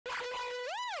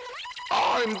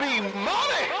R&B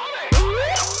money.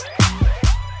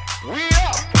 We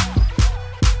up.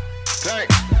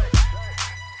 Thanks.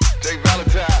 J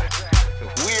Valentine.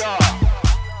 We are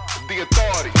the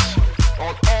authorities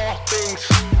on all things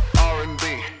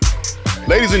R&B.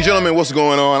 Ladies and gentlemen, what's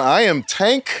going on? I am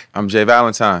Tank. I'm J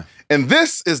Valentine. And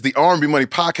this is the R&B Money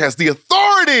Podcast, the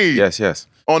authority. Yes.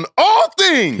 On all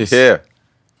things. Yeah.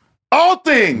 All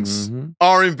things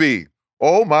R&B.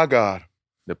 Oh my God.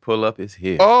 The pull-up is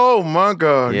here. Oh my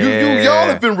God. Yeah. Y'all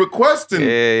have been requesting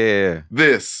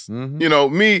this. Mm-hmm. You know,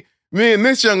 me and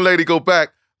this young lady go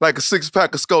back like a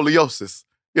 6-pack of scoliosis.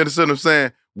 You understand what I'm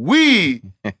saying?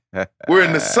 We're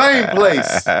in the same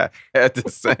place. At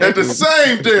the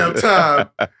same damn time.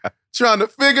 Trying to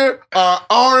figure our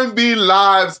R&B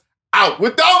lives out.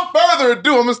 Without further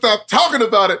ado, I'm going to stop talking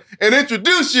about it and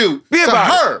introduce you to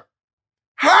her.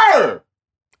 Her.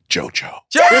 JoJo.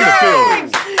 JoJo! In the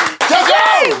building. JoJo!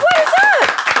 Hey, what is up?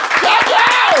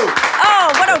 JoJo!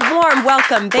 Oh, what a warm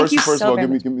welcome. Thank you first so of all, very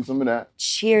much. give me some of that.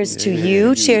 Cheers to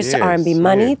you. Cheers to R&B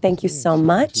Money. Thank you so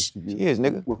much. Cheers,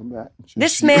 nigga. Welcome back.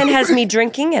 This man has me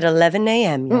drinking at 11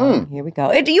 a.m. y'all. Here we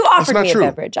go. You offered not me true. a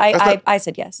beverage. I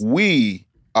said yes. We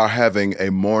are having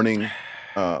a morning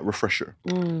refresher.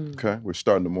 Okay, we're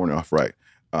starting the morning off right.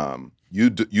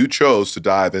 You chose to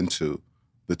dive into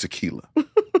the tequila.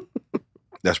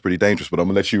 That's pretty dangerous, but I'm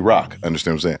gonna let you rock.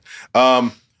 Understand what I'm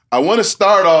saying? I want to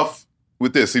start off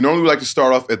with this. See, normally we like to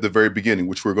start off at the very beginning,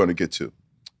 which we're going to get to.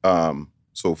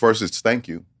 So first, it's thank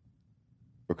you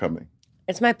for coming.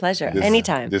 It's my pleasure.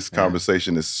 Anytime. This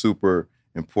conversation is super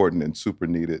important and super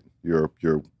needed. You're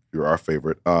our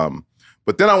favorite.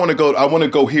 But then I want to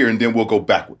go here, and then we'll go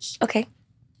backwards. Okay.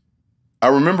 I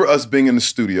remember us being in the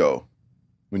studio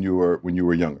when you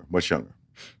were younger, much younger.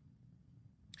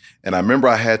 And I remember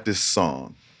I had this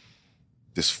song,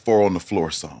 this 4 on the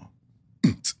Floor song.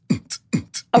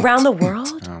 Around the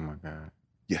world? Oh my God.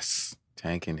 Yes.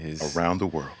 Tanking his Around the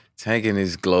world. Tanking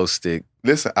his glow stick.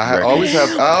 Listen, I always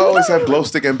have glow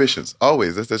stick ambitions.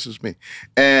 Always. That's just me.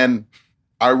 And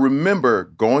I remember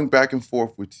going back and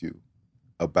forth with you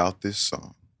about this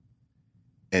song.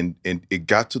 And it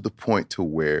got to the point to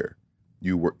where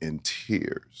you were in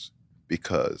tears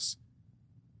because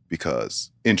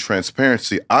in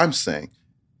transparency, I'm saying,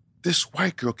 this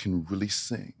white girl can really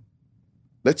sing.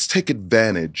 Let's take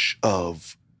advantage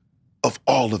of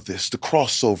all of this, the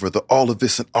crossover, all of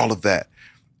this and all of that.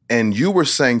 And you were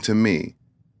saying to me,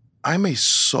 I'm a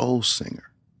soul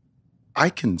singer.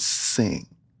 I can sing.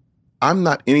 I'm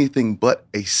not anything but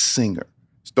a singer.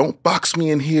 Don't box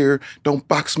me in here. Don't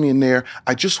box me in there.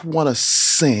 I just want to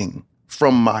sing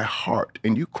from my heart.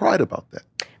 And you cried about that.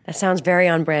 That sounds very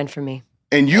on brand for me.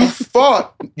 And you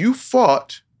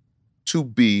fought to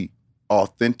be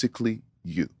authentically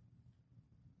you.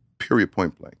 Period,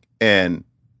 point blank. And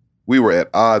we were at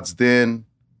odds then.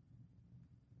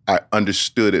 I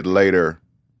understood it later,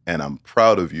 and I'm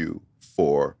proud of you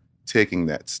for taking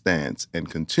that stance and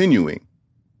continuing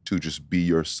to just be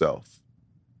yourself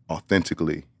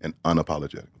authentically and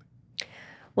unapologetically.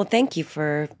 Well, thank you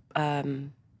for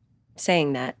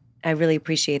saying that. I really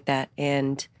appreciate that.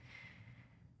 And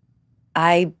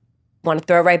I want to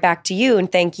throw it right back to you and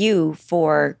thank you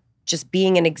for just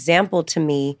being an example to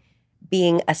me,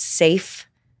 being a safe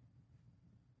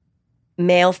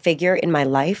male figure in my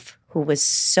life who was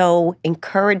so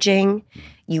encouraging.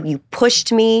 You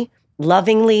pushed me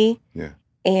lovingly. Yeah.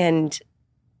 And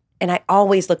I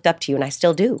always looked up to you, and I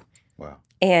still do. Wow.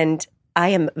 And I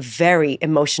am very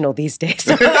emotional these days,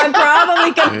 so I'm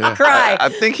probably gonna cry. I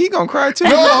think he gonna cry too.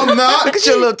 No, I'm not. Look at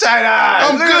your little tight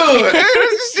eyes. I'm good.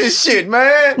 This is shit,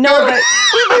 man. No, but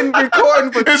We've been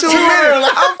recording for 2 It's too minutes. early.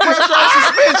 I'm fresh off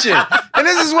suspension. And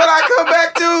this is what I come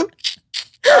back to?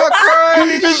 I'm crying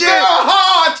and It's shit. so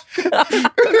hot.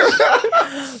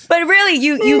 but really,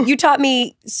 you taught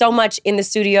me so much in the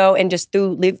studio and just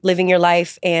through living your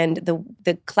life and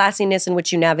the classiness in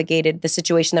which you navigated the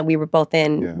situation that we were both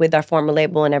in with our former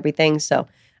label and everything. So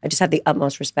I just have the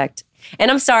utmost respect. And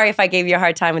I'm sorry if I gave you a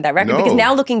hard time with that record because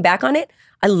now looking back on it,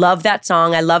 I love that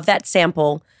song. I love that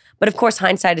sample. But of course,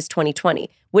 hindsight is 20/20.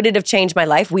 Would it have changed my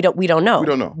life? We don't know. We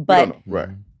don't know. But we don't know. Right.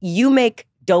 you make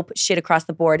dope shit across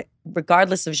the board,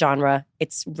 regardless of genre.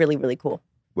 It's really, really cool.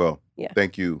 Well,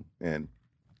 thank you. And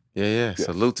Yeah.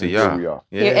 Salute to and y'all. here we are.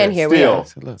 Yeah. And here we are.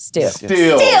 Salute.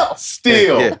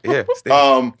 Still.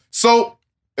 Yeah. So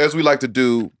as we like to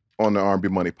do on the R&B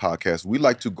Money Podcast, we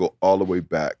like to go all the way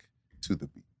back to the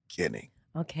beginning.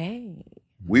 Okay.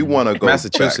 We want to go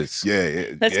Massachusetts. Back.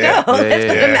 Yeah. Let's go. Let's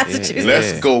go to Massachusetts.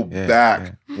 Let's go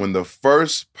back when the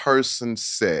first person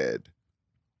said,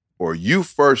 or you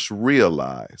first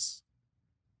realize,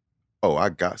 oh, I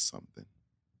got something.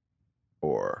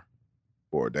 or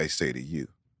they say to you,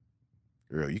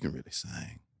 girl, you can really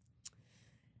sing?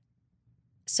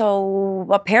 So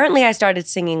apparently I started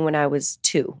singing when I was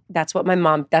 2. That's what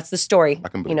that's the story. I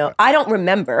can believe that. I don't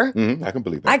remember. I can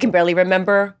believe that. I can barely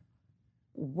remember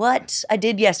what I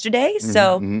did yesterday.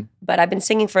 But I've been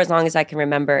singing for as long as I can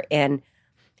remember. And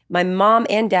my mom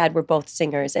and dad were both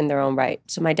singers in their own right.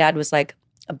 So my dad was like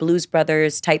a Blues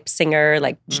Brothers type singer,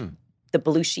 like the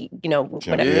Belushi,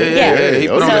 whatever. Yeah. He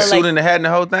put on the suit and the hat and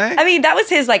the whole thing. I mean, that was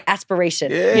his like aspiration,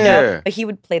 But he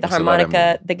would play the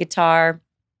harmonica, the guitar,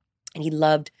 and he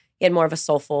had more of a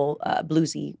soulful,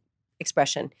 bluesy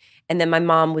expression. And then my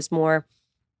mom was more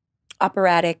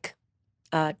operatic,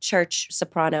 church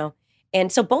soprano.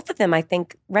 And so both of them, I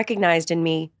think, recognized in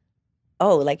me,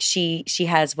 oh, like she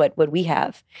has what we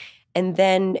have. And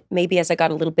then maybe as I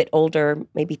got a little bit older,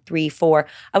 maybe 3, 4,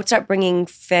 I would start bringing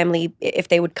family, if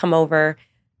they would come over,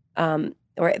 or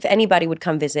if anybody would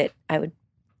come visit, I would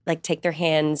like take their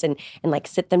hands and like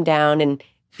sit them down and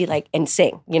be like, and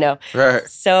sing, Right.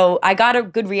 So I got a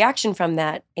good reaction from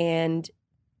that. And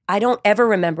I don't ever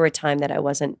remember a time that I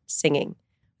wasn't singing,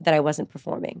 that I wasn't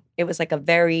performing. It was like a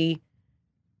very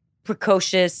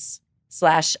precocious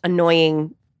 /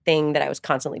 annoying thing that I was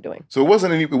constantly doing. So it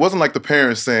wasn't like the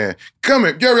parents saying, "Come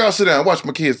here, Gary, I'll sit down, watch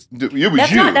my kids." It was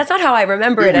That's not how I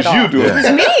remember it at all. It was you doing it. It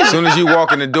was me. As soon as you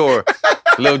walk in the door,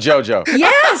 little JoJo.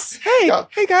 Yes.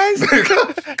 Hey guys,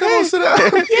 come on, sit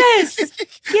down. Yes.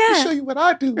 Yeah. I'll show you what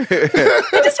I do.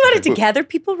 I just wanted to gather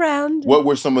people around. What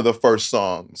were some of the first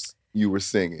songs you were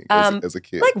singing as a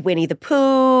kid? Like Winnie the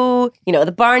Pooh,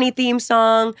 the Barney theme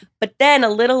song. But then a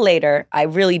little later, I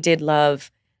really did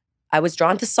I was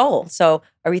drawn to soul. So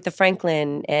Aretha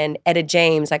Franklin and Etta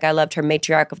James, like I loved her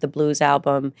Matriarch of the Blues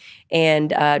album.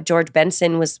 And George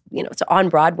Benson was, it's on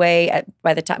Broadway.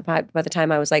 By the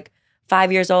time I was like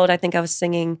 5 years old, I think I was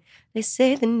singing, "They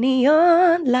say the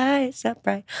neon lights are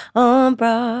bright on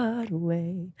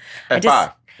Broadway."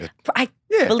 I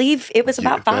believe it was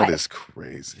about 5. That is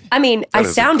crazy. I mean, I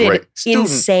sounded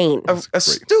insane. A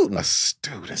student.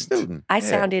 I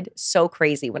sounded so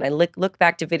crazy when I look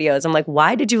back to videos. I'm like,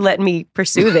 why did you let me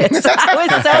pursue this? I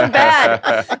was so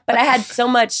bad. But I had so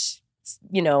much,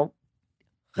 You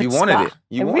wanted it.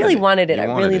 I really wanted it. I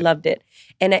really loved it.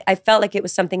 And I felt like it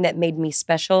was something that made me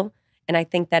special. And I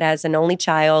think that as an only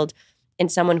child and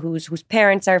someone whose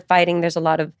parents are fighting, there's a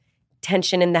lot of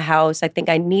tension in the house. I think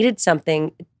I needed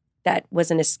something that was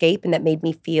an escape and that made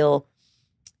me feel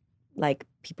like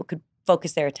people could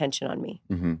focus their attention on me.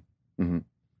 Mm-hmm. Mm-hmm.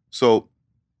 So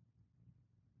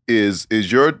is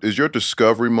your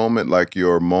discovery moment like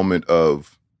your moment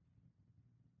of,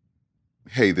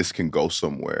 hey, this can go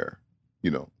somewhere,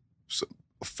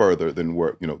 further than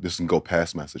where, this can go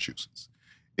past Massachusetts?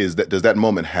 Does that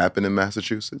moment happen in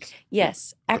Massachusetts?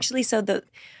 Yes. Actually, so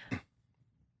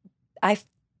I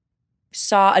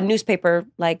saw a newspaper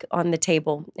like on the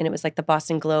table, and it was like the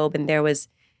Boston Globe, and there was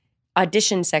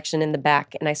audition section in the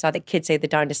back, and I saw that Kids Say the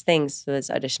Darndest Things was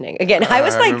auditioning. Again, I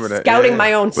was like scouting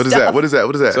my own stuff. What is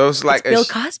that? So it's like Bill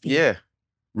Cosby. Yeah.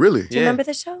 Really? Do you remember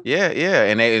the show? Yeah.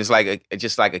 And it's like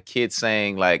just like a kid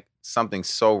saying like something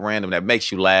so random that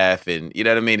makes you laugh, and you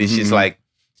know what I mean? It's just like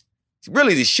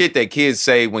really the shit that kids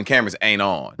say when cameras ain't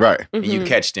on. Right. And you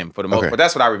catch them for the most part.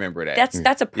 That's what I remember it as.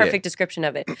 That's a perfect description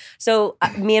of it. So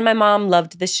me and my mom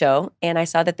loved the show, and I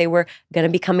saw that they were going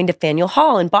to be coming to Faneuil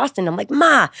Hall in Boston. I'm like,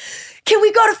 "Ma, can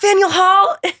we go to Faneuil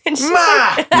Hall?" And she's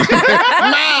like,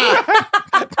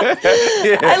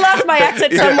 I lost my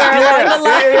accent somewhere along the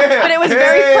line, but it was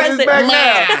very present.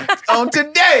 On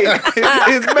today,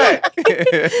 it's back.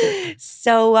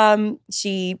 So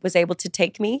she was able to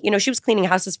take me. She was cleaning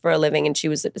houses for a living, and she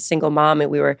was a single mom, and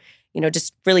we were,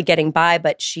 just really getting by.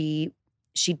 But she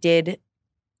did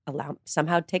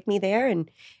somehow take me there,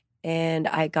 and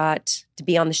I got to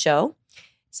be on the show.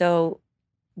 So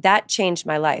that changed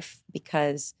my life,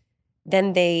 because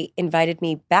then they invited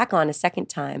me back on a second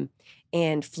time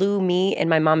and flew me and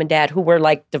my mom and dad, who were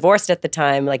like divorced at the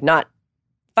time, like not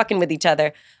fucking with each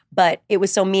other. But it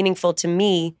was so meaningful to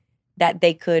me that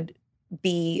they could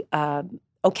be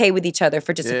okay with each other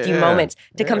for just a few moments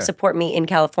to come support me in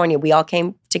California. We all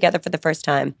came together for the first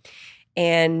time.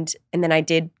 And then I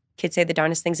did Kids Say the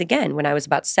Darndest Things again when I was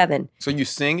about 7. So you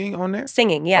singing on there?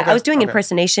 Singing, yeah. Okay. I was doing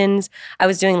impersonations. I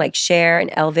was doing like Cher and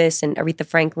Elvis and Aretha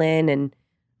Franklin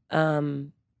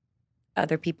and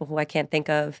other people who I can't think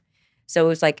of. So it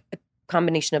was like a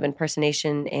combination of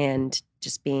impersonation and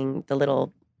just being the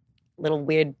little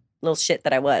weird little shit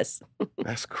that I was.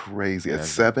 That's crazy. At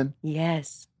 7?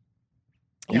 Yes.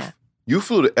 You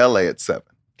flew to LA at 7.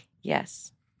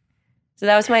 Yes. So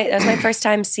that was my first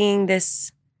time seeing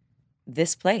this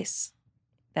place.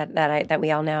 that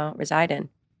we all now reside in.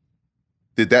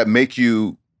 Did that make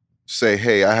you say,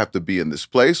 hey, I have to be in this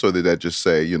place? Or did that just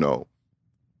say, you know,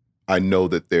 I know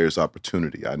that there's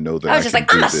opportunity. I know that I was just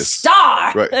like, I'm a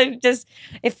star. Right.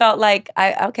 It felt like,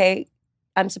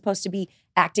 I'm supposed to be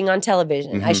acting on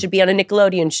television. I should be on a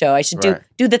Nickelodeon show. I should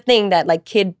do the thing that like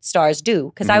kid stars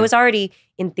do. Because I was already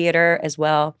in theater as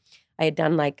well. I had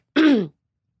done like,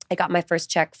 I got my first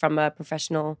check from a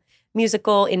professional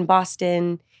musical in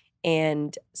Boston.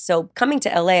 And so coming to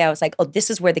LA, I was like, oh, this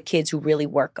is where the kids who really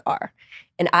work are.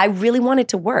 And I really wanted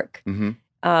to work.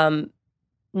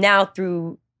 Now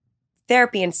through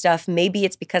therapy and stuff, maybe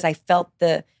it's because I felt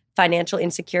the financial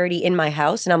insecurity in my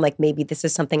house. And I'm like, maybe this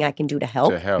is something I can do to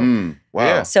help. Wow.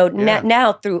 Yeah. So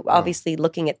now through obviously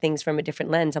looking at things from a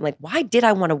different lens, I'm like, why did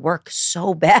I want to work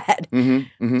so bad?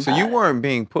 So you weren't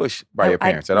being pushed by your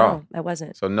parents at all? No, I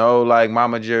wasn't. So no like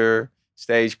momager,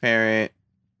 stage parent?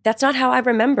 That's not how I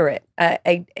remember it.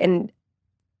 And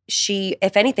she,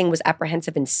 if anything, was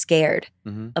apprehensive and scared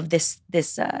of this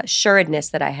assuredness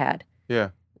that I had. Yeah.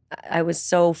 I was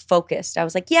so focused. I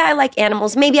was like, yeah, I like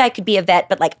animals. Maybe I could be a vet,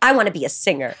 but like, I want to be a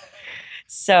singer.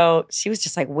 So she was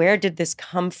just like, where did this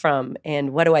come from?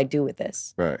 And what do I do with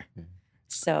this? Right.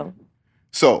 So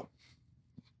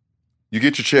you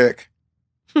get your check.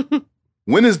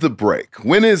 When is the break?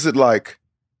 When is it like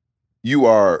you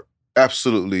are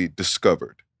absolutely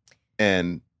discovered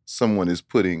and someone is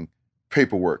putting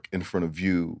paperwork in front of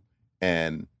you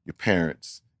and your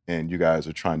parents and you guys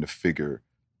are trying to figure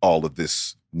all of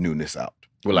this newness out?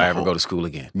 Will I ever go to school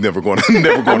again? Never going to school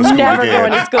Never again.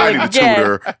 going to school I need a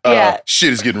tutor. Yeah.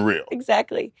 Shit is getting real.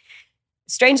 Exactly.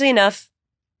 Strangely enough,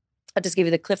 I'll just give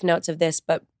you the cliff notes of this,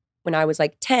 but when I was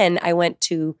like 10, I went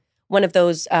to one of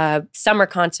those summer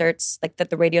concerts like that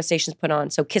the radio stations put on.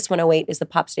 So Kiss 108 is the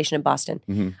pop station in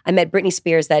Boston. I met Britney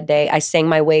Spears that day. I sang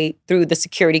my way through the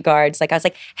security guards. Like I was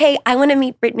like, hey, I want to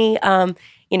meet Britney.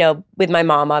 You know, with my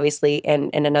mom, obviously, and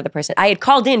another person. I had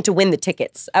called in to win the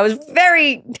tickets. I was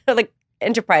very, like,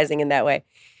 enterprising in that way.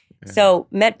 Yeah. So,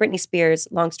 met Britney Spears,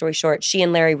 long story short, she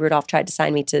and Larry Rudolph tried to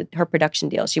sign me to her production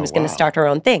deal. She was going to start her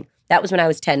own thing. That was when I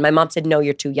was 10. My mom said, no,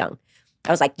 you're too young. I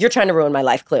was like, you're trying to ruin my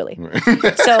life, clearly.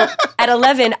 So, at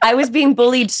 11, I was being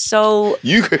bullied so...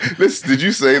 Did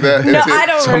you say that? No, I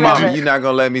don't remember. Mom, you're not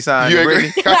going to let me sign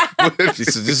Britney?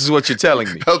 This is what you're telling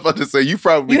me. I was about to say, you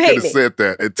probably could have said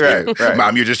that at 10. Right.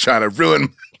 Mom, you're just trying to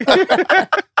ruin... I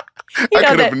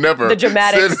could have never... The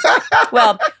dramatics.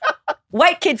 Well,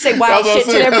 white kids say wild shit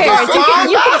to their parents.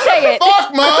 You can say it.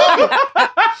 Fuck, Mom!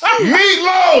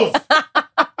 Meatloaf!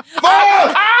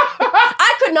 Fuck!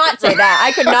 I could not say that.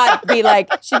 I could not be like,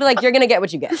 she'd be like, you're going to get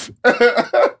what you get.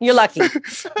 You're lucky.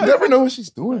 You never know what she's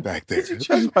doing back there. Did you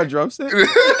touch my drum set?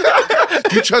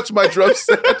 You touched my drum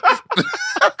set?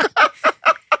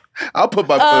 I'll put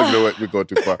my phone, you know what, we're going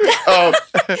too far.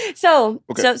 So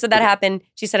that happened.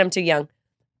 She said I'm too young.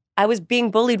 I was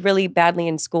being bullied really badly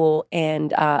in school,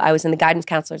 and I was in the guidance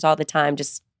counselors all the time,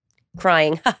 just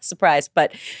crying. Surprise.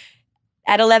 But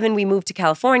at 11, we moved to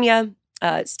California,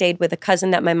 stayed with a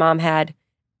cousin that my mom had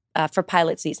for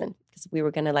pilot season, because we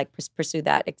were going to like pursue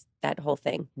that whole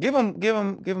thing. Give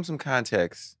them some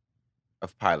context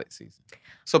of pilot season,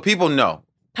 so people know.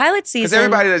 Pilot season, because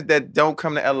everybody that don't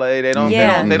come to LA, they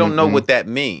don't know what that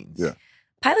means. Yeah.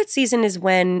 Pilot season is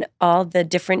when all the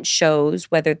different shows,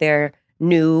 whether they're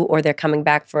new or they're coming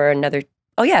back for another.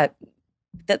 Oh yeah,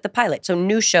 the pilot. So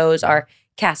new shows are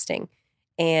casting,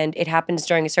 and it happens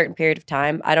during a certain period of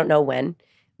time. I don't know when,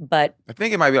 but I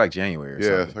think it might be like January. Or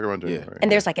something. It's like around January.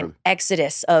 And there's like an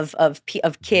exodus of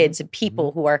kids and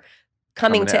people who are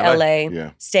coming to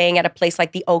LA, staying at a place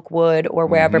like the Oakwood or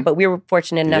wherever. But we were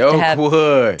fortunate enough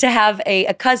to have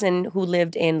a cousin who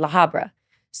lived in La Habra.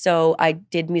 So I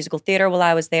did musical theater while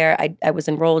I was there. I was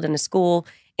enrolled in a school,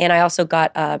 and I also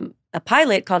got a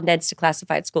pilot called Ned's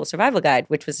Declassified School Survival Guide,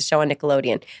 which was a show on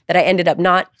Nickelodeon that I ended up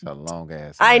not. It's a long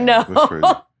ass. I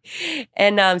know.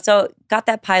 And so got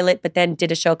that pilot, but then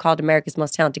did a show called America's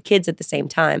Most Talented Kids at the same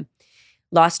time.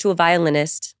 Lost to a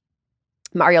violinist.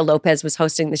 Mario Lopez was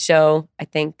hosting the show, I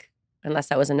think, unless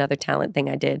that was another talent thing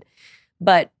I did.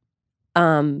 But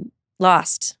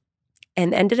lost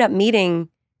and ended up meeting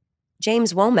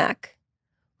James Womack,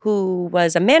 who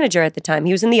was a manager at the time.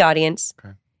 He was in the audience.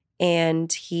 Okay.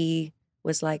 And he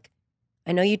was like,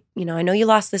 I know you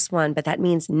lost this one, but that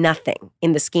means nothing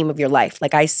in the scheme of your life.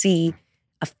 Like I see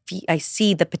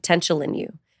the potential in you,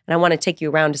 and I want to take you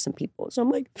around to some people. So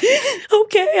I'm like,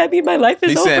 okay. I mean, my life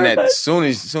is over. He's saying that as soon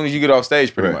as you get off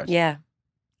stage, pretty much. Yeah.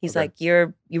 He's like,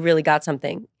 you really got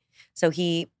something. So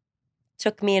he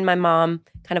took me and my mom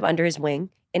kind of under his wing,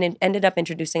 and it ended up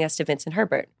introducing us to Vincent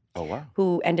Herbert. Oh, wow.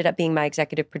 Who ended up being my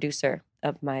executive producer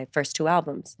of my first 2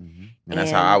 albums. And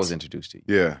that's how I was introduced to you.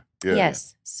 Yeah.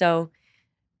 Yes. So.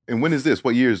 And when is this?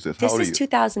 What year is this? How This old are is you?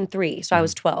 2003. So I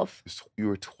was 12. You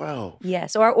were 12.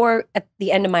 Yes, or at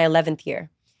the end of my 11th year.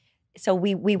 So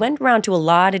we went around to a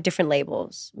lot of different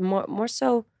labels. More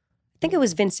so, I think it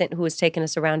was Vincent who was taking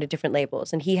us around to different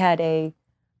labels, and he had a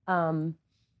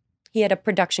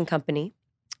production company.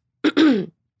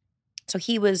 So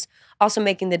he was also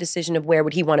making the decision of where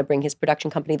would he want to bring his production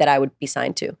company that I would be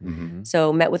signed to.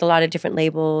 So met with a lot of different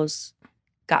labels,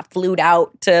 got flued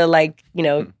out to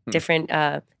different,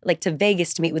 to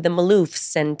Vegas to meet with the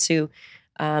Maloofs and to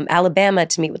Alabama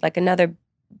to meet with another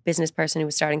business person who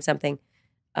was starting something.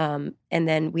 And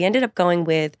then we ended up going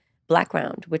with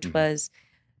Blackground, which was,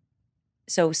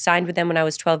 so signed with them when I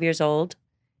was 12 years old,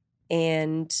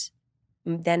 and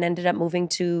then ended up moving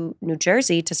to New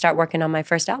Jersey to start working on my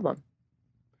first album.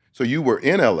 So you were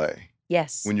in LA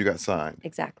Yes. when you got signed.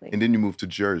 Exactly. And then you moved to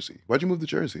Jersey. Why'd you move to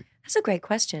Jersey? That's a great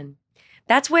question.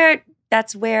 That's where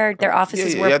their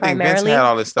offices were I think Vince primarily. had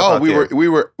all this stuff out we there.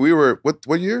 were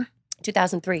what year?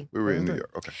 2003. We were in New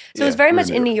York. Okay. So it was very we were much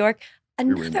in New York. were in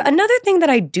New York. Another thing that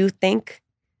I do think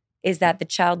is that the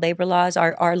child labor laws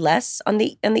are less on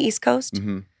the East Coast.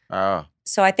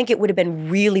 So I think it would have been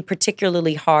really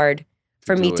particularly hard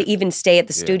for me to even stay at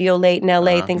the studio late in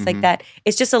LA, things like that.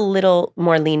 It's just a little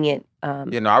more lenient. I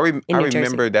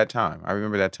remember that time. I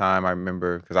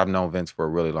remember because I've known Vince for a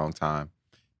really long time.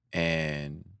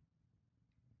 And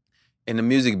in the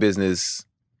music business,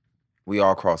 we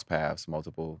all cross paths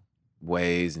multiple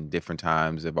ways and different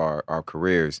times of our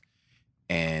careers.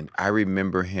 And I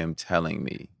remember him telling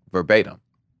me verbatim,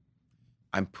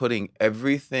 I'm putting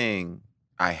everything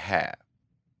I have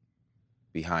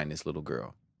behind this little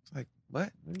girl. It's like,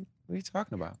 what? What are you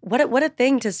talking about? What a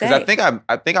thing to say. Because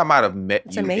I think I might have met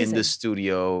That's you amazing. in the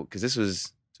studio because this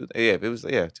was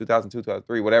 2002,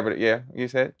 2003, whatever. You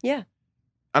said. Yeah.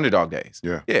 Underdog days.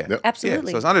 Yeah. Yeah.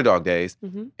 Absolutely. Yeah. So it's Underdog days,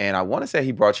 and I want to say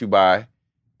he brought you by,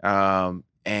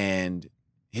 and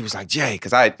he was like, Jay,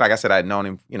 because like I said, I'd known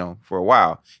him, for a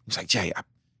while. He was like, Jay,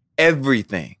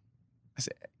 everything. I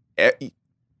said,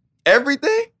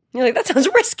 everything. You're like, that sounds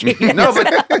risky. No,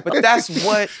 but that's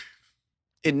what,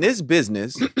 in this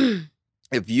business,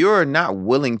 if you're not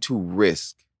willing to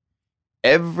risk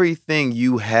everything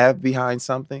you have behind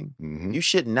something, you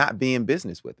should not be in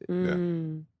business with it.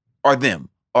 Or them.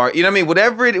 Or, you know what I mean?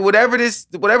 Whatever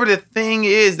the thing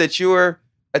is that you're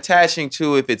attaching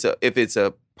to, if it's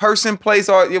a person, place,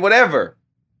 or whatever,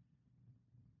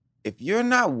 if you're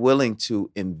not willing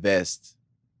to invest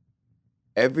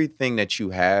everything that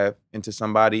you have into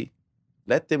somebody,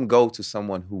 let them go to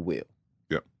someone who will.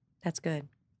 Yeah. That's good.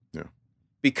 Yeah.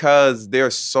 Because there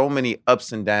are so many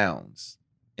ups and downs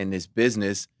in this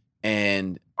business,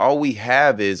 and all we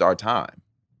have is our time.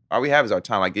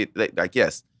 Like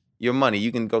yes, your money,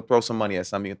 you can go throw some money at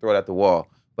something, you can throw it at the wall.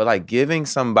 But like giving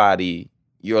somebody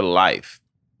your life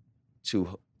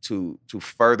to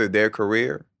further their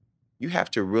career, you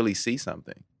have to really see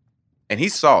something. And he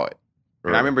saw it. Right.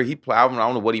 And I remember I don't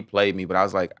know what he played me, but I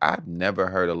was like, I've never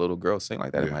heard a little girl sing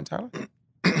like that in my entire life.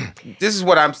 This is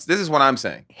what I'm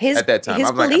saying at that time. His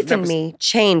I was belief in me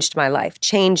changed my life,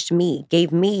 changed me,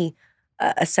 gave me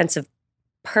a sense of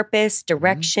purpose,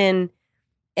 direction,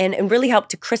 and really helped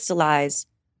to crystallize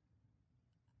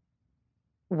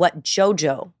what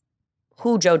JoJo,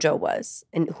 who JoJo was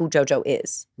and who JoJo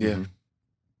is. Yeah.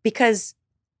 Because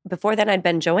before that, I'd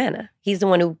been Joanna. He's the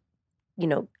one who,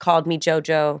 called me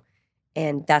JoJo,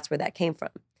 and that's where that came from.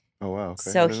 Oh, wow.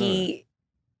 Okay. So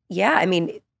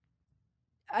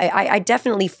I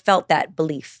definitely felt that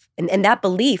belief. And that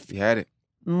belief you had it.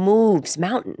 Moves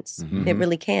mountains. It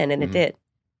really can, and it did.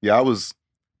 Yeah, I was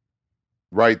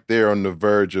right there on the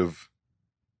verge of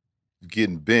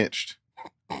getting benched.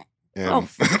 And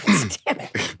damn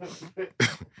it.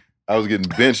 I was getting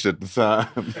benched at the time.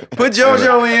 Put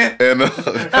JoJo in. And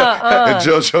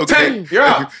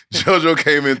JoJo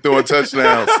came in throwing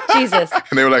touchdowns. Jesus.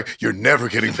 And they were like, you're never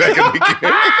getting back in the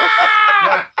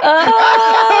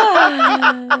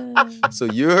game. So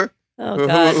you're...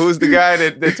 who's the guy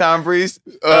that Tom Breeze?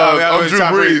 I'm Drew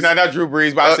Brees. Not Drew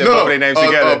Brees, but I said both of their names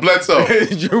together. Bledsoe.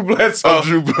 Drew Bledsoe.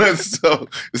 Drew Bledsoe.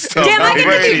 Damn, I get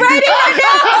to keep writing like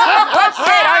that.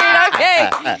 Okay.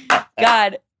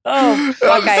 God. Oh,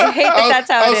 fuck. I hate that's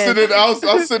how it is. I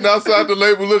was sitting outside the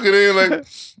label looking in like...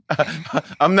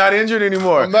 I'm not injured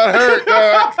anymore. I'm not hurt,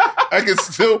 God. I can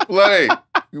still play.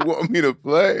 You want me to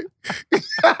play?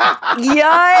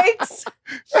 Yikes.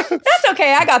 That's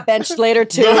okay. I got benched later,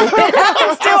 too. It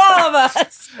happens to all of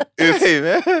us. Hey,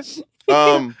 man.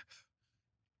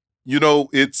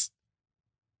 It's...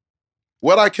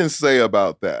 What I can say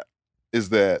about that is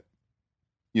that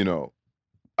you know,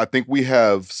 I think we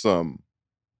have some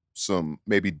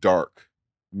maybe dark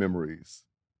memories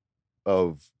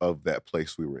of that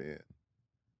place we were in.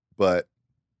 But,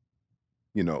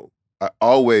 you know, I'm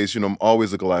always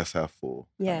a glass half full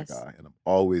kind of guy. And I'm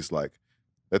always like,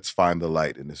 let's find the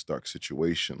light in this dark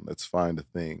situation. Let's find a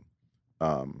thing.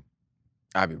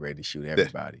 I'd be ready to shoot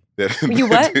everybody. You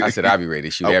what? I said I'd be ready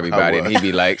to shoot everybody, and he'd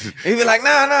be like,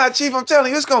 nah, Chief, I'm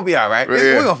telling you, it's gonna be all right.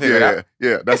 We're gonna figure it out.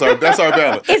 Yeah, that's our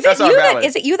balance.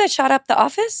 Is it you that shot up the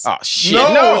office? Oh shit!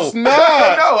 No, it's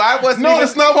not. No, I wasn't. No,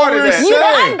 that's not what we were saying.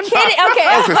 I'm kidding.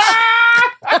 Okay.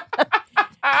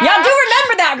 Y'all do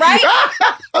remember that, right?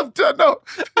 No.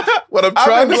 What I'm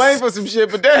trying to blame for some shit,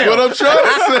 but damn. What I'm trying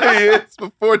to say is,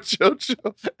 before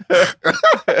JoJo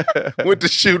went to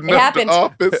shooting up the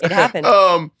office, it happened.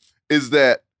 Is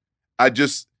that I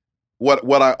just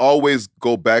what I always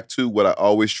go back to, what I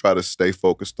always try to stay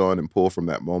focused on and pull from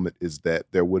that moment is that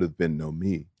there would have been no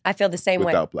me. I feel the same way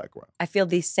without Black Round. I feel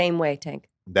the same way, Tank.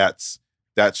 That's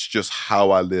just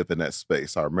how I live in that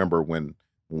space. I remember when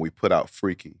we put out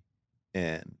Freaky,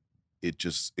 and it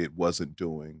wasn't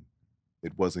giving.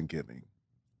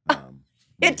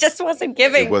 It just wasn't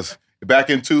giving. It was back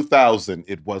in 2000.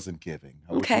 It wasn't giving.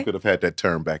 I wish we could have had that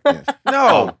term back then.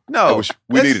 No.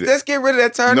 We needed it. Let's get rid of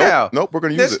that term now. Nope, we're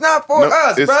gonna use it. It's not for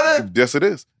us, brother. Yes, it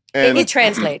is. And it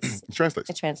translates. It translates.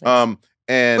 It translates.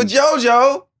 And but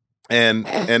JoJo, and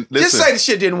listen, just say the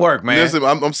shit didn't work, man. Listen,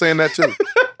 I'm saying that too.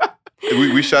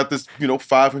 We shot this,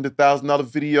 $500,000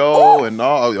 video and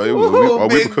all. We were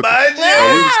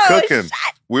cooking.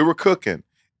 We were cooking.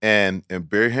 And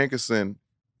Barry Hankerson,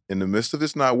 in the midst of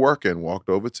this not working, walked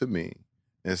over to me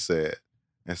and said,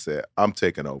 "I'm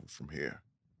taking over from here.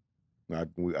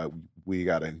 You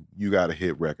got a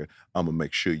hit record. I'm gonna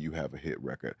make sure you have a hit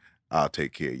record. I'll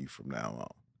take care of you from now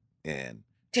on." And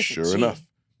sure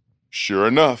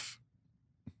enough,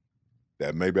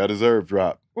 that Maybe I Deserve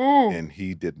dropped. And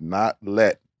he did not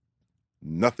let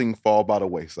nothing fall by the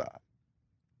wayside.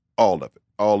 All of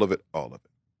it.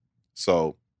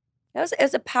 So it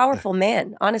was a powerful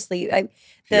man, honestly.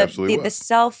 The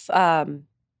self,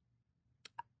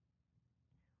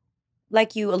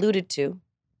 like you alluded to,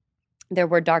 there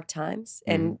were dark times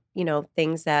and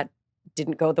things that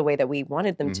didn't go the way that we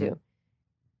wanted them to.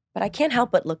 But I can't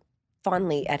help but look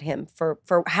fondly at him for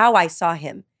how I saw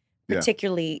him,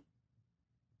 particularly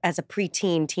as a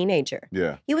preteen teenager.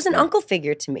 Yeah. He was an uncle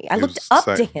figure to me. I looked up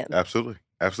to him. Absolutely.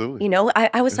 I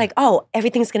was like, oh,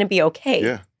 everything's going to be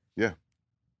okay. Yeah.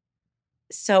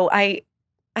 So I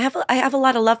have a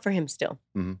lot of love for him still.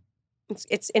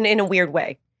 It's in a weird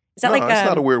way. Is that it's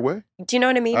not a weird way. Do you know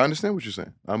what I mean? I understand what you're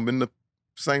saying. I'm in the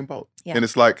same boat. Yeah. And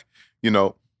it's like,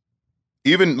 even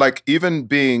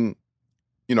being,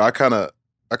 I kind of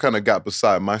got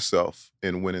beside myself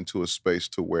and went into a space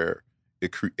to where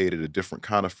it created a different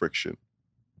kind of friction.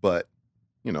 But,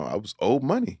 I was owed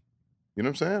money. You know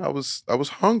what I'm saying? I was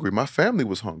hungry. My family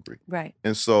was hungry. Right.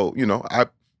 And so,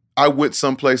 I went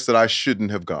someplace that I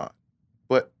shouldn't have gone,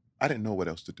 but I didn't know what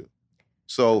else to do.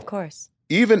 So, of course,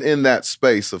 even in that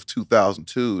space of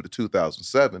 2002 to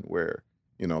 2007, where,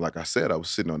 like I said, I was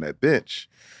sitting on that bench,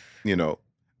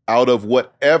 out of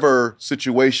whatever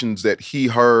situations that he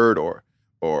heard or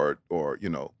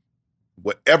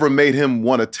whatever made him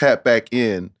want to tap back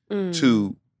in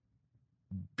to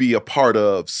be a part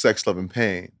of Sex, Love, and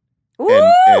Pain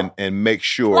and make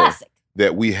sure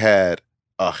that we had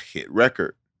a hit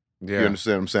record. Yeah. You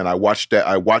understand what I'm saying? I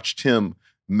watched him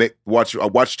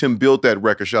build that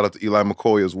record. Shout out to Eli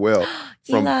McCoy as well.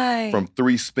 From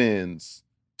 3 spins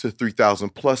to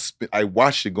 3,000 plus. I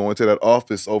watched it going to that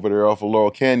office over there off of Laurel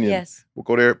Canyon. Yes. We'll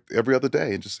go there every other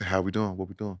day and just say, how we doing? What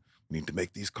we doing? We need to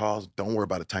make these calls. Don't worry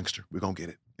about it, Tankster. We're going to get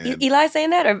it. And Eli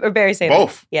saying that or Barry saying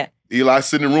both. that? Yeah. Eli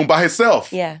sitting in the room by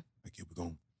himself. Yeah. Like,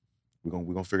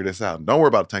 we're gonna figure this out. Don't worry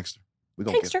about it, Tankster. We're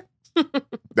gonna Tankster. Get it.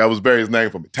 That was Barry's name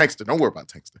for me. Tankster. Don't worry about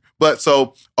Tankster. But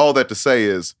so all that to say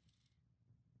is,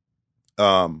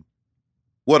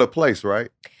 what a place, right?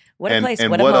 What a place.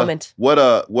 What a moment. What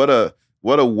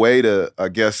a way to, I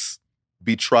guess,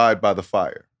 be tried by the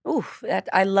fire. Ooh,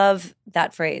 I love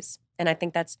that phrase. And I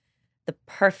think that's the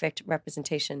perfect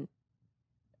representation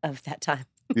of that time.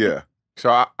 Yeah. So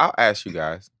I'll ask you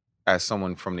guys, as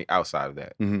someone from the outside of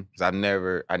that, Mhm. because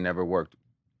I never worked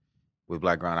with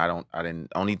Black Ground.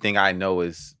 Only thing I know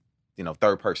is,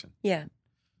 third person. Yeah.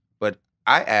 But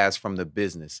I asked from the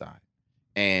business side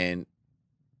and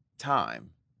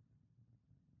time.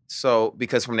 So,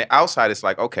 because from the outside, it's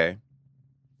like, okay,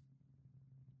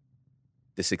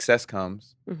 the success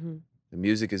comes, Mm-hmm. the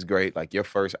music is great. Like your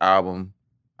first album,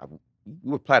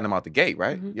 you were platinum out the gate,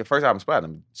 right? Mhm. Your first album's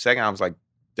platinum. Second album's like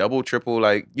double, triple,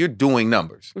 like you're doing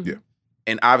numbers. Yeah.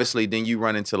 And obviously then you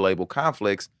run into label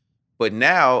conflicts. But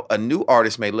now a new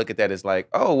artist may look at that as like,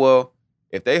 oh, well,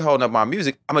 if they holding up my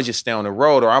music, I'm gonna just stay on the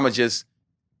road, or I'm gonna just,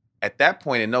 at that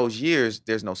point in those years,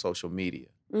 there's no social media.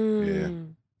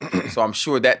 So I'm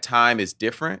sure that time is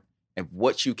different and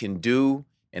what you can do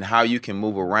and how you can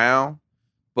move around.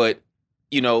 But,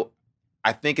 you know,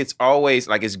 I think it's always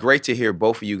like, it's great to hear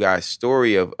both of you guys'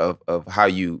 story of how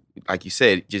you, like you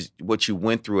said, just what you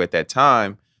went through at that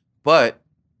time, but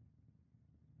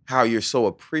how you're so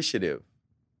appreciative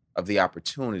of the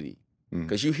opportunity.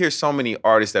 Because you hear so many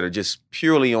artists that are just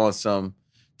purely on some,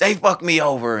 they fucked me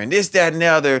over and this, that, and the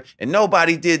other, and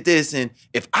nobody did this, and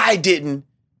if I didn't,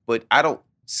 but I don't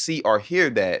see or hear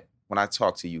that when I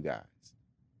talk to you guys.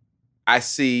 I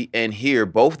see and hear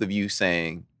both of you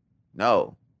saying,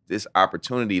 no, this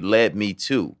opportunity led me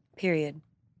to. Period.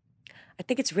 I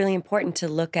think it's really important to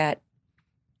look at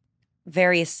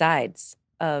various sides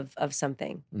of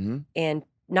something. And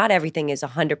not everything is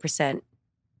 100%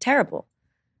 terrible.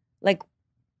 Like,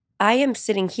 I am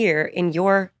sitting here in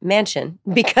your mansion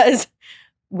because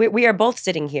we are both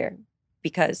sitting here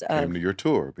because of... Came to your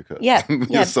tour because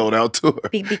your sold out tour.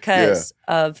 Because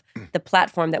of the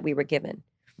platform that we were given.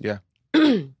 Yeah.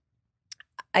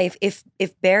 If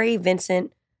Barry,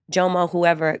 Vincent, Jomo,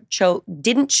 whoever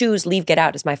didn't choose Leave Get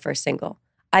Out as my first single,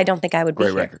 I don't think I would be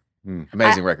here. Great record.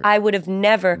 Amazing record. I would have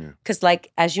never, because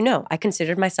like, as you know, I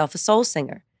considered myself a soul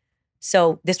singer.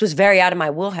 So this was very out of my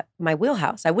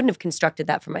wheelhouse. I wouldn't have constructed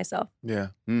that for myself. Yeah.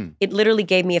 It literally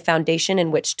gave me a foundation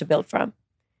in which to build from.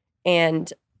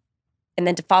 And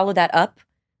then to follow that up,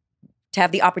 to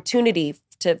have the opportunity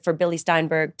for Billy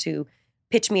Steinberg to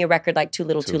pitch me a record like Too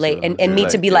Little Too Late, and me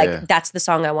to be like, that's the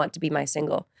song I want to be my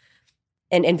single.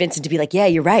 And Vincent to be like, yeah,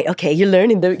 you're right. Okay, you're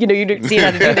learning you're seeing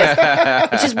how to do this.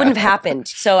 It just wouldn't have happened.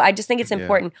 So I just think it's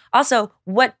important. Also,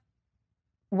 what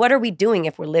are we doing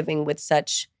if we're living with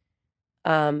such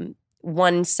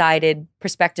one-sided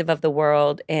perspective of the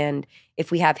world, and if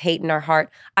we have hate in our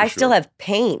heart? I still have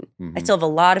pain. I still have a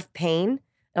lot of pain,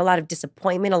 a lot of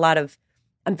disappointment,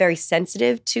 I'm very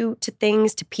sensitive to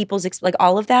things, to people's, like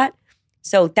all of that.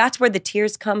 So that's where the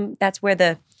tears come. That's where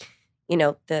the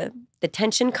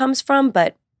tension comes from.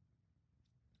 But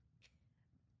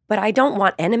I don't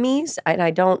want enemies. And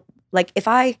I don't, like,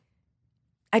 I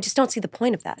just don't see the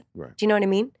point of that. Right. Do you know what I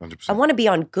mean? 100%. I want to be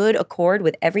on good accord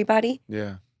with everybody.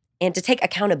 Yeah. And to take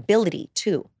accountability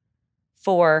too.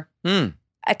 For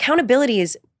accountability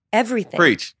is everything.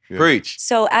 Preach.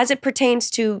 So as it pertains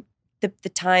to the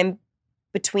time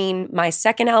between my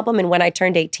second album and when I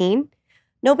turned 18,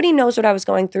 nobody knows what I was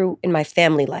going through in my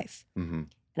family life. And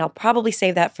I'll probably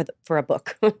save that for a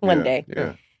book one day.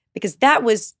 Yeah. Because that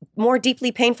was more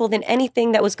deeply painful than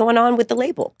anything that was going on with the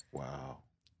label. Wow.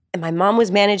 And my mom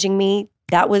was managing me.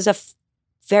 That was a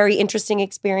very interesting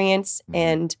experience.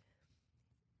 And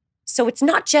so it's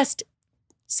not just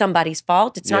somebody's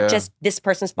fault. It's not just this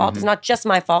person's fault. It's not just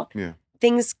my fault. Yeah.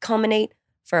 Things culminate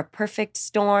for a perfect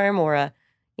storm, or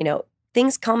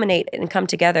things culminate and come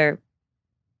together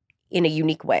in a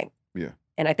unique way. Yeah.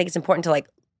 And I think it's important to like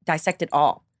dissect it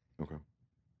all. Okay.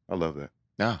 I love that.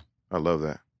 Yeah. I love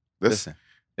that. Listen.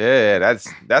 Yeah,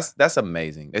 that's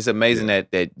amazing. It's amazing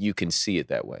that you can see it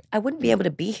that way. I wouldn't be able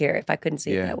to be here if I couldn't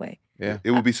see it that way. Yeah.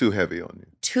 It would be too heavy on you.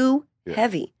 Too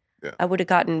heavy. Yeah. I would have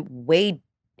gotten way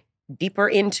deeper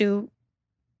into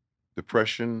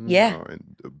depression.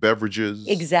 And beverages.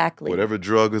 Exactly. Whatever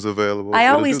drug is available. I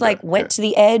always went to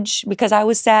the edge because I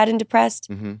was sad and depressed.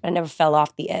 I never fell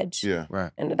off the edge. Yeah.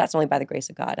 Right. And that's only by the grace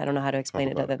of God. I don't know how to explain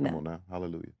it other than that. Come on now.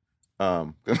 Hallelujah.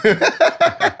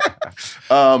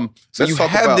 So you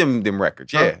have them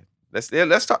records, Let's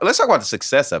talk about the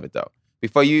success of it though.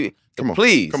 Before you,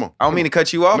 please, I don't mean to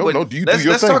cut you off, but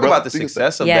let's talk about the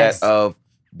success of that, of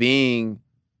being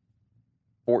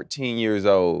 14 years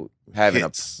old, having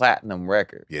a platinum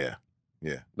record. Yeah,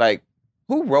 like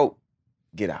who wrote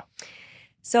Get Out?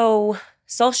 So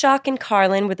Soul Shock and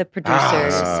Carlin were the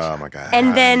producers. Oh my God!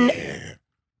 And then.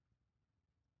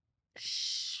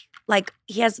 Like,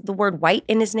 he has the word white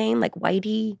in his name, like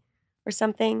Whitey or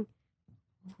something.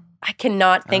 I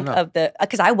cannot think of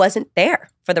because I wasn't there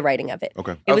for the writing of it.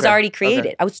 Okay. It was already created.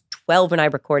 Okay. I was 12 when I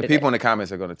recorded the people in the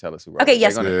comments are going to tell us who wrote it. Okay,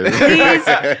 yes.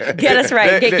 Please get us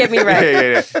right. Get me right.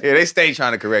 Yeah, they stay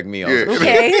trying to correct me on it.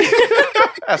 Okay.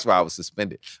 That's why I was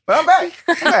suspended. But I'm back.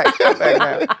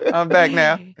 I'm back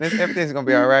now. Everything's going to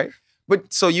be all right.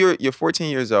 But so you're 14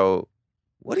 years old.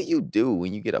 What do you do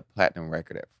when you get a platinum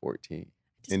record at 14?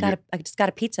 I just got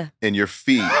a pizza. And your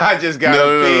fee. I just got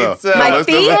a pizza. My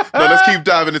fee? Let's keep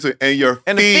diving into it. And your fee.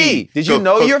 And the fee. Did you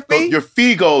know your fee? Your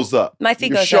fee goes up. My fee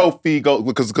your goes show up. fee goes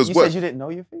because You what? said you didn't know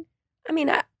your fee? I mean,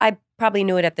 I probably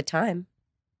knew it at the time.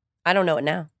 I don't know it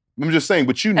now. I'm just saying,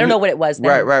 but you I don't know what it was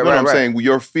then. Right. I'm saying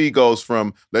your fee goes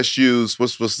from, let's use,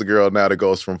 what's the girl now that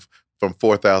goes from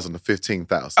 4,000 to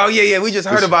 15,000. Oh, yeah. We just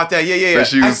heard about that. Yeah.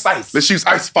 Let's use Ice Spice. Let's use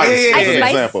Ice Spice Yeah. as an Ice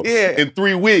Spice? example. Yeah. In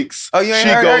 3 weeks, Oh, you ain't she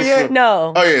heard goes her yet? from,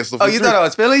 No. Oh, yeah. So Oh, you thought I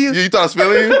was feeling you? You thought I was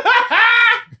feeling you?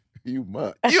 You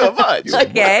much. You a much.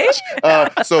 Okay.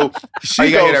 So she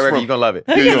You gotta hear goes that record. from, you're going to love it.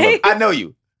 Yeah, you'll love it. I know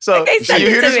you. So, Okay, you send it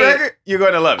hear to this me. record? You're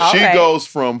going to love it. All She right. goes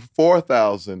from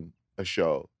 4,000 a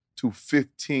show to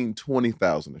 15,000,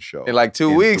 20,000 a show. In like 2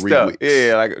 in weeks, 3 though. weeks.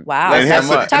 Yeah, like Wow. less And than has a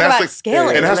to- month. Talk and has about to-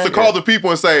 scaling. And has to call the people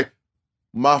and say,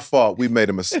 my fault, we made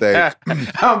a mistake.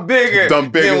 I'm bigger, I'm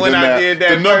bigger than when than I that. did that.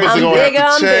 The numbers first are going bigger, to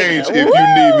have I'm to change bigger. if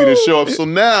you need me to show up. So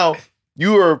now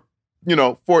you are,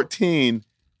 14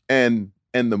 and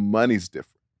the money's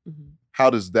different. Mhm. How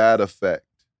does that affect?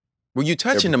 Were you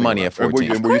touching the everything money about- at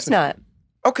 14? Of course not.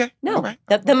 Okay. No. All right.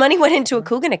 The money went into a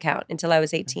Coogan account until I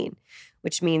was 18,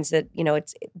 which means that,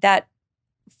 it's that,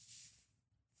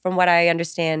 from what I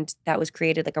understand, that was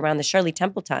created like around the Shirley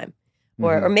Temple time.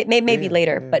 Or maybe Yeah,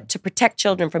 later, yeah. but to protect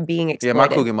children from being Yeah, exploited. my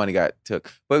Coogan money got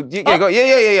took. But yeah, Oh. go.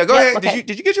 Yeah. Go Yeah, ahead. okay.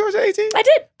 Did you get yours at 18? I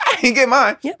did. I didn't get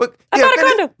mine. Yeah. But I bought a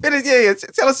condo. Yeah.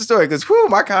 Tell us the story, because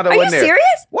my condo Are you wasn't there.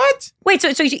 serious? What? Wait, so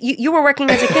you were working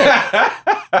as a kid?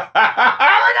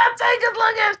 I got taken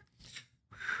looking.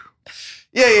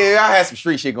 Yeah. I had some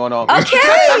street shit going on. Okay.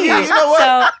 You know what?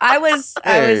 So I was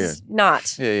Yeah.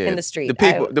 not Yeah. in the street.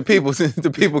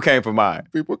 The people came for mine.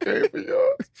 People came for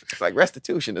yours. It's like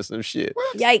restitution or some shit.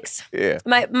 Yikes. Yeah.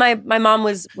 My mom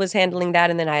was handling that,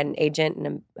 and then I had an agent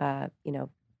and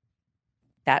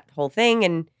that whole thing,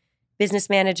 and business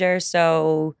manager.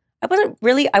 So I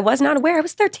was not aware. I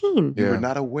was 13. You were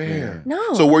not aware.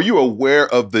 No. So were you aware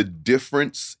of the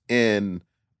difference in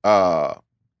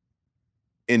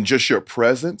just your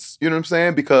presence? You know what I'm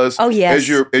saying? Because Oh, yes.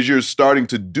 as you're starting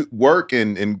to do work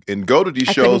and go to these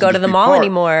I shows, couldn't go and to just the be mall part,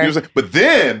 anymore. You know what I'm saying? But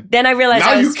then Then I realized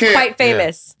Now I you was can't- quite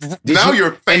famous. now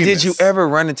you're famous. And did you ever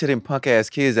run into them punk ass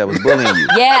kids that was bullying you?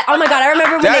 Yeah. Oh my God. I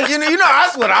remember when That, they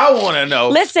that's what I want to know.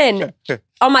 listen.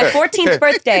 On my 14th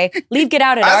birthday, Leave Get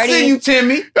Out had I already. see you,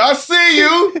 Timmy. I see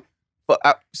you.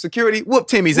 But security, whoop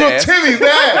Timmy's Look, ass. Timmy's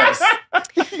ass.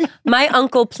 My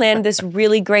uncle planned this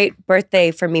really great birthday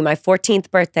for me, my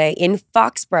 14th birthday in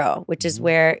Foxborough, which is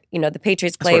where, the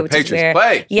Patriots play, where the which Patriots is where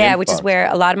play. Yeah, In which is Foxborough. where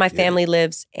a lot of my family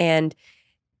lives, and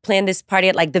planned this party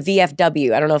at like the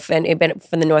VFW. I don't know if anybody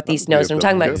from the Northeast knows what I'm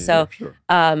talking about. So Sure.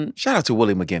 Shout out to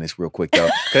Willie McGinnis real quick though,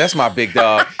 because that's my big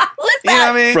dog. what's You know that?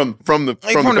 what I mean? From the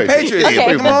Patriots.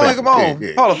 Okay. Come on.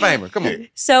 Yeah. Hall of Famer. Come on.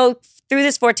 So through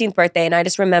this 14th birthday, and I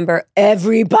just remember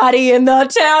everybody in the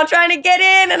town trying to get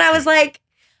in, and I was like,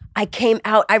 I came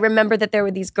out. I remember that there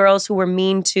were these girls who were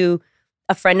mean to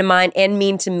a friend of mine and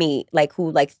mean to me, like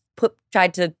who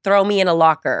tried to throw me in a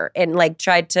locker and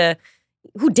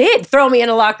who did throw me in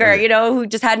a locker, who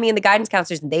just had me in the guidance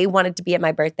counselors, and they wanted to be at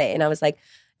my birthday. And I was like,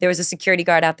 there was a security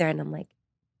guard out there, and I'm like,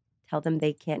 tell them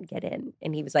they can't get in.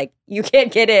 And he was like, you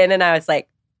can't get in. And I was like,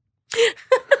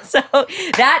 so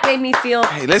that made me feel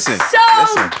Listen.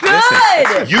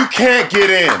 good. You can't get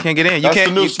in. Can't get in. You That's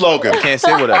can't. the new slogan. You can't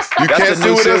sit with us. You That's can't the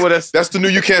new sit with us. us. That's the new.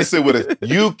 You can't sit with us.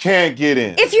 You can't get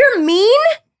in. If you're mean,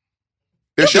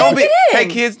 There should Don't be. be. in. Hey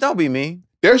kids, don't be mean.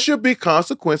 There should be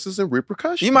consequences and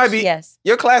repercussions. You might be. yes,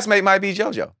 Your classmate might be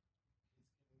JoJo.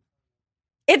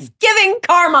 it's giving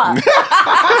karma.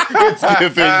 It's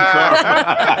giving karma.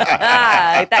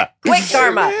 That quick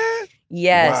karma.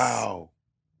 Yes.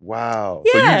 Wow.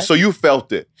 Yeah. So you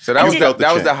felt it. So that You was felt the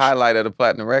that was the change. highlight of the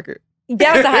platinum record.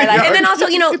 That was the highlight. And then also,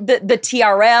 the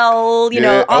TRL,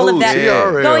 Yeah. all of that.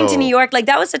 TRL. Going to New York, like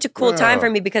that was such a cool time Wow. for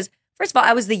me because first of all,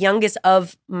 I was the youngest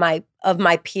of my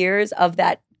peers of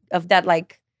that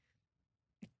like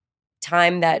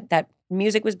time that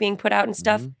music was being put out and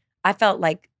stuff. Mhm. I felt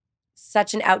like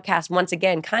such an outcast once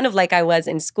again, kind of like I was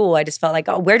in school. I just felt like,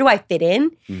 oh, where do I fit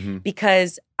in? Mm-hmm.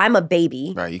 Because I'm a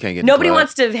baby. Right. You can't get. in Nobody the club.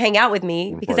 wants to hang out with me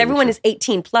Wanna because party with everyone you. is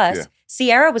 18 plus. Yeah.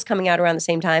 Sierra was coming out around the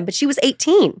same time, but she was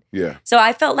 18. Yeah. So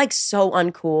I felt like so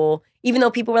uncool, even though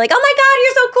people were like, oh my God,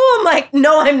 you're so cool. I'm like,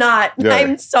 no, I'm not. Yeah.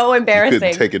 I'm so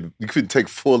embarrassing. You couldn't take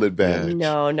full advantage.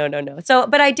 No. So,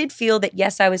 but I did feel that,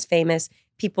 yes, I was famous.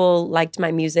 People liked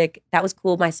my music. That was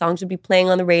cool. My songs would be playing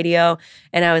on the radio.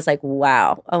 And I was like,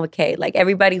 wow, okay. Like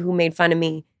everybody who made fun of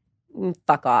me,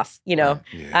 fuck off, Yeah.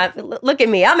 look at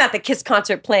me. I'm at the Kiss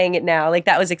concert playing it now. Like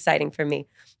that was exciting for me.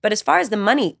 But as far as the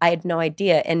money, I had no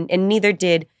idea. And neither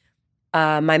did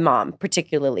my mom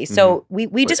particularly. So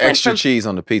we just went extra from cheese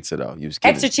on the pizza though. You was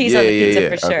extra cheese on the pizza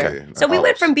for sure. Okay. So we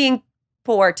went from being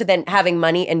poor to then having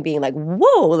money and being like,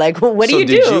 whoa, like what do you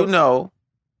do? So did you know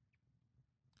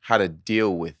how to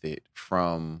deal with it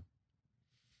from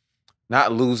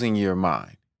not losing your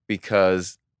mind?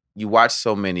 Because you watch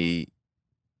so many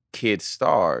kid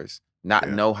stars not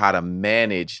know how to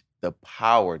manage the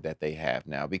power that they have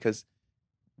now, because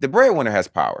the breadwinner has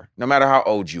power no matter how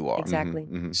old you are. Exactly.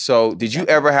 So did you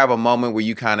ever have a moment where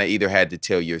you kind of either had to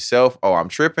tell yourself, oh, I'm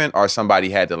tripping, or somebody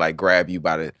had to like grab you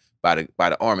by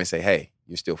the arm and say, hey,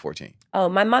 you're still 14? Oh,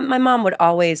 my mom would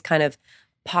always kind of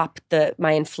pop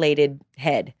my inflated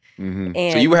head. And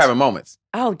so you were having moments.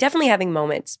 Oh, definitely having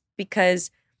moments,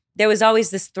 because there was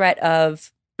always this threat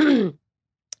of,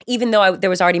 even though there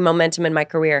was already momentum in my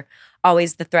career,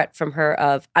 always the threat from her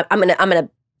of, I'm gonna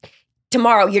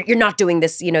tomorrow you're not doing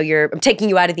this. You know, I'm taking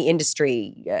you out of the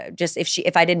industry. Just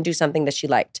if I didn't do something that she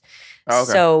liked. Oh,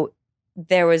 okay. So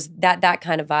there was that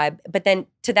kind of vibe. But then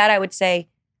to that I would say,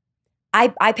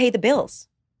 I pay the bills.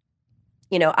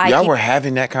 You know, y'all were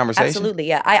having that conversation? Absolutely,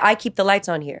 yeah. I keep the lights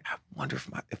on here. I wonder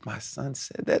if my son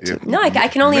said that to me. No, I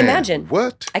can only imagine.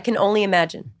 What? I can only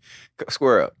imagine.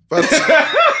 Square up.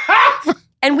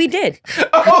 And we did.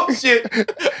 Oh shit!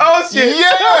 Oh shit!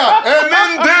 Yeah! And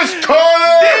in this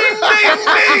corner, ding, ding,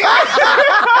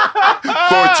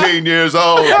 ding. 14 years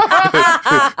old,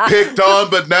 picked on,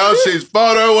 but now she's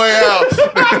fought her way out.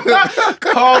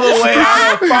 All the way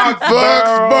out of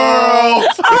Foxborough.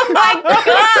 Oh my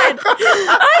God!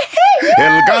 I hate you.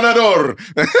 El ganador.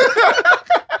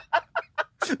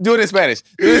 Do it in Spanish.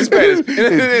 Do it in Spanish.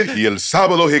 Y el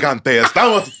sábado gigante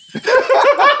estamos.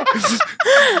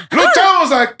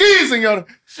 Luchamos aquí, señor.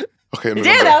 Okay, no,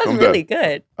 yeah, that was really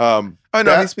good. Oh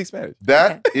no, he speaks Spanish.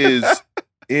 That is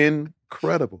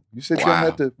incredible. You said you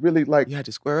had to really like. You had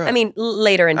to square up. I mean,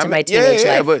 later into my teenage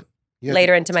life. But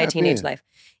later into my teenage life.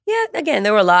 Yeah, again,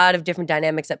 there were a lot of different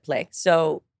dynamics at play.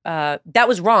 So that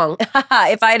was wrong.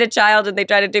 If I had a child and they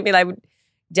tried to do me, I would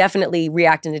definitely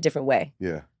react in a different way.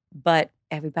 Yeah. But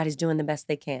everybody's doing the best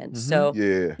they can. So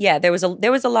yeah, there was a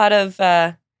lot of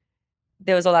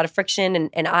friction,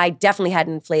 and I definitely had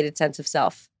an inflated sense of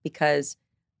self, because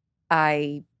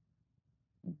I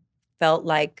felt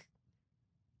like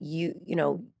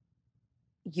you're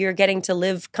getting to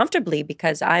live comfortably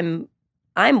because I'm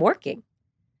working.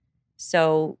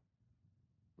 So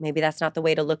maybe that's not the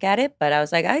way to look at it, but I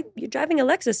was like, you're driving a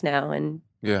Lexus now, and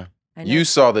yeah. You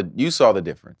saw the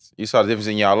difference. You saw the difference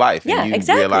in your life. Yeah, and you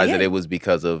exactly, realized that it was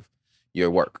because of your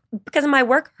work. Because of my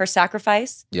work, her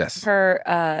sacrifice. Yes. Her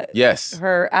her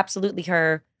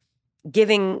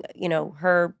giving,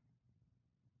 her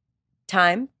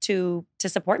time to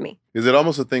support me. Is it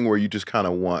almost a thing where you just kind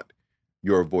of want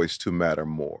your voice to matter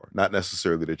more? Not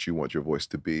necessarily that you want your voice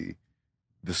to be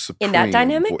the supreme in that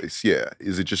dynamic voice. Yeah.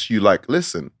 Is it just you like,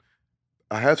 listen,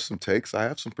 I have some takes, I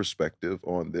have some perspective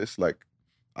on this. Like,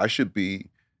 I should be,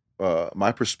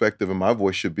 my perspective and my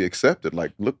voice should be accepted.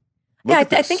 Like, look I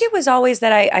think it was always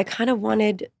that I kind of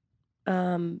wanted,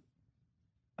 I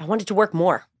wanted to work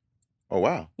more. Oh,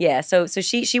 wow. Yeah. So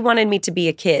she wanted me to be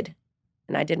a kid,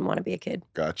 and I didn't want to be a kid.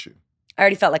 Got you. I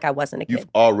already felt like I wasn't a kid.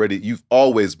 You've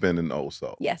always been an old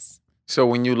soul. Yes. So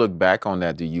when you look back on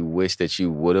that, do you wish that you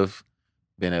would have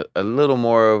been a little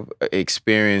more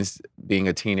experienced being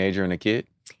a teenager and a kid?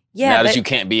 Yeah, now that you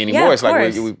can't be anymore, it's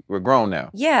like we're grown now.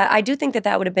 Yeah, I do think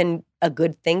that would have been a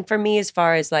good thing for me as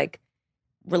far as like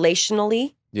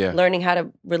relationally, learning how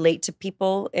to relate to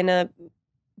people in a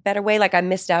better way. Like I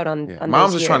missed out on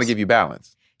Mom's was trying to give you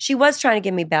balance. She was trying to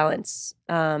give me balance,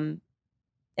 and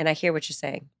I hear what you're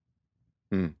saying.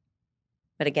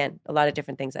 But again, a lot of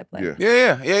different things at play.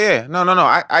 Yeah.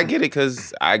 No. I get it,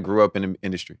 because I grew up in the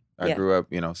industry. I grew up,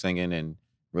 singing in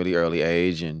really early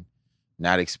age and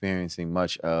not experiencing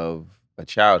much of a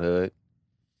childhood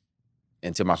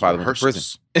until my father went to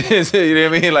prison. You know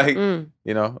what I mean?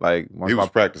 Like, he was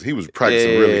practicing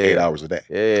really 8 hours a day.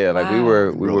 Yeah, like we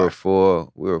were a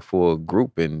full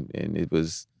group, and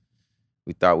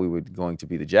we thought we were going to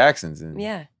be the Jacksons, and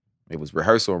it was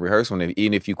rehearsal. And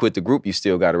even if you quit the group, you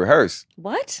still got to rehearse.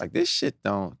 What? Like this shit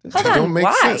don't make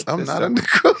sense. I'm not in the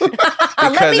group.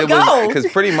 Because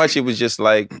pretty much it was just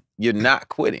like, you're not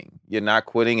quitting,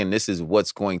 and this is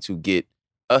what's going to get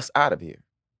us out of here.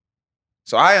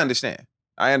 So I understand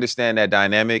that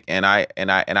dynamic, and I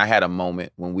had a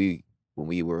moment when we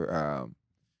were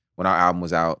when our album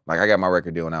was out. Like I got my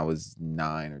record deal when I was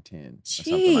 9 or 10 or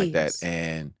something like that,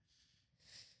 and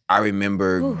I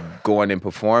remember going and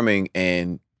performing,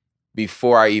 and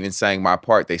before I even sang my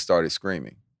part, they started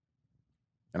screaming,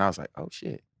 and I was like, "Oh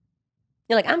shit!"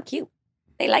 You're like, "I'm cute."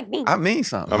 They like me. I mean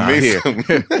something. I mean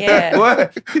something. Yeah.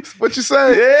 What you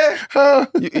say? Yeah. Huh?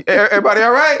 Everybody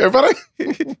all right? Everybody?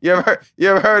 You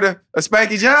ever heard of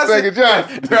Spanky Johnson? Spanky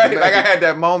Johnson. Right? Like I had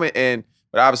that moment,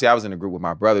 but obviously I was in a group with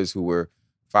my brothers who were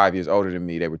 5 years older than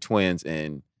me. They were twins,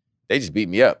 and they just beat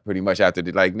me up pretty much after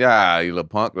like, nah, you little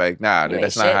punk. Like, nah,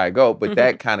 that's not how I go. But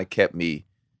that kind of kept me,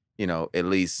 at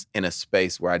least in a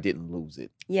space where I didn't lose it.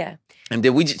 Yeah. And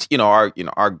then we just,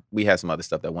 we had some other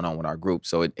stuff that went on with our group,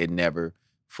 so it never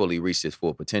fully reached its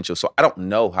full potential. So I don't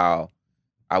know how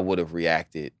I would have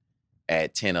reacted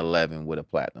at 10, 11 with a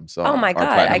platinum song. Oh my God,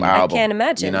 I can't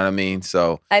imagine. You know what I mean?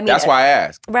 So that's why I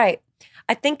asked. Right.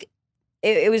 I think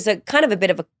it was a kind of a bit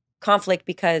of a conflict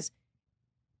because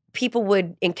people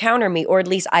would encounter me, or at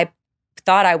least I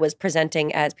thought I was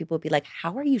presenting as people would be like,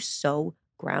 how are you so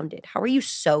grounded? How are you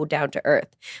so down to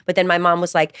earth? But then my mom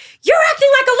was like, you're acting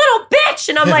like a little bitch.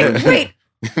 And I'm like, wait,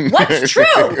 what's true?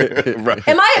 Right.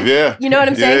 Am I? Yeah. You know what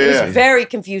I'm saying? Yeah, It was very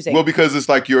confusing. Well, because it's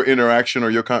like your interaction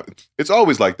or it's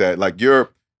always like that. Like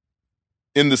you're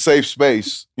in the safe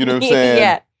space. You know what I'm saying?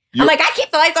 Yeah. I'm like, I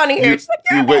keep the lights on here. She's like,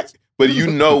 you're a bitch.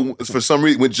 But for some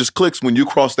reason, it just clicks when you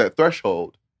cross that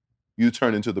threshold, you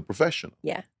turn into the professional.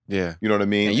 Yeah. Yeah. You know what I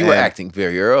mean? And you were acting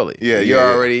very early. Yeah, you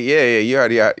already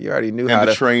knew how to. And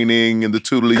the training and the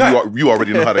tutelage, you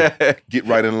already know how to get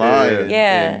right in line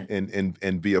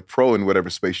and be a pro in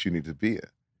whatever space you need to be in.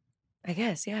 I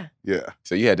guess, yeah. Yeah.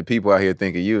 So you had the people out here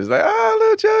thinking you was like, oh,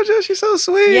 little JoJo, she's so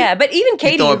sweet. Yeah, but even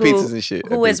Katie, pizzas and shit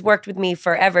who has worked with me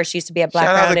forever, she used to be at Black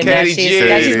Shout out Round, to and now Katie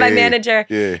G. she's my manager.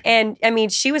 Yeah. And I mean,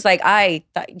 she was like,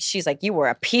 she's like, you were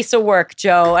a piece of work,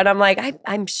 Joe. And I'm like,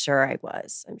 I'm sure I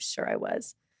was. I'm sure I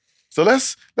was. So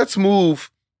let's move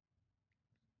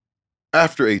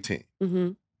after 18. Mm-hmm.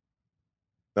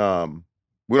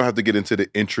 We don't have to get into the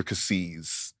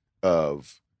intricacies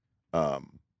of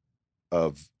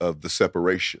the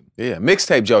separation. Yeah,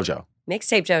 mixtape JoJo.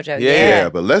 Mixtape JoJo. Yeah,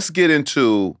 but let's get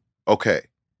into, okay,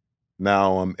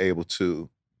 now I'm able to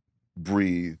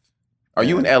breathe. Are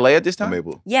you in LA at this time? I'm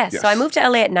able. Yes. So I moved to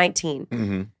LA at 19.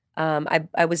 Mm-hmm.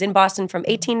 I was in Boston from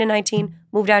 18 to 19,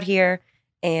 moved out here,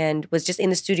 and was just in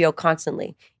the studio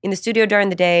constantly. In the studio during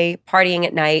the day, partying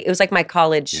at night. It was like my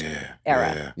college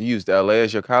era. Yeah. You used LA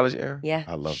as your college era? Yeah.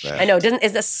 I love that. I know.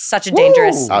 Is this such a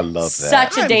dangerous? I love that.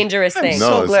 Such a dangerous thing. I'm No,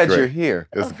 so it's glad great. you're here.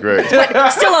 It's great.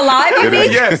 But still alive, you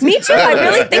mean? Yes. Me too. I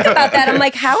really think about that. I'm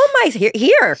like, how am I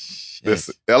here?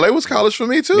 Listen, LA was college for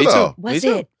me too, Me though. too. Was Me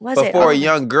too. it? Was but it? for a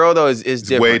young girl, though, it's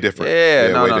different. way different. Yeah,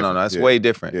 Yeah, no, way no, different. it's Yeah. way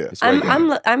different. Yeah. It's way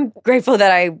different. I'm grateful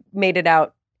that I made it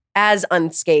out as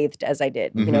unscathed as I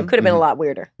did. You know, Mhm, could have been a lot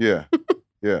weirder. Yeah.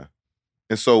 Yeah.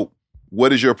 And so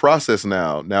what is your process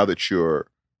now that you're,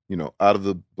 out of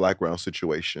the Black Brown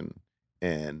situation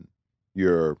and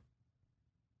you're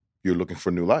looking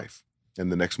for new life and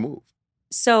the next move?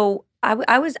 So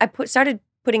started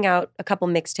putting out a couple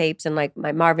mixtapes and like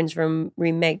my Marvin's Room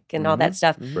remake and all that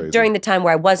stuff Crazy. during the time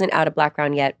where I wasn't out of Black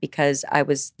Brown yet because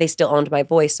they still owned my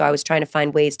voice. So I was trying to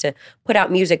find ways to put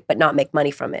out music but not make money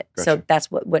from it. Gotcha. So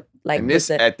that's what like and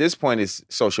at this point is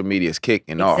social media is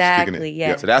kicking off. Exactly,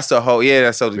 yeah. So that's the whole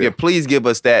please give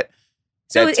us that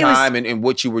time and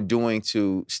what you were doing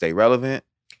to stay relevant,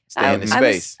 stay in the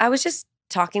space. I was just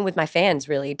talking with my fans,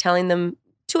 really, telling them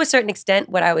to a certain extent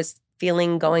what I was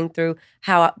feeling, going through,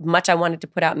 how much I wanted to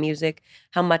put out music,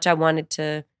 how much I wanted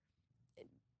to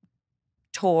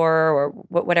tour or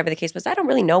whatever the case was. I don't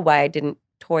really know why I didn't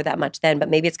tour that much then, but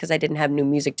maybe it's because I didn't have new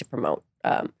music to promote.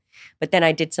 But then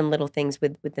I did some little things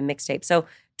with the mixtape. So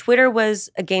Twitter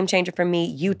was a game changer for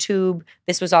me. YouTube,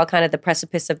 this was all kind of the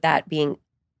precipice of that being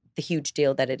the huge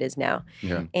deal that it is now.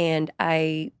 Yeah. And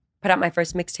I put out my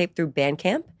first mixtape through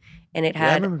Bandcamp, and it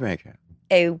had I remember Bandcamp.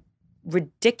 a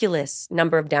ridiculous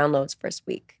number of downloads first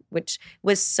week, which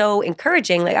was so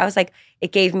encouraging. Like I was like,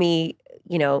 it gave me,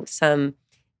 some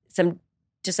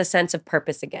just a sense of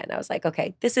purpose again. I was like,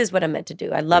 okay, this is what I'm meant to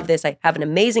do. I love this. I have an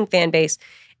amazing fan base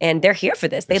and they're here for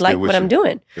this. They like what I'm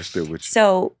doing. They're still with you.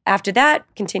 So after that,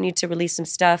 continued to release some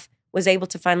stuff, was able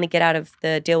to finally get out of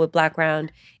the deal with Black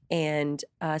Round and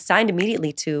signed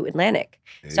immediately to Atlantic.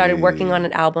 Started working on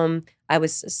an album. I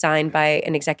was signed by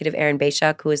an executive, Aaron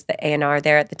Bayshuk, who was the A&R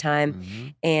there at the time. Mm-hmm.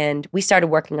 And we started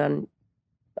working on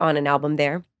an album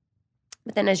there.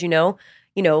 But then, as you know,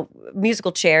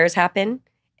 musical chairs happen.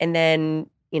 And then,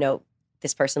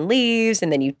 this person leaves. And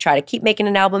then you try to keep making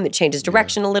an album. It changes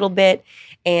direction a little bit.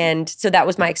 And so that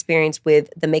was my experience with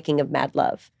the making of Mad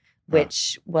Love,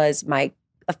 which was my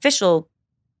official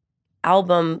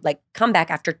album, like comeback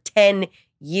after 10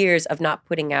 years of not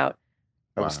putting out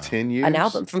That was 10 years? an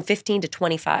album, from 15 to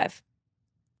 25.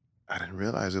 I didn't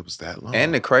realize it was that long.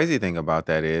 And the crazy thing about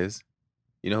that is,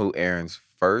 you know who Aaron's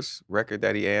first record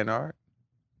that he A&R'd?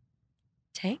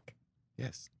 Tank?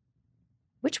 Yes.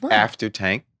 Which one? After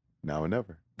Tank Now or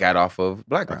never. got off of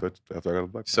Blackground. After I got a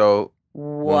Blackground. So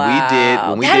wow.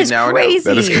 when we that did is Now or crazy.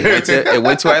 Never, That is crazy. it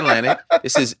went to Atlantic.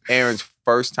 This is Aaron's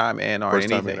first time A&R First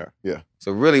time anything. A&R. Yeah.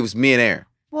 So really, it was me and Aaron.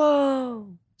 Whoa.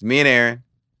 It's me and Aaron.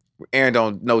 Aaron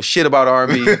don't know shit about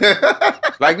R&B.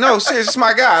 Like, no, serious, it's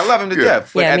my guy. I love him to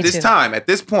death. But Yeah, at me this too. time, at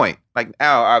this point, like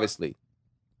Al, obviously,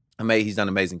 he's done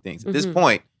amazing things. At this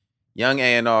point, young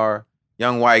A&R,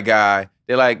 young white guy,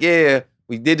 they're like, yeah,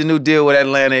 we did the new deal with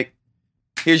Atlantic.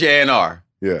 Here's your A&R.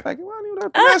 Yeah. Like, well,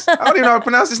 I don't even know how to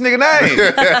pronounce this nigga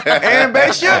name. Aaron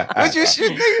Bishop? What's your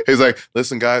shit, nigga? He's like,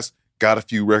 listen, guys, got a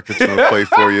few records I'm gonna play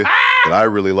for you that I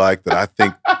really like, that I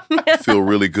think feel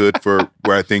really good for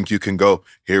where I think you can go.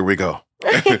 Here we go.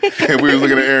 And we was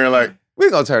looking at Aaron like, We're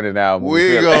going to turn it out.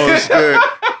 we're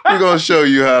gonna show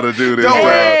you how to do this. Don't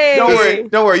worry. Hey. Don't worry.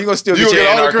 Don't worry. You're going to still You get your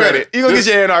gonna get all A&R the credit. credit. You're going to Just-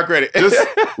 get your A&R credit. Just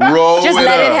roll Just with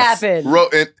let it us.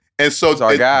 happen. And so That's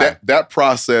our guy. that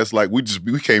process, like we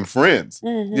became friends.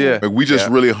 Mhm. Yeah. Like we just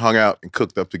really hung out and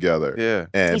cooked up together. Yeah.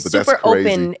 And He's but that's super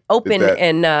crazy. open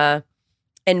that-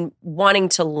 and wanting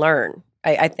to learn.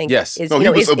 I think Yes. is, No, you he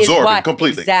know, was is absorbing what-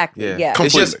 completely. Exactly. Yeah. Yeah.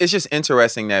 Completely. It's just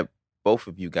interesting that both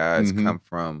of you guys Mhm. come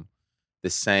from the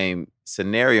same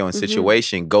scenario and Mhm.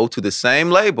 situation, go to the same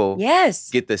label, Yes.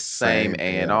 get the same Same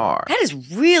A&R. That is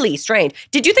really strange.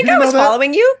 Did you think You I know was that?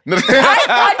 following you? I didn't know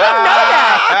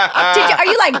that. Are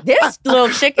you like, this little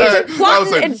chick is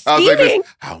plotting and I was like scheming? this,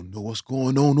 I don't know what's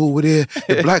going on over there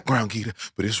at Blackground Geeta,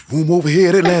 but it's room over here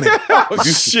at Atlantic. Oh,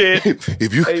 shit.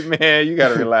 If you Hey, man, you got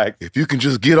to relax. if you can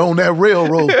just get on that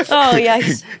railroad. Oh,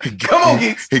 yes. Come on,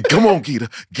 geeks. Hey, come on,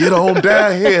 Geeta. Get on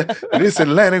down here. This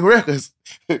Atlantic Records.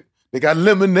 They got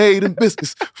lemonade and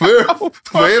biscuits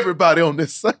for everybody on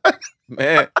this side.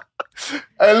 Man.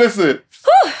 Hey, listen.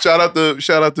 shout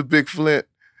out to Big Flint.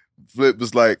 Flint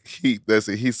was like, he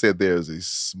said there's a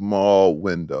small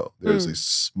window. There's a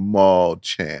small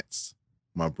chance,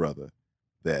 my brother,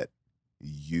 that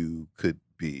you could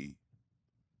be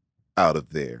out of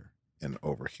there and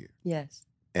over here. Yes.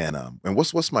 And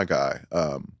what's my guy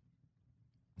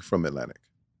from Atlantic?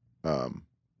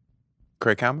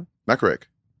 Craig Kalman? Not Craig.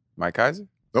 Mike Kaiser?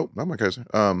 Nope, not my cousin.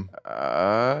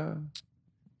 Uh,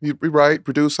 He write,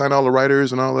 produce, sign all the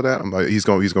writers and all of that. I'm like, he's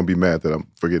gonna be mad that I'm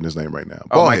forgetting his name right now.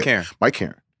 oh, Ballhead. Mike Karen. Mike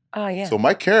Karen. Oh, yeah. So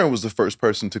Mike Karen was the first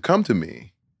person to come to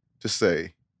me to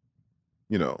say,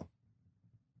 you know,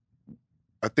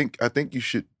 I think you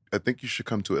should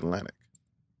come to Atlantic.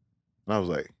 And I was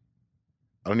like,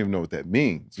 I don't even know what that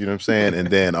means. You know what I'm saying? And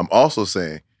then I'm also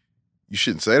saying, you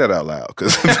shouldn't say that out loud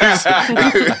because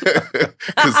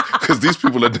these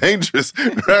people are dangerous,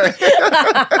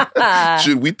 right?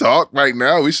 Should we talk right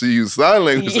now? We should use sign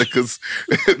language because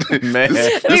Man.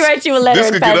 Let me write you a letter.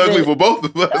 this and could get pass ugly it. for both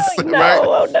of us, Oh, no. right?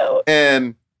 Oh, no.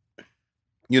 And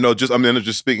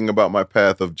just speaking about my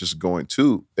path of just going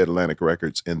to Atlantic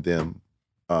Records and them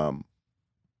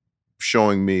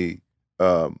showing me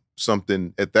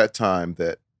something at that time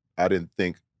that I didn't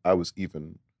think I was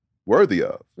even worthy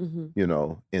of, you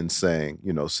know, in saying,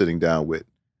 you know, sitting down with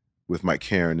Mike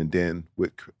Karen and then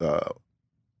with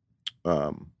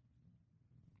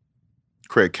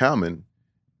Craig Kalman,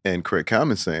 and Craig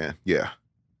Kalman saying, yeah,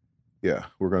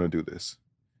 we're going to do this.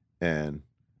 And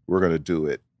we're going to do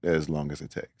it as long as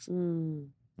it takes. And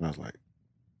I was like,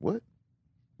 what?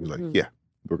 He was like, yeah,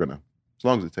 we're going to, as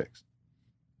long as it takes.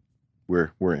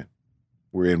 We're in.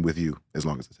 We're in with you as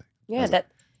long as it takes. Yeah,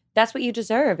 that's what you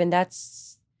deserve. And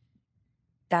that's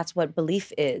what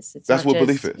belief is. It's That's not what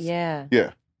belief just- is. Yeah.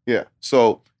 Yeah.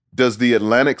 So does the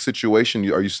Atlantic situation,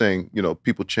 are you saying, you know,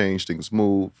 people change, things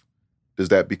move? Does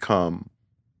that become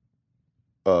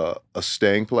a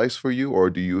staying place for you, or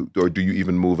do you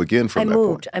even move again from that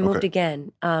point? I moved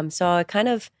again. So I kind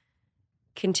of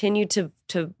continued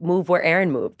to move where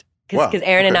Aaron moved. Because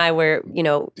Aaron and I were, you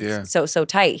know, so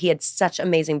tight. He had such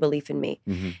amazing belief in me.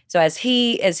 So as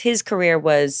his career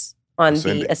was on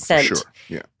the ascent, sure.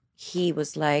 Yeah. he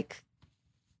was like,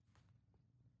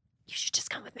 you should just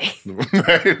come with me.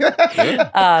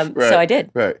 Right. So I did.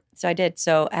 Right. So I did.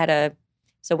 So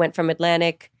went from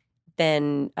Atlantic,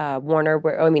 then Warner,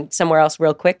 somewhere else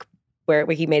real quick, where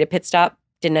he made a pit stop,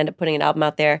 didn't end up putting an album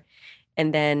out there,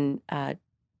 and then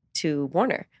to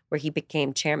Warner, where he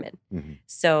became chairman.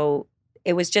 So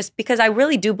it was just because I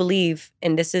really do believe,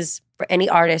 and this is for any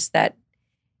artist that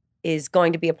is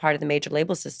going to be a part of the major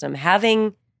label system,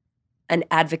 having an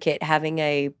advocate, having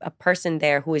a person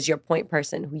there who is your point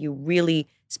person, who you really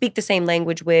speak the same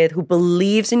language with, who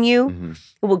believes in you,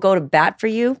 who will go to bat for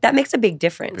you, that makes a big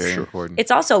difference. Very important.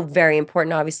 It's also very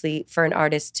important, obviously, for an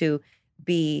artist to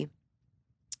be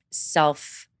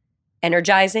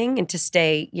self-energizing and to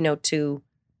stay, to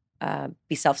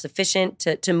be self-sufficient,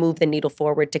 to move the needle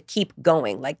forward, to keep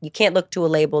going. Like, you can't look to a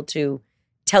label to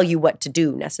tell you what to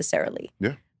do necessarily.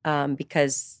 Yeah.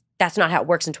 Because that's not how it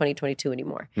works in 2022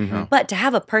 anymore. Mm-hmm. But to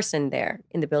have a person there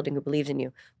in the building who believes in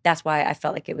you, that's why I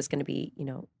felt like it was going to be,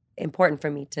 important for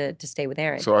me to stay with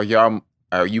Aaron. So are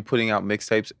you putting out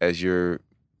mixtapes as you're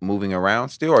moving around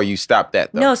still, or you stopped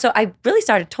that though? No, so I really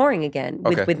started touring again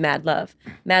Okay. with Mad Love.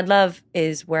 Mad Love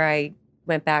is where I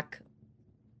went back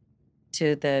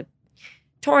to the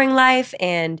touring life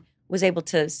and was able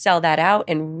to sell that out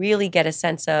and really get a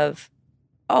sense of,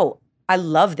 oh, I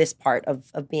love this part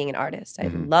of being an artist. I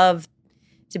love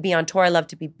to be on tour. I love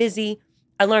to be busy.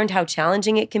 I learned how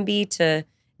challenging it can be to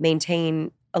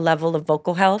maintain a level of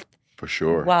vocal health. For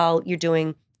sure. While you're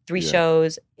doing 3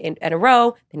 shows in a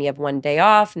row, then you have 1 day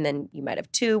off, and then you might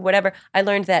have 2, whatever. I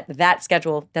learned that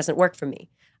schedule doesn't work for me.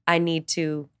 I need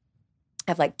to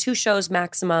have like 2 shows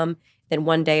maximum, then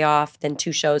 1 day off, then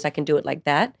 2 shows. I can do it like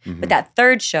that. But that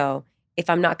 3rd show, if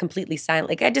I'm not completely silent,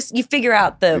 like you figure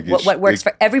out what works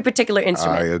for every particular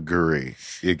instrument. I agree.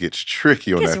 It gets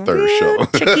tricky on that 3rd real show.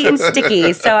 tricky and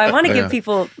sticky. So I want to give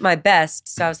people my best.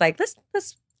 So I was like, let's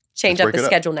change up the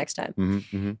schedule next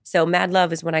time. So Mad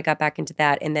Love is when I got back into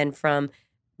that. And then from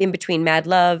in between Mad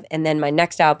Love and then my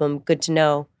next album, Good to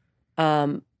Know.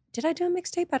 Did I do a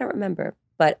mixtape? I don't remember.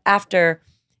 But after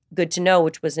Good to Know,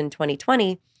 which was in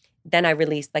 2020, then I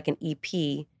released like an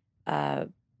EP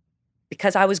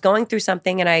because I was going through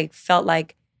something and I felt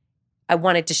like I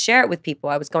wanted to share it with people.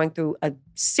 I was going through a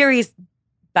serious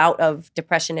bout of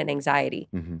depression and anxiety.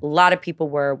 A lot of people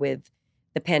were with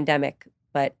the pandemic.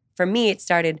 But for me, it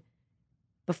started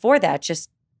before that, just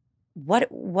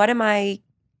what's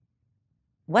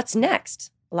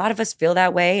next? A lot of us feel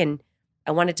that way. And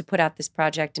I wanted to put out this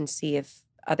project and see if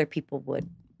other people would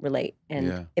relate.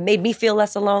 And it made me feel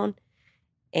less alone.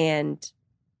 And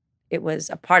it was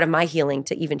a part of my healing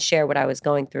to even share what I was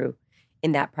going through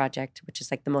in that project, which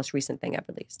is like the most recent thing I've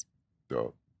released.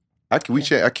 Dope. I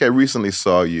recently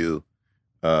saw you,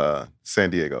 San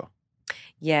Diego.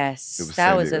 Yes,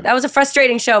 that was a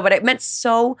frustrating show, but it meant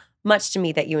so much to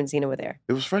me that you and Zena were there.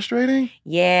 It was frustrating.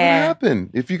 Yeah. What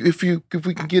happened? If we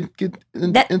can get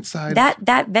inside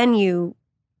that venue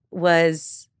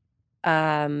was,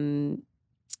 I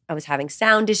was having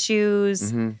sound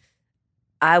issues.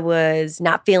 I was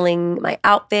not feeling my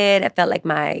outfit. I felt like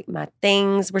my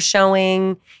things were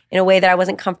showing in a way that I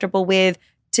wasn't comfortable with.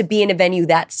 To be in a venue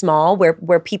that small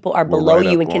where people are below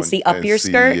you and can see up your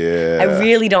skirt, I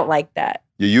really don't like that.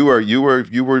 Yeah, you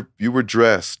were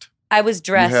dressed. I was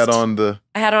dressed.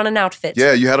 I had on an outfit.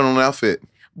 Yeah, you had on an outfit.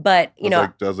 But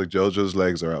I was like JoJo's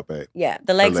legs are out, babe. Yeah,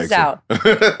 the legs is out.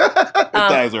 The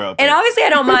thighs are out. And obviously, I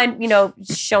don't mind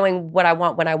showing what I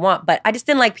want when I want. But I just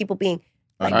didn't like people being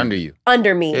like,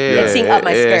 under me and seeing up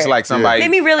my skirt. It's like somebody made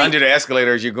me really, under the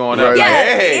escalator as you're going up. Yeah,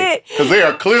 like, hey. Because they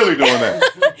are clearly doing that.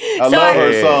 I love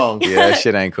her song. Yeah, that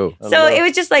shit ain't cool. So it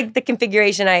was just like the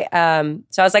configuration.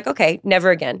 So I was like, okay, never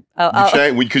again.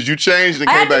 Because you changed and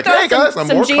came back. Hey guys, I'm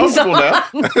more comfortable now.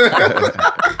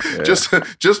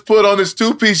 Just put on this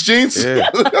 2-piece jeans. Yeah.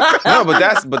 No,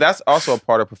 but that's also a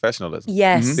part of professionalism.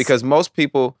 Yes. Because most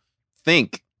people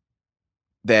think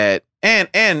that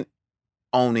and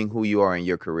owning who you are in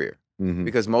your career.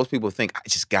 Because most people think, I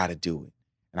just gotta do it.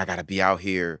 And I gotta be out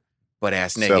here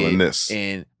butt-ass naked. Selling this.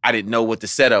 And I didn't know what the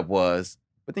setup was.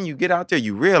 But then you get out there,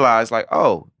 you realize like,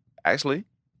 oh, actually,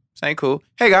 this ain't cool.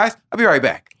 Hey guys, I'll be right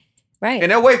back. Right. And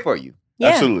they'll wait for you. Yeah.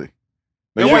 Absolutely.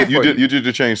 You did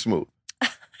the change smooth.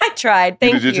 I tried.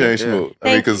 Thank you. You did your change smooth. I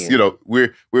mean, because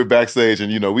we're backstage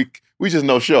and we just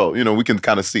know show. We can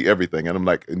kind of see everything. And I'm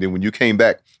like, and then when you came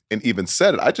back and even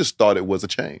said it, I just thought it was a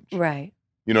change. Right.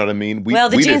 You know what I mean?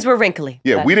 The jeans were wrinkly.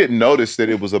 Yeah, we didn't notice that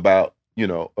it was about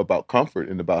comfort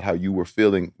and about how you were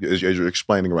feeling as you're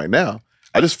explaining right now.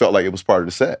 I just felt like it was part of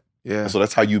the set. Yeah. So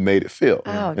that's how you made it feel.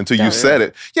 Oh, until you said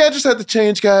it. Yeah, I just had to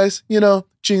change, guys.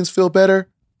 Jeans feel better,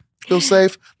 feel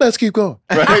safe. Let's keep going.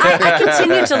 Right? I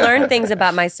continue to learn things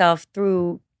about myself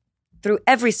through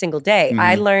every single day.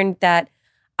 I learned that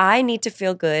I need to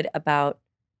feel good about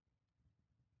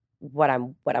what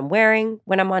I'm wearing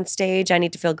when I'm on stage. I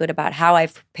need to feel good about how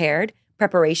I've prepared.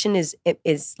 Preparation is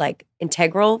like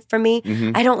integral for me.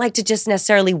 I don't like to just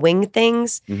necessarily wing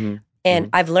things. And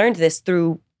I've learned this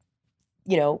through,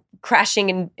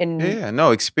 crashing and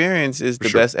experience is the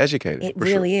best educator. It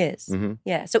really is.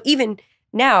 Yeah. So even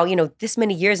now, this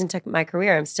many years into my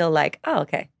career, I'm still like, oh,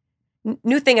 okay.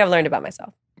 New thing I've learned about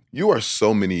myself. You are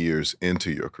so many years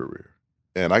into your career.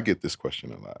 And I get this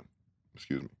question a lot.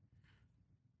 Excuse me.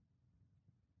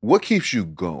 What keeps you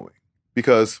going?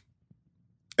 Because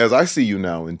as I see you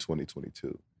now in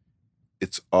 2022,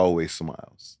 it's always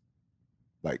smiles.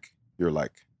 Like, you're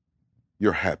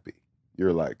happy.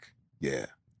 You're like, yeah,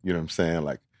 you know what I'm saying?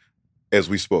 Like, as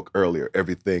we spoke earlier,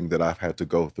 everything that I've had to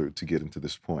go through to get into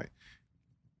this point,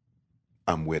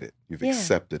 I'm with it. You've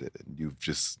accepted it, and you've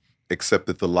just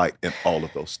accepted the light in all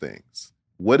of those things.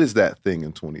 What is that thing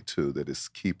in 22 that is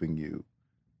keeping you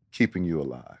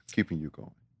alive, keeping you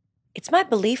going? It's my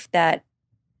belief that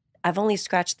I've only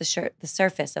scratched the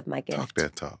surface of my gift. Talk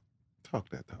that talk. Talk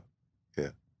that talk. Yeah.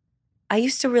 I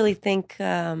used to really think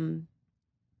at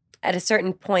a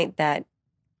certain point that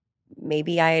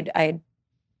maybe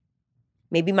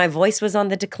maybe my voice was on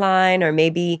the decline, or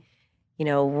maybe, you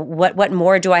know, what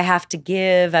more do I have to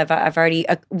give? I've already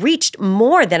reached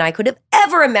more than I could have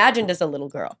ever imagined as a little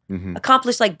girl,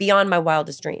 accomplished like beyond my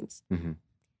wildest dreams.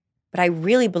 But I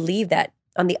really believe that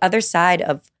on the other side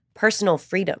of personal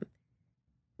freedom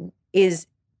is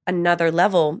another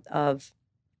level of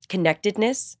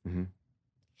connectedness. And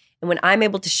when I'm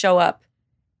able to show up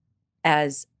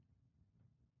as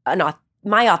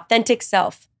my authentic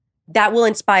self, that will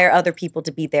inspire other people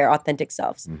to be their authentic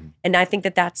selves. And I think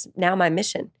that that's now my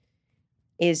mission,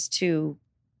 is to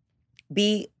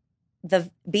be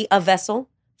a vessel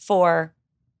for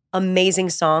amazing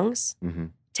songs,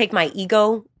 take my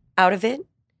ego out of it,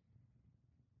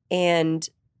 and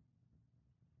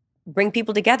bring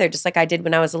people together, just like I did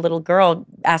when I was a little girl,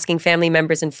 asking family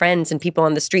members and friends and people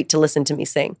on the street to listen to me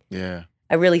sing. Yeah.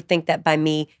 I really think that by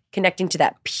me connecting to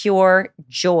that pure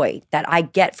joy that I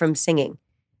get from singing,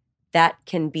 that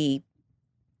can be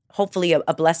hopefully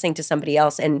a blessing to somebody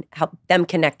else and help them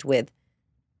connect with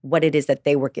what it is that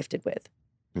they were gifted with.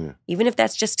 Yeah. Even if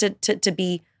that's just to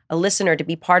be a listener, to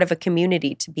be part of a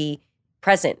community, to be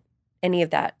present, any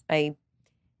of that. I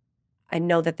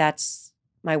know that that's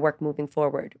my work moving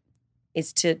forward,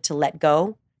 is to let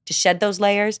go, to shed those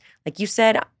layers. Like you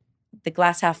said, the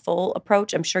glass half full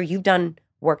approach, I'm sure you've done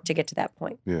work to get to that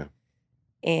point. Yeah.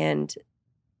 And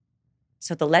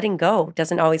so the letting go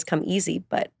doesn't always come easy,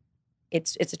 but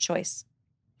it's a choice.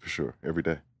 For sure, every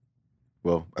day.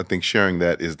 Well, I think sharing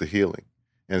that is the healing.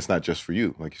 And it's not just for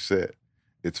you, like you said.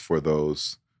 It's for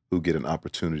those who get an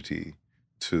opportunity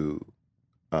to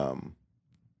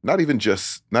not even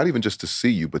just to see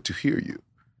you, but to hear you.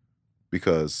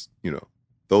 Because, you know,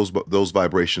 those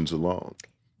vibrations alone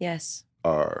Yes.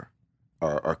 are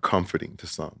comforting to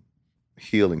some,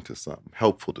 healing to some,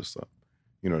 helpful to some.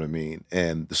 You know what I mean?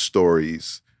 And the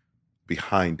stories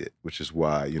behind it, which is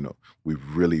why, you know, we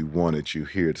really wanted you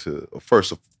here to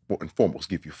first and foremost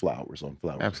give you flowers on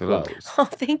flowers. Absolutely. Flowers. Oh,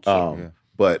 thank you.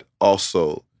 But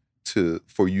also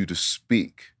for you to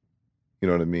speak, you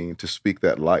know what I mean? To speak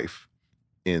that life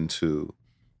into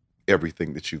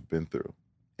everything that you've been through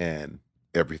and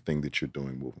everything that you're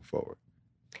doing moving forward.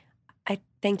 I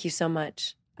thank you so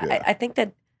much. Yeah. I think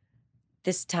that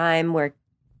this time where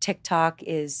TikTok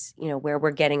is, you know, where we're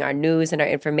getting our news and our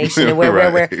information, and where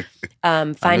we're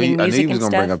finding music and stuff. I knew you was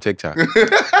gonna bring up TikTok.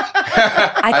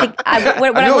 I think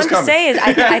what I want to say is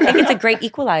I think it's a great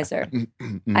equalizer.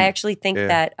 I actually think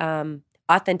that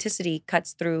authenticity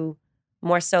cuts through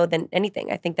more so than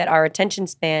anything. I think that our attention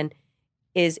span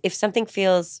is, if something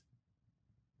feels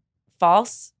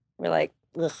false, we're like,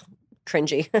 ugh,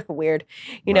 cringy, weird,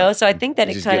 you know? So I think that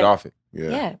You it just kind get of, off it.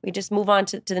 yeah, we just move on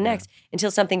to the next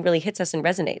until something really hits us and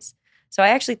resonates. So I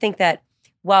actually think that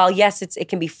while, yes, it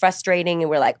can be frustrating and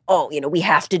we're like, oh, you know, we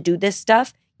have to do this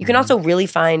stuff, you can also really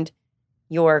find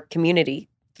your community.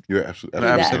 You're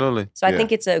absolutely. So I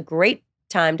think it's a great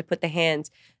time to put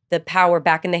the power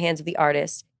back in the hands of the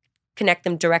artists, connect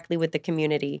them directly with the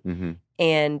community,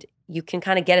 and you can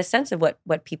kind of get a sense of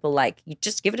what people like. You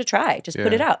just give it a try. Just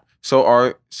put it out. So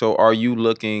are you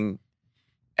looking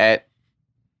at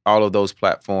all of those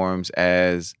platforms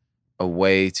as a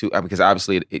way to, because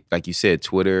obviously, like you said,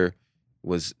 Twitter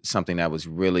was something that was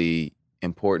really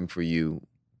important for you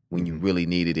when you really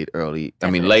needed it early.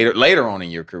 Definitely. I mean, later on in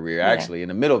your career, actually, in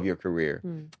the middle of your career,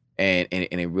 and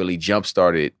it really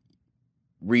jump-started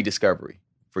rediscovery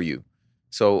for you.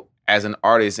 So as an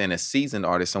artist and a seasoned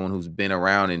artist, someone who's been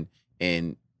around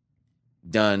and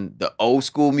done the old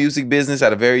school music business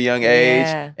at a very young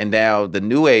age, and now the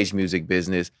new age music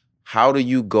business, how do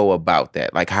you go about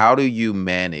that? Like, how do you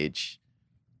manage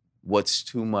what's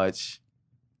too much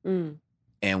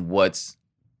and what's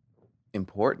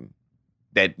important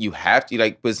that you have to,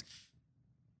 like, because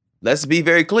let's be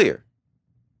very clear.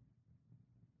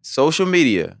 Social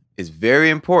media is very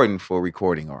important for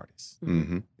recording artists.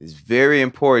 It's very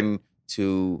important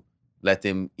to let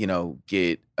them, you know,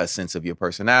 get a sense of your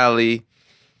personality,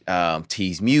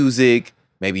 tease music,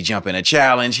 maybe jump in a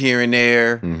challenge here and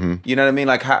there. You know what I mean?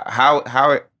 Like,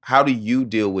 how how do you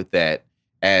deal with that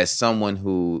as someone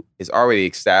who is already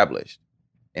established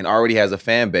and already has a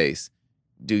fan base?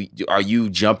 Are you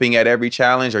jumping at every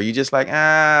challenge? Or are you just like,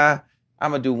 I'm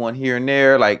gonna do one here and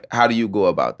there? Like, how do you go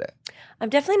about that? I'm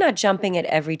definitely not jumping at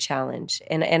every challenge.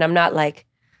 And I'm not like,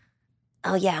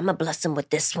 oh yeah, I'm gonna bless them with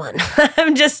this one.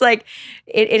 I'm just like,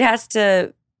 it has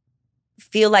to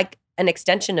feel like an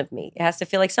extension of me. It has to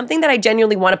feel like something that I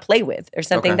genuinely want to play with, or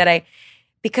something that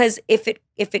because if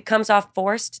it comes off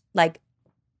forced, like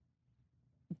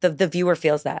the viewer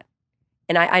feels that.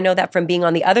 And I know that from being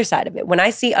on the other side of it. When I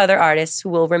see other artists who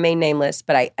will remain nameless,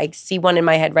 but I see one in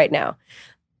my head right now,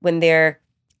 when they're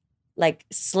like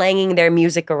slanging their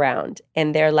music around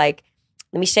and they're like,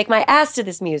 let me shake my ass to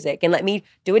this music and let me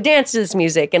do a dance to this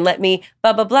music and let me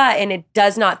blah, blah, blah. And it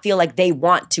does not feel like they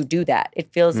want to do that.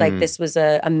 It feels like this was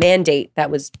a mandate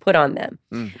that was put on them.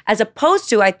 As opposed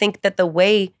to, I think that the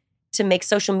way to make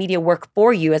social media work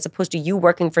for you, as opposed to you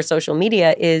working for social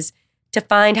media, is to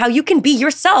find how you can be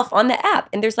yourself on the app.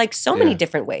 And there's like so many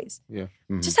different ways. Yeah.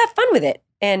 Just have fun with it.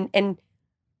 And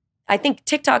I think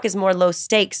TikTok is more low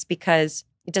stakes because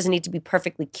it doesn't need to be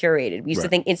perfectly curated. We used to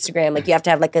think Instagram, like you have to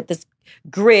have like this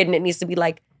grid and it needs to be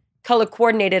like color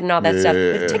coordinated and all that stuff.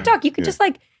 With TikTok, you can just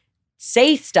like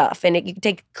say stuff and you can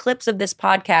take clips of this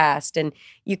podcast and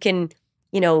you can,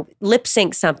 lip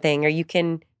sync something, or you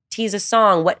can tease a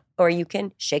song, or you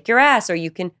can shake your ass, or you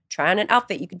can try on an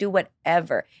outfit. You can do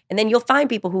whatever. And then you'll find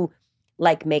people who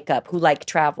like makeup, who like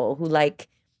travel, who like,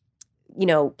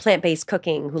 plant-based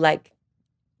cooking, who like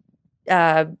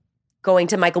going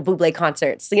to Michael Bublé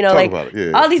concerts,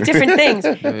 all these different things.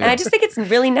 And I just think it's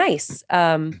really nice.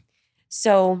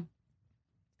 So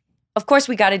of course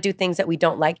we got to do things that we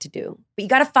don't like to do, but you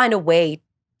got to find a way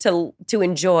to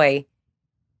enjoy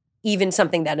even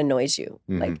something that annoys you.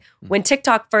 Like when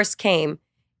TikTok first came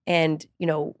and,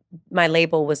 my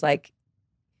label was like,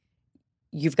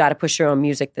 you've got to push your own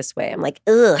music this way. I'm like,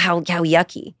 ugh, how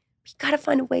yucky. You got to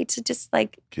find a way to just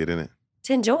like get in it,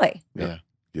 to enjoy. Yeah.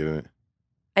 Get in it.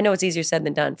 I know it's easier said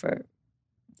than done for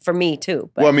me too.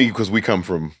 But well, I mean, because we come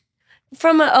from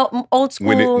an old school.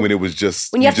 When it was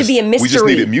just when you have to be a mystery. We just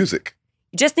needed music.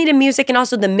 You just needed music, and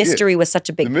also the mystery was such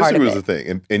a big part of it. The mystery was the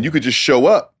thing, and you could just show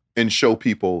up and show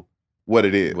people what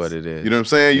it is. What it is. You know what I'm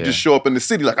saying? You just show up in the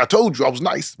city like, I told you I was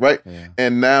nice, right? Yeah.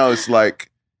 And now it's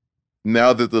like,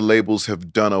 now that the labels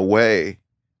have done away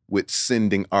with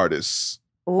sending artists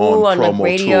on promo like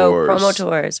radio tours, promo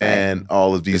tours, right? And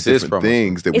all of these different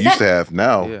things that we used to have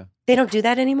now. Yeah. They don't do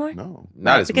that anymore? No.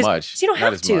 Not as much. You don't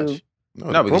have to.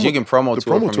 No, because you can promo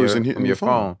tour from your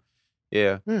phone.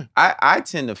 Yeah. I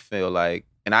tend to feel like,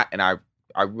 and I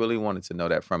really wanted to know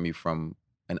that from you from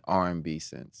an R&B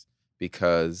sense,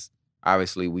 because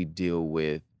obviously we deal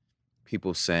with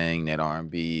people saying that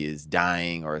R&B is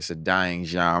dying, or it's a dying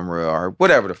genre, or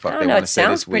whatever the fuck they want to say this week. It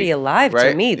sounds pretty alive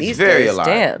to me these days. Very alive.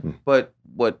 Damn. But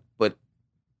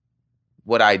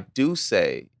what I do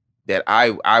say, that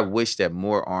I wish that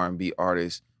more R&B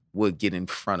artists would get in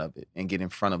front of it and get in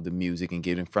front of the music and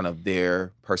get in front of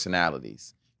their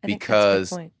personalities.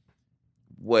 Because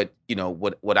what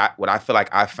I feel like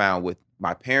I found with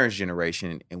my parents'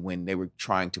 generation, and when they were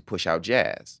trying to push out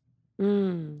jazz.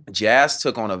 Jazz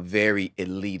took on a very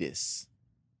elitist.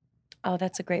 Oh,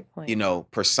 that's a great point.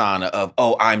 Persona of,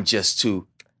 I'm just too,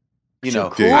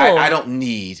 cool. I don't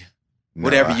need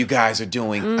whatever you guys are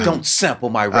doing. Don't sample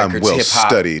my records, I'm hip hop.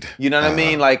 Studied. You know what I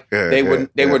mean? Like they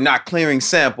were not clearing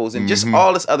samples and just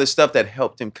all this other stuff that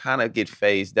helped him kind of get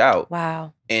phased out.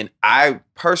 Wow. And I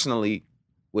personally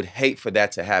would hate for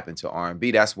that to happen to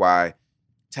R&B. That's why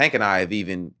Tank and I have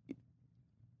even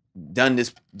done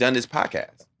this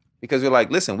podcast. Because we're like,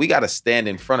 listen, we got to stand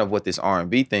in front of what this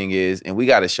R&B thing is, and we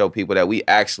got to show people that we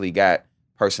actually got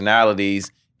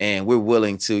personalities, and we're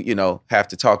willing to, have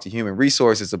to talk to human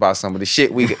resources about some of the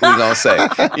shit we gonna say.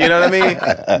 You know what I mean?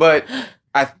 But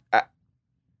I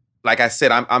like I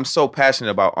said, I'm so passionate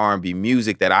about R&B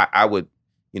music that I would,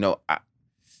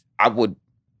 I would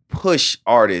push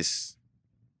artists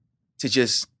to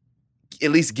just at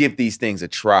least give these things a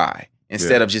try.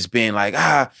 Instead of just being like,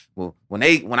 well, when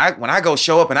I go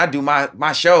show up and I do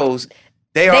my shows,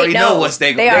 they already know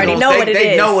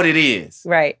what it is.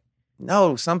 Right.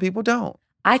 No, some people don't.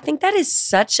 I think that is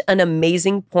such an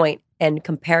amazing point and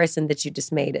comparison that you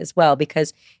just made as well,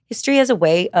 because history has a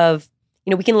way of,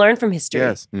 we can learn from history.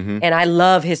 Yes. And I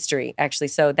love history, actually.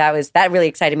 So that really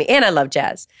excited me. And I love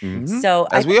jazz. So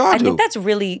As we all do. I think that's a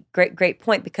really great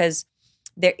point, because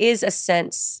there is a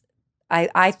sense,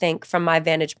 I think, from my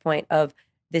vantage point, of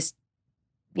this,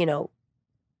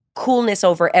 coolness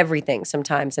over everything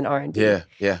sometimes in R&B. Yeah,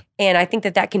 yeah. And I think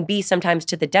that can be sometimes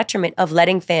to the detriment of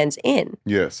letting fans in.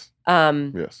 Yes.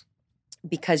 Yes.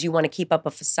 Because you want to keep up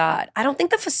a facade. I don't think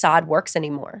the facade works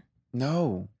anymore.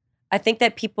 No. I think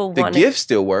that people the want gift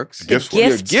still works.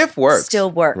 The gift works. Still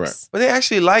works. Right. But they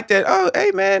actually like that. Oh,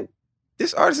 hey man,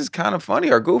 this artist is kind of funny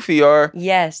or goofy or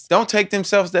yes. Don't take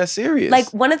themselves that serious.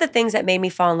 Like one of the things that made me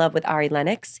fall in love with Ari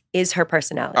Lennox is her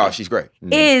personality. Oh, she's great.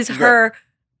 She's her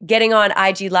getting on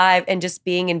IG Live and just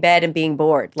being in bed and being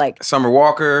bored. Like Summer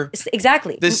Walker.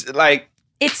 Exactly.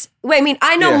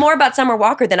 I know more about Summer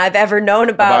Walker than I've ever known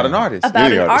about an artist.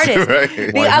 About an artist.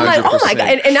 Right. I'm like, oh my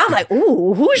God. And now I'm like,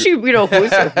 ooh, who is she?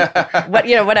 Whatever.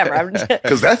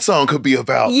 Because that song could be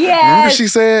about, yes, remember she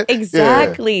said?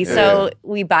 Exactly. Yeah. So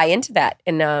we buy into that.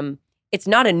 And it's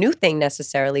not a new thing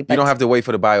necessarily. But you don't have to wait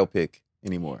for the biopic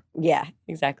anymore. Yeah,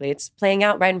 exactly. It's playing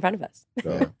out right in front of us.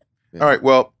 Yeah. All right.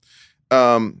 Well,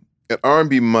 at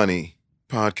R&B Money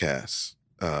podcast,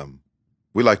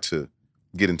 we like to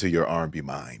get into your R&B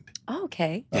mind. Oh,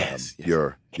 okay. Yes.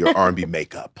 Your R&B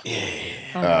makeup. Yeah.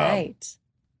 All right.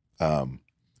 A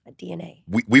DNA.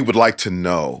 We would like to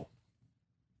know.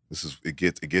 It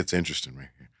gets interesting right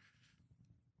here.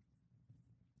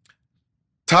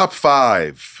 Top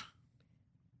 5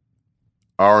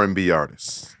 R&B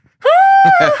artists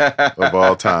of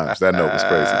all times. That note was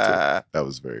crazy too. That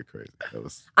was very crazy.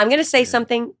 I'm gonna say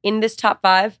something in this top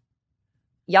 5.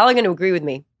 Y'all are gonna agree with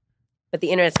me. But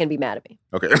the internet's going to be mad at me.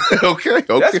 Okay. That's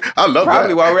I love probably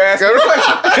that. Why we're asking the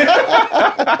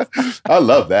question. I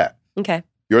love that. Okay.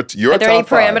 Your Are there top any 5.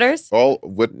 parameters? All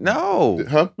what? No.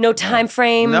 Huh? No time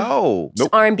frame? No. Just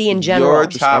R&B in general? Your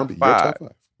top 5. Your top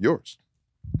 5. Yours.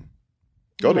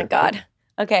 Go there. Oh, my God.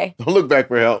 Okay. Don't look back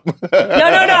for help. No.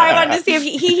 I wanted to see if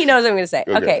he knows what I'm going to say.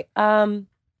 Okay.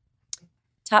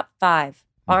 Top 5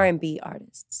 R&B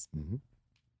artists. Mm-hmm.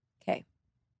 Okay.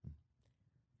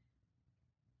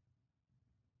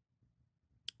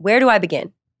 Where do I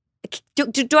begin?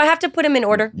 Do I have to put them in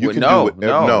order? You can no, do it.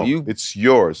 No, it's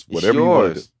yours. Whatever you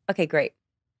want to do. Okay, great.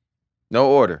 No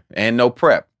order and no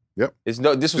prep. Yep.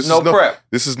 This was no prep.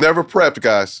 This is never prepped,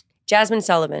 guys. Jasmine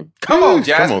Sullivan. Come on,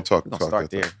 Jasmine. Come on, talk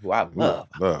start there. Who I love.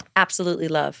 Absolutely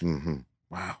love. Mm-hmm.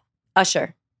 Wow.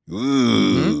 Usher. Ooh,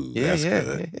 mm-hmm. That's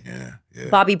good. Yeah.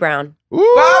 Bobby Brown.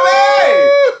 Ooh. Bobby!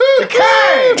 The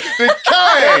king! The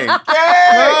king!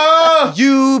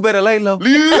 You better lay low.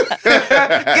 Yeah!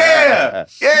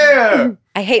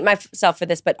 I hate myself for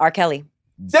this, but R. Kelly.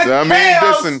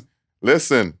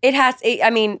 Listen. It has, I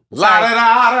mean, la da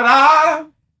da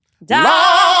da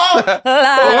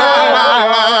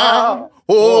da.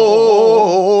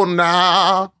 Oh,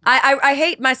 nah. I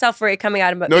hate myself for it coming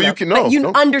out of my No, you can know. But you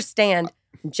understand.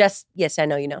 Yes, I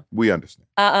know you know. We understand.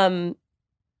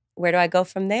 Where do I go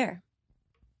from there?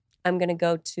 I'm gonna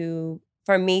go to,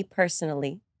 for me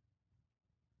personally,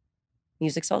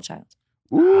 Music Soul Child.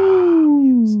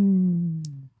 Ooh.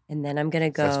 And then I'm gonna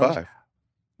go. That's 5.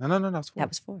 No. That's 4. That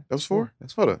was 4. That's 4.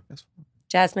 That's 4. That's 4.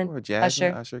 Jasmine,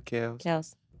 Usher,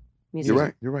 Kels.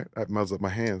 You're right. I muzzled up my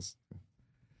hands.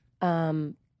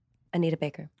 Anita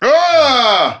Baker.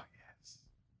 Ah!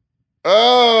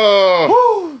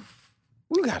 Oh!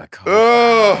 You got a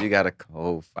cold 5. You got a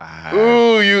cold 5.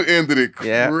 Ooh, you ended it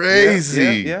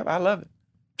crazy. Yeah, I love it.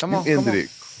 Come on. You ended it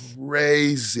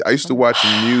crazy. I used to watch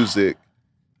music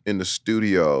in the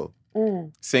studio.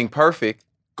 Sing perfect.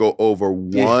 Go over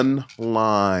one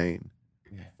line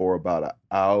for about an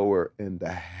hour and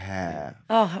a half.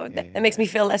 Oh, that makes me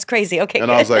feel less crazy. Okay. And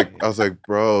I was like,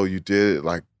 bro, you did it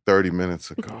like 30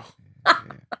 minutes ago.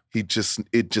 It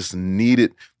just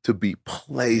needed to be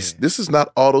placed. This is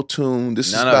not auto-tune. This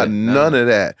is not none of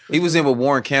that. He was in with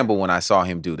Warren Campbell when I saw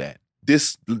him do that.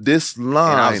 This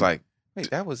line. And I was like, wait,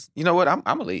 that was, you know what? I'm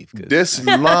going to leave. This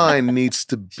line needs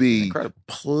to be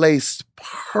placed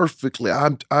perfectly.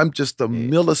 I'm just a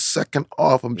millisecond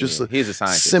off. I'm just he's a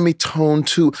scientist. Semitone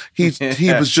too. He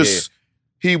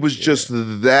was just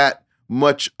that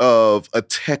much of a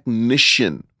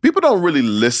technician. People don't really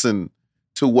listen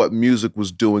to what music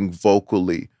was doing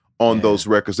vocally on those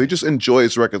records. They just enjoy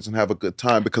his records and have a good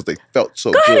time because they felt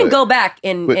so good. Go ahead and go back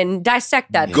and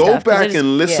dissect that Go stuff. back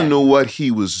and listen to what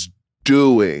he was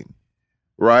doing,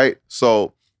 right?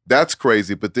 So that's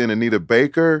crazy. But then Anita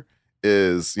Baker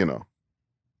is,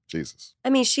 Jesus.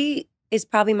 I mean, she is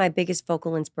probably my biggest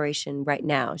vocal inspiration right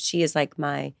now. She is like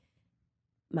my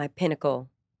pinnacle.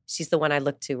 She's the one I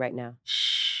look to right now.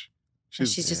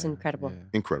 She's just incredible. Yeah.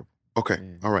 Incredible. Okay.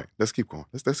 Yeah. All right. Let's keep going.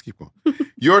 Let's keep going.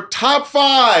 Your top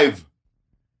 5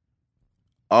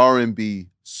 R&B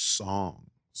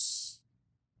songs.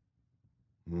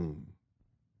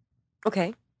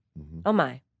 Okay. Mm-hmm. Oh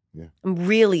my. Yeah. I'm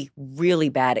really, really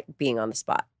bad at being on the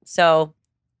spot. So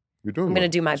You're doing I'm going to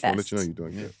do my best. I want to let you know you're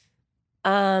doing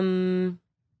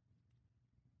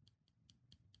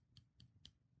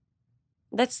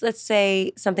good. Let's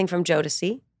say something from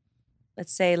Jodeci.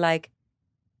 Let's say like,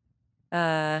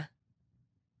 can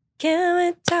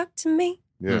we talk to me?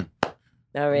 Yeah.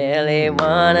 I really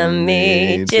wanna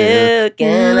meet you.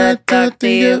 Can I talk to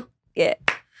you? Yeah.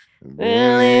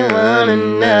 Really wanna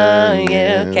know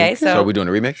you. Okay, so are we doing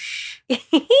a remix?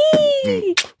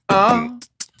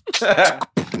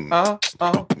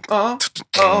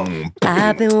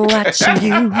 I've been watching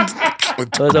you for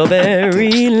so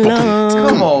very long.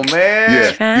 Come on, man. Yeah,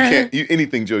 you can't.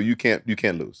 Anything, Joe. You can't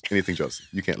lose. Anything, Joseph.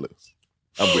 You can't lose.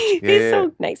 I'm with you. He's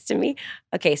so nice to me.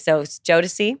 Okay, so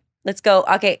Jodeci. Let's go.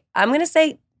 Okay, I'm gonna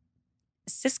say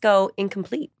Cisco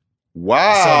Incomplete. Wow.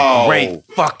 That's a great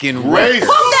fucking Great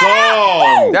record.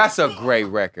 song. That's a great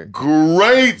record.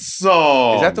 Great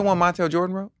song. Is that the one Montel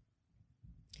Jordan wrote?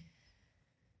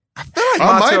 I feel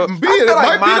like It might be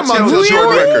the Montel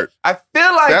Jordan record. I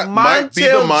feel like That might be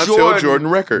the Montel Jordan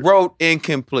record. Wrote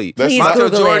Incomplete. Please Montel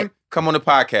Google Jordan, it. come on the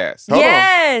podcast. Hold on.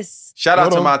 Yes. Shout out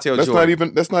to Hold on. Montel Let's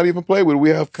Jordan. Let's not even play with it. We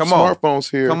have smartphones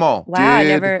here. Come on. Wow, I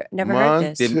Did never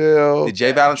heard this. Did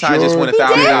J Valentine just win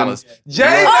 $1,000?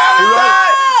 J Oh!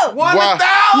 Valentine won Wow.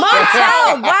 $1,000.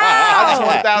 Montel, wow. I just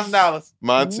won $1,000.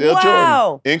 Montel Wow.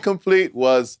 Jordan. Incomplete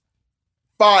was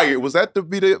fire. Was that the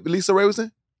video Lisa Ray was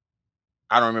in?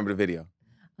 I don't remember the video.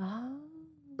 Oh.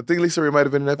 I think Lisa Ray might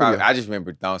have been in that video. I just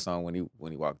remember Thong Song when he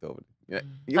walked over. Yeah,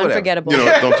 Unforgettable. You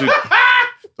know,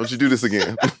 don't you do this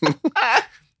again.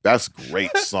 That's a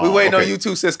great song. We waiting on you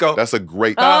too, Cisco. That's a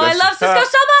great. Oh, I love Cisco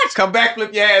so much. Come back,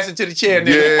 flip your ass into the chair,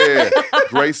 nigga. Yeah,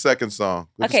 great second song.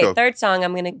 Let's Okay, go. third song,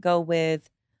 I'm gonna go with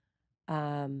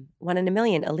One in a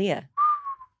Million, Aaliyah.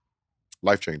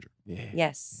 Life changer. Yeah.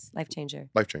 Yes, life changer.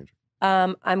 Life changer.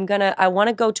 I want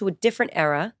to go to a different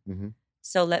era. Mm-hmm.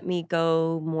 So let me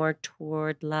go more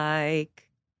toward like,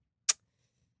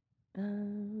 I'll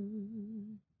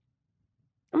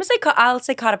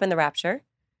say Caught Up in the Rapture.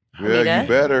 Yeah, Anita. you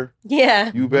better.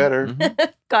 Yeah. You better.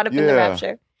 Caught Up in the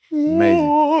Rapture. Amazing.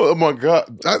 Oh my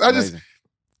God. I just,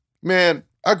 man,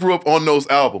 I grew up on those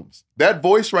albums. That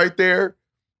voice right there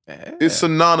is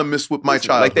synonymous with my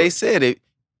childhood. Like they said,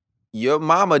 your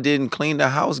mama didn't clean the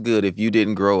house good if you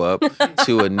didn't grow up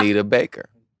to Anita Baker.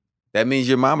 That means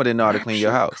your mama didn't know how to clean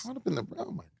your house. Caught Up in the,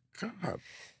 oh my God.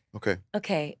 Okay.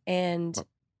 Okay, and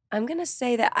I'm gonna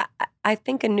say that I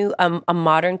think a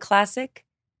modern classic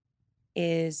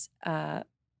is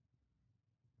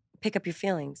Pick Up Your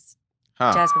Feelings.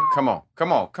 Huh. Jasmine. Come on,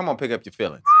 pick up your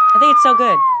feelings. I think it's so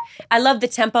good. I love the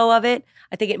tempo of it.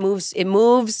 I think it moves.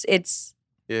 It's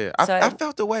Yeah, So I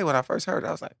felt the way when I first heard it.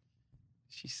 I was like,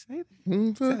 she say that?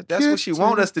 Mm-hmm. That's what she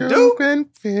want us to do? And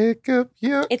pick up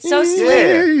your It's so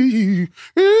sweet.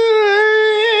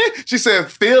 She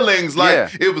said feelings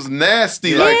like it was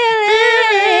nasty. Like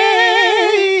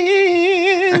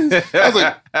feelings. I was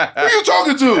like, who are you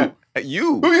talking to?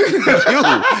 You.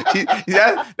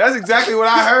 That's exactly what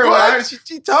I heard. When I heard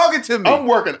she talking to me. I'm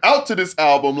working out to this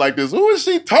album like this. Who is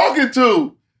she talking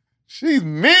to? She's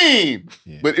mean.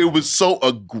 Yeah. But it was so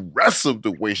aggressive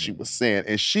the way she was saying.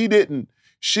 And she didn't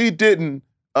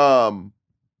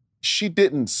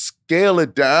scale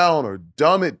it down or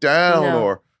dumb it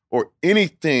down or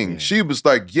anything. Yeah. She was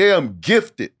like, yeah, I'm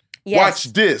gifted. Yes.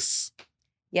 Watch this.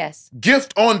 Yes.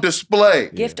 Gift on display.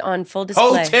 Gift on full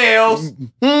display. Hotels.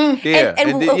 Mm-hmm. Yeah.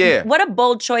 And what a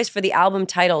bold choice for the album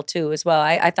title too, as well.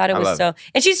 I thought it was so.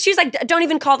 And she's like, don't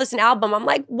even call this an album. I'm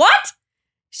like, what?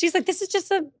 She's like, this is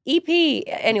just an EP.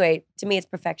 Anyway, to me, it's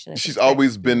perfection. She's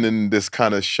always been in this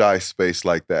kind of shy space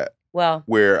like that. Well,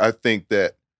 where I think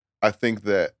that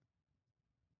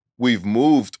we've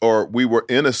moved, or we were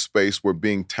in a space where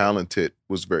being talented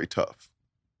was very tough,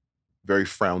 very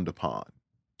frowned upon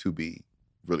to be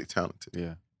really talented.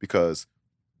 Yeah. Because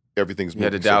everything's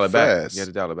moving You had to dial so it back. fast. You had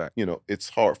to dial it back. You know, it's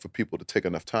hard for people to take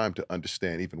enough time to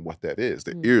understand even what that is.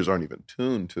 Their ears aren't even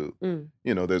tuned to.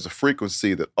 You know, there's a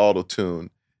frequency that auto-tune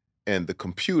and the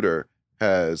computer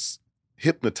has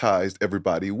hypnotized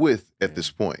everybody with at this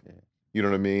point. Yeah. You know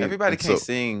what I mean? Everybody And can't so-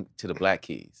 sing to the Black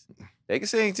Keys. They can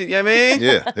sing to, you know what I mean?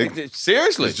 Yeah.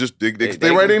 Seriously. It's just, they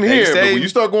stay right in here. But when you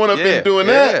start going up and doing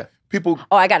that, people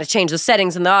I got to change the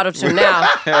settings in the auto-tune now.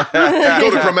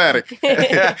 go to chromatic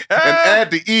and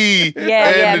add the E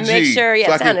and the G. Make sure, So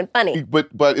I it sounded funny. But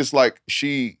it's like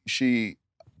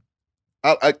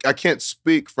I can't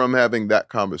speak from having that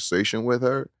conversation with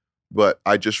her, but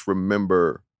I just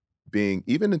remember being,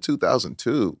 even in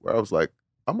 2002, where I was like,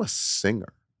 I'm a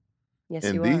singer. Yes,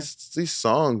 and you these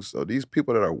songs, or these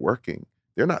people that are working,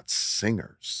 they're not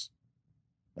singers.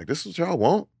 Like, this is what y'all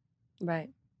want? Right.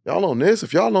 Y'all on this?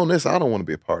 If y'all on this, I don't want to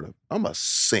be a part of it. I'm a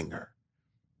singer.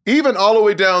 Even all the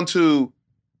way down to,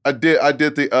 I did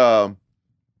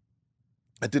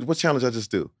what challenge I just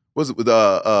do? Was it with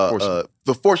the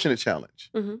Fortunate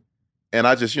Challenge? Mm-hmm. And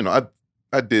I just,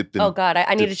 I dipped in. Oh God,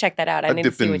 I need to check that out. I need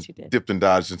to see what you did. Dipped and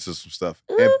dodged into some stuff.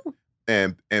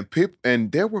 And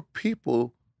there were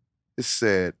people that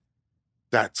said,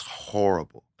 that's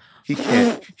horrible. He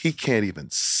can't even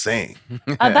sing.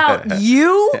 About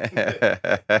you?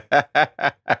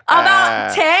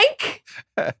 About Tank?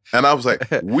 And I was like,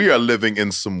 we are living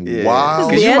in some wild.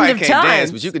 Because you might can't times.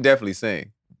 dance, but you could definitely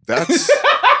sing. That's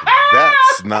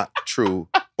not true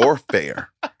or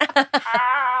fair.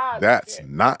 That's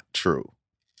not true.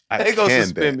 They gonna can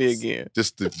suspend me dance. again.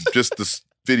 Just the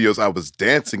videos I was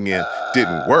dancing in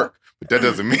didn't work, but that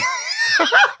doesn't mean.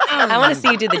 I want to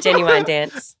see you do the genuine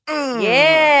dance.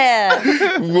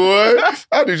 Yeah. What?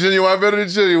 I do genuine better than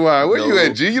genuine. Where you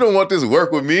at, G? You don't want this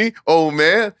work with me, old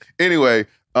man. Anyway,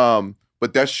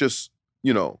 but that's just,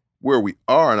 where we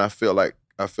are. And I feel like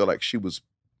she was,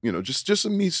 just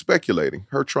me speculating,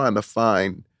 her trying to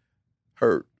find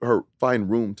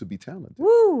room to be talented.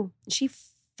 Woo. She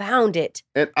found it.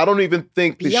 And I don't even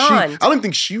think Beyond. I don't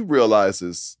think she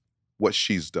realizes what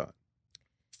she's done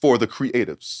for the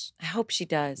creatives. I hope she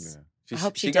does. Yeah. I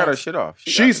hope she got her does. shit off.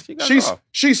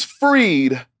 She's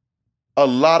freed a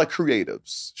lot of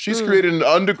creatives. She's created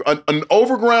an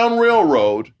overground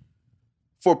railroad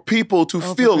for people to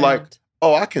feel like,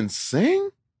 oh, I can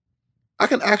sing? I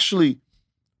can actually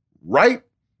write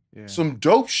some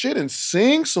dope shit and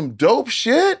sing some dope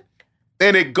shit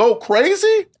and it go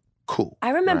crazy? Cool. I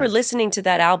remember listening to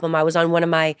that album. I was on one of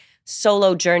my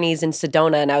solo journeys in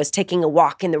Sedona and I was taking a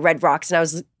walk in the Red Rocks and I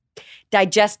was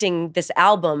digesting this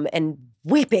album and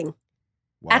weeping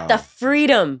at the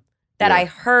freedom that I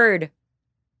heard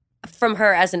from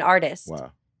her as an artist.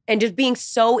 Wow. And just being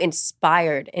so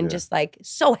inspired and just like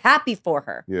so happy for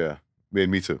her. Yeah.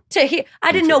 Me too. To hear,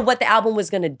 I didn't know what the album was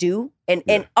gonna do,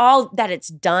 and all that it's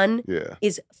done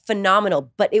is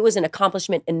phenomenal. But it was an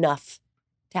accomplishment enough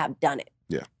to have done it.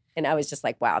 Yeah. And I was just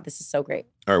like, wow, this is so great.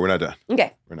 All right, we're not done.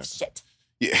 Okay. We're not. Shit.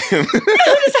 Yeah.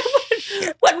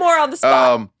 What more on the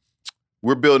spot?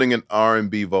 We're building an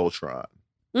R&B Voltron.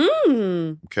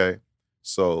 Okay.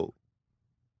 So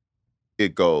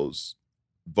it goes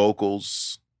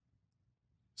vocals,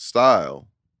 style,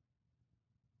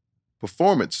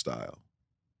 performance style,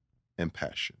 and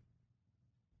passion.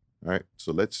 All right.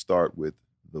 So let's start with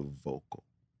the vocal.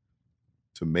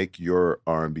 To make your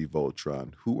R&B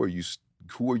Voltron, who are you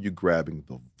grabbing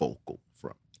the vocal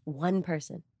from? One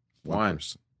person. One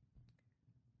person.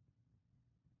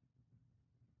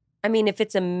 I mean, if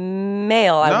it's a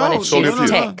male, I want to choose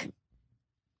Tank.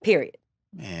 Period.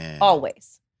 Man.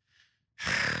 Always.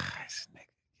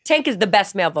 Tank is the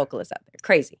best male vocalist out there.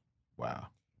 Crazy. Wow.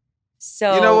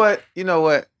 So You know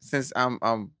what? Since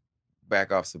I'm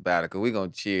back off sabbatical, we're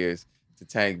gonna cheers to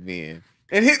Tank being.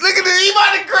 And look at this, he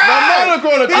about to cry. I'm not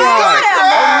gonna cry.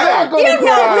 I'm not gonna You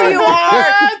know who you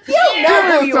are. You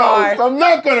know who you are. I'm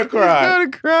not gonna cry. He's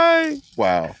gonna cry.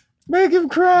 Wow. Make him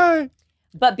cry.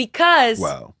 But because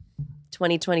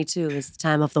 2022 is the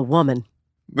time of the woman,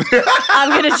 I'm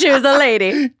going to choose a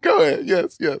lady. Go ahead.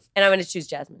 Yes. And I'm going to choose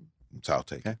Jasmine. So I'll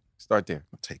take it. Start there.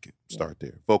 I'll take it. Start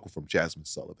there. Vocal from Jasmine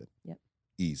Sullivan. Yep.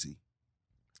 Easy.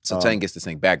 So Tank gets to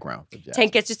sing background for Jasmine.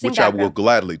 Tank gets to sing Which background. I will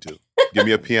gladly do. Give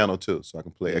me a piano too so I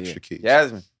can play extra keys.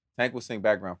 Jasmine, Tank will sing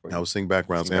background for you. I will sing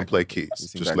backgrounds and play keys.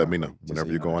 Just let me know whenever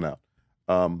you're going out.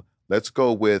 Let's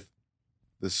go with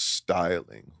the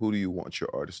styling. Who do you want your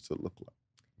artist to look like?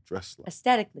 Dress like?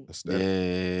 Aesthetically.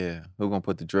 Yeah. Who gonna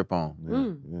put the drip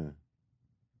on?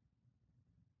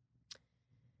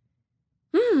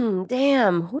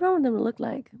 Damn. Who do I want them to look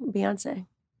like? Beyonce.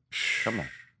 Come on.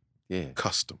 Yeah.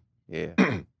 Custom. Yeah.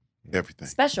 Everything.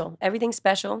 Special. Everything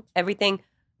special. Everything.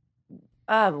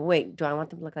 Wait. Do I want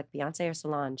them to look like Beyonce or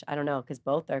Solange? I don't know, because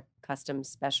both are custom,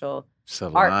 special.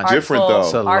 Solange. Different though.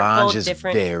 Solange is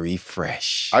different. very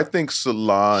fresh. I think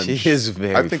Solange. She is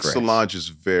very fresh. Solange is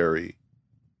very.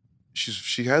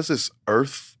 She has this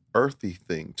earthy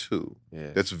thing too.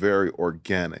 Yeah. That's very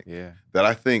organic. Yeah. That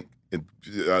I think.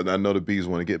 I know the B's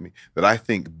want to get me. That I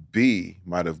think B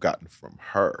might have gotten from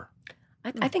her.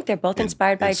 I think they're both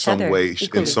inspired by each other.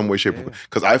 In some way, shape, or form.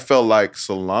 Because I felt like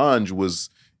Solange was,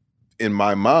 in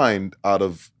my mind, out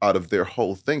of their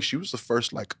whole thing, she was the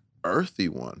first like earthy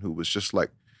one who was just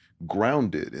like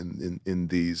grounded in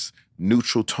these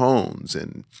neutral tones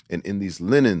and in these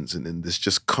linens and in this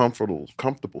just comfortable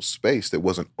space that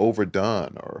wasn't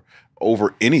overdone or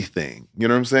over anything. You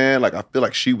know what I'm saying? Like I feel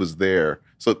like she was there.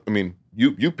 So I mean,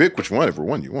 you pick whichever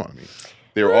one you want. I mean,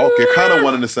 They're kind of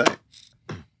one and the same.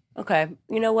 Okay,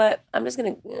 you know what? I'm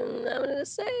gonna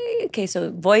say, okay,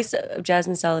 so voice of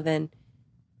Jasmine Sullivan,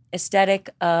 aesthetic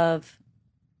of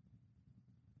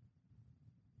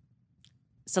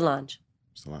Solange.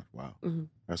 Solange, wow. Mm-hmm.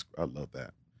 I love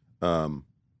that.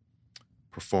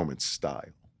 Performance style.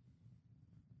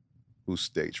 Whose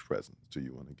stage presence do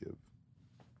you want to give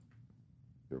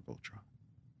your Voltron?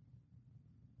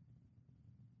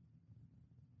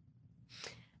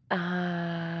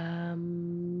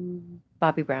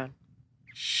 Bobby Brown.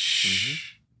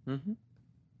 Mm-hmm. Mm-hmm.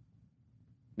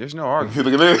 There's no argument.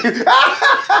 Look at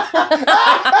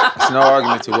There's no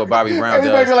argument to what Bobby Brown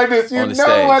does like this. You on the know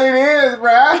stage. what it is,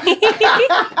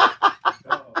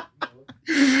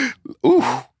 bro. Ooh,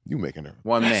 you making her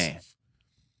one man.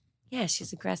 Yeah,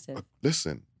 she's aggressive.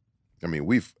 Listen, I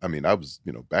was,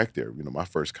 back there. My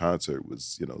first concert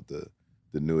was, the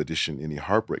New Edition Any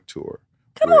Heartbreak tour.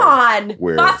 Come on,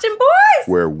 Boston Boys.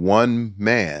 Where one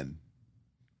man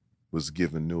was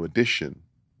giving New Edition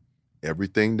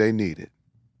everything they needed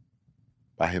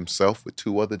by himself with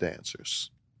two other dancers.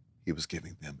 He was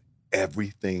giving them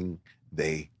everything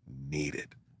they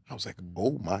needed. I was like,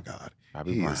 oh my God,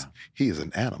 he is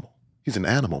an animal. He's an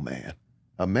animal man,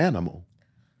 a manimal.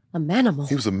 A manimal.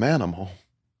 He was a manimal.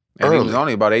 And he was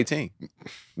only about 18,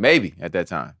 maybe at that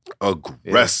time.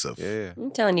 Aggressive. Yeah.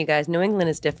 I'm telling you guys, New England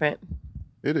is different.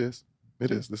 It is.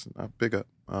 It is. Listen, big up.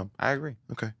 I agree.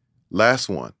 Okay. Last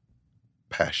one.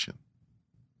 Passion.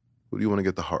 Who do you want to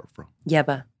get the heart from?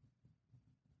 Yeba.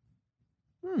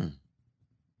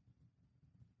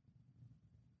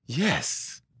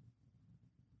 Yes.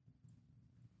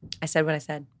 I said what I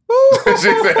said. She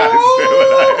said, I said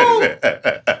what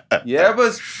I said.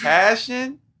 Yeba's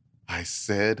passion. I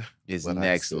said is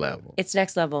next level. It's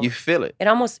next level. You feel it. It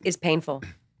almost is painful.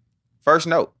 First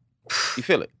note. You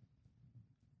feel it.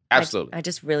 Absolutely. I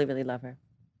just really, really love her.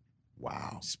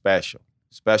 Wow. Special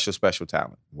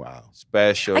talent. Wow.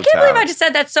 Special I can't believe I just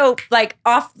said that so,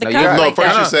 off the cuff. No,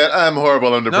 first you said, I'm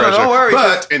horrible under pressure. Don't worry.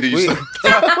 And then you said...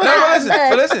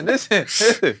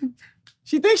 listen.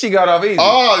 She thinks she got off easy.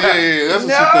 Oh, yeah. That's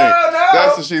what she thinks.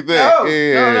 That's what she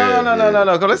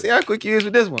thinks. No. Let's see how quick you is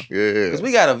with this one. Yeah. Because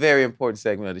we got a very important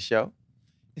segment of the show.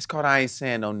 It's called I Ain't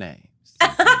Saying No Names.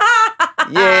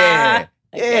 Yeah.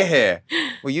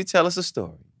 Well, you tell us a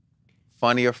story.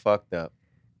 Funny or fucked up.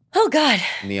 Oh, God.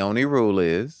 And the only rule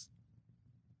is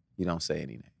you don't say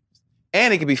any names.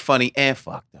 And it can be funny and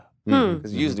fucked up.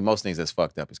 Because usually most things that's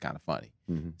fucked up is kind of funny.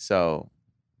 So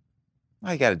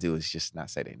all you got to do is just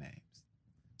not say their names.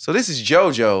 So this is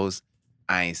JoJo's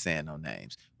I Ain't Saying No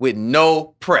Names with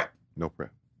no prep. No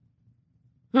prep.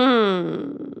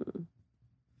 Can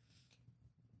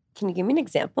you give me an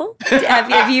example?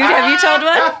 Have you told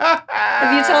one?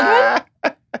 Have you told one?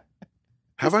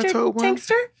 Have I told one?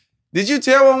 Tankster? Did you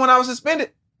tell one when I was suspended?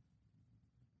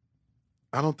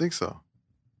 I don't think so.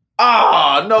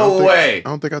 Oh, no way. I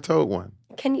don't think I told one.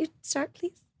 Can you start,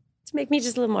 please? To make me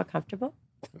just a little more comfortable.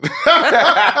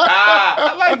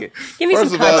 I like it. Give me First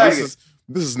some of all, context.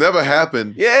 this has never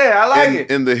happened. Yeah, I like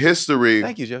it. In the history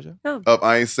Thank you, JoJo. of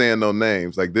I Ain't Saying No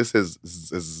Names. Like this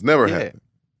has never happened.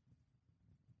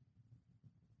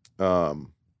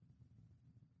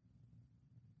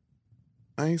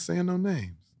 I ain't saying no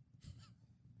names.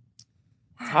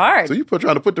 It's hard. So you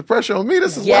trying to put the pressure on me?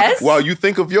 This is yes. while you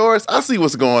think of yours, I see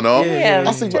what's going on. Yeah,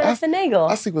 I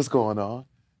see what's going on.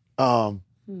 Yeah,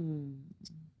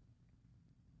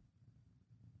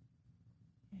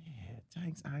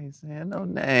 thanks. I ain't saying no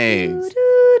names.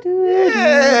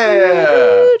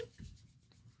 Yeah.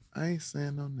 I ain't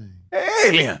saying no names.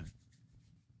 Alien.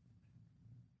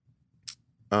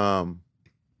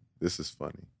 This is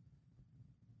funny.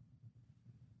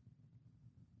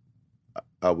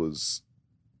 I was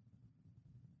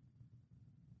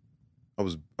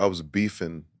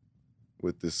beefing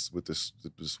with this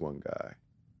one guy,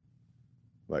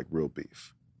 like real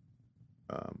beef.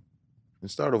 And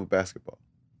started with basketball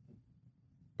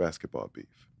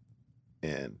beef,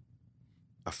 and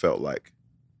I felt like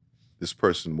this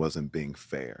person wasn't being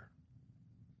fair,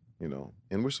 And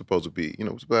we're supposed to be, we're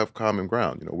supposed to have common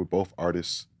ground. We're both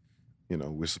artists.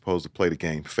 We're supposed to play the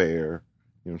game fair.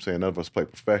 You know what I'm saying? None of us play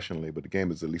professionally, but the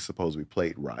game is at least supposed to be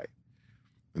played right.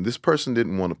 And this person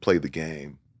didn't want to play the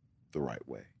game the right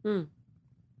way. And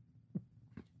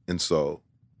so,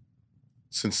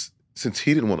 since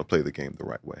he didn't want to play the game the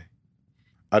right way,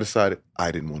 I decided I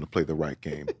didn't want to play the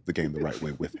game the right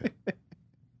way with him.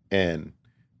 And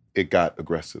it got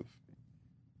aggressive.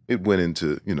 It went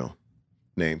into,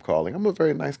 name calling. I'm a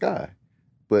very nice guy,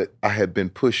 but I had been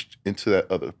pushed into that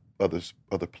other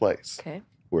place. Okay.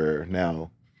 Where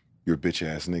now your bitch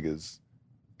ass niggas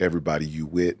everybody you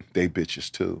with, they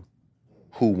bitches too.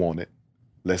 Who want it?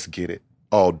 Let's get it.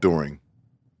 All during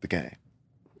the game.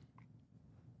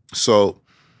 So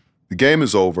the game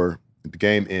is over. The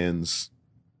game ends.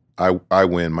 I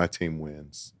win. My team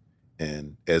wins.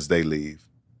 And as they leave,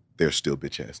 they're still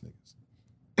bitch-ass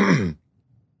niggas.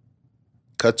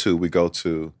 Cut to, we go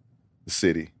to the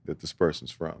city that this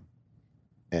person's from.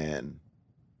 And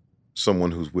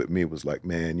someone who's with me was like,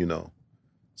 man, you know,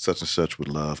 such and such would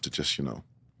love to just, you know,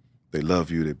 they love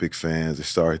you, they're big fans, they're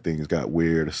sorry things got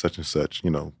weird or such and such,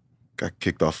 you know, got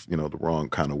kicked off, you know, the wrong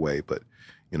kind of way. But,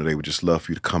 you know, they would just love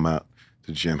for you to come out to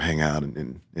the gym, hang out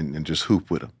and just hoop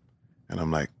with them. And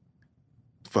I'm like,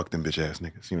 fuck them bitch-ass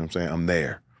niggas, you know what I'm saying? I'm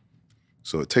there.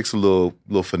 So it takes a little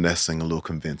finessing, a little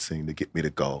convincing to get me to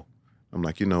go. I'm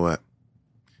like, you know what?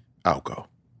 I'll go.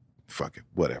 Fuck it,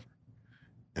 whatever.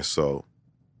 And so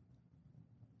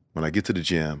when I get to the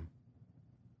gym,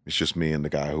 it's just me and the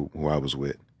guy who I was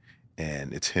with,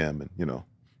 and it's him, and you know,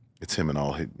 it's him and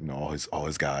all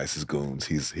his guys, his goons.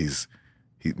 He's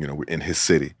you know, we're in his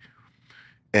city,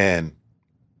 and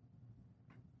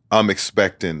I'm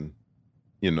expecting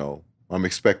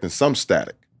some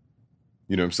static.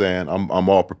 You know what I'm saying? I'm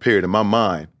all prepared in my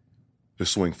mind to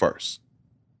swing first.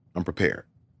 I'm prepared.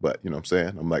 But you know what I'm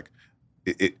saying? I'm like,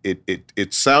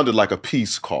 it sounded like a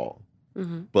peace call,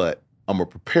 but I'm gonna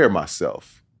prepare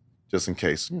myself just in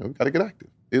case, you know, we gotta get active.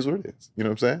 It is what it is. You know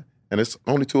what I'm saying? And it's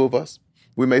only two of us.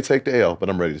 We may take the L, but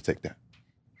I'm ready to take that.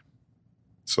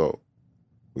 So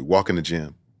we walk in the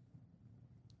gym,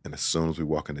 and as soon as we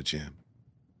walk in the gym,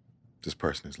 this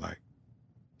person is like,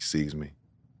 he sees me.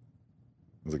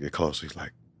 As I get closer, he's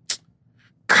like,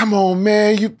 come on,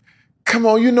 man, you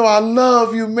know I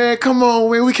love you, man. Come on,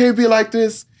 man, we can't be like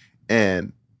this.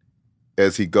 And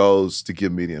as he goes to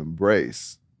give me the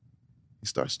embrace, he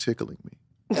starts tickling me.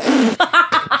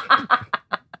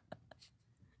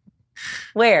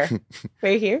 Where?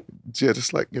 Right here? Yeah,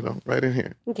 just like, you know, right in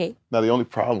here. Okay. Now, the only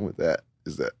problem with that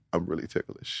is that I'm really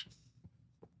ticklish.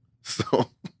 So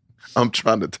I'm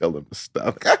trying to tell him to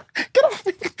stop. Get off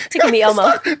me. Tickle me,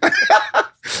 Elmo.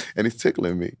 And he's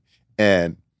tickling me.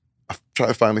 And I try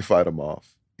to finally fight him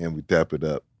off. And we dap it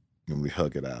up and we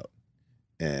hug it out.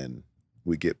 And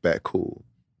we get back cool.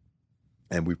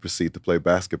 And we proceed to play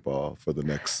basketball for the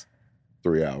next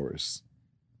 3 hours.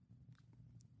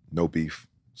 No beef.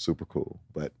 Super cool.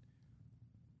 But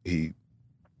he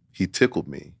tickled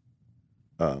me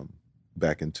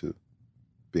back into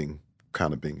being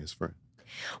his friend.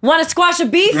 Want to squash a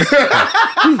beef? Tickle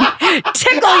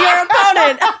your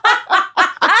opponent.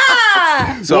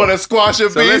 Want to squash a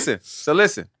beef? So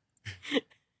listen.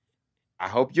 I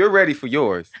hope you're ready for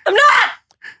yours. I'm not.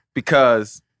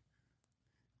 Because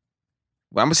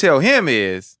what I'm going to tell him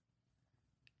is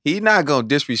he's not going to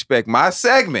disrespect my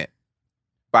segment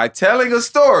by telling a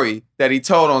story that he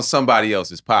told on somebody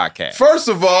else's podcast. First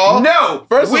of all, no,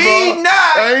 we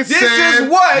not. Ain't this saying is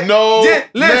what. No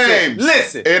names.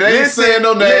 Listen. It ain't saying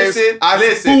no names.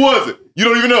 Listen. Who was it? You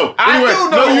don't even know. Anyway, I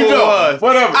do know who it was.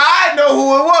 Whatever. I know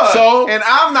who it was. So, and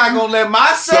I'm not gonna let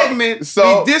my segment be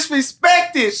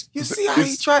disrespected. You see how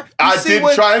he tried? I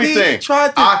didn't try anything. He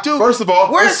tried to do. First of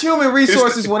all, where's human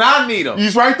resources when I need them?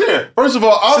 He's right there. First of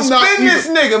all, I'm not suspend this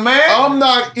nigga, man. I'm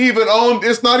not even on.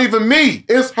 It's not even me.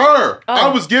 It's her. Oh. I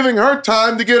was giving her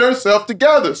time to get herself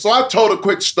together, so I told a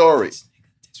quick story. This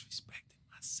nigga disrespected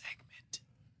my segment.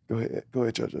 Go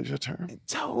ahead, JoJo. It's your turn. And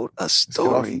told a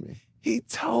story he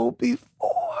told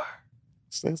before.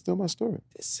 That's still my story.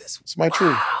 It's my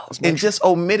truth. And just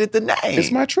omitted the name.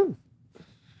 It's my truth.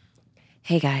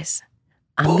 Hey guys,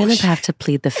 I'm going to have to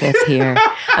plead the fifth here.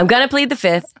 I'm going to plead the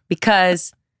fifth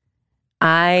because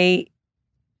I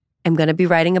am going to be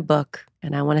writing a book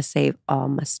and I want to save all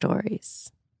my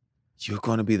stories. You're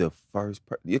going to be the first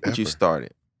person. Look what you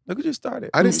started. Look what you started.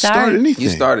 I didn't start anything. You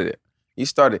started it. You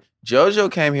started.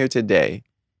 JoJo came here today.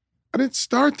 I didn't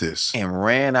start this. And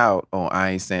ran out on I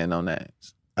ain't saying no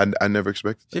names. I never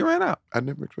expected that. She ran out. I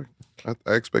never expected that.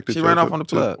 I expected she ran off on the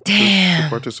plug. Damn. To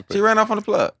participate. She ran off on the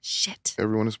plug. Shit.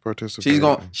 Everyone is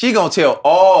participating. She gonna tell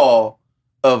all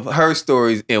of her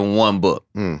stories in one book.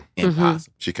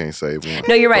 Impossible. She can't save one.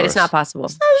 No, you're right. It's not possible.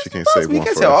 She can't save one. You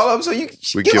can't tell all of them. So you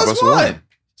give us one.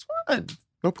 It's one.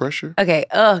 No pressure. Okay.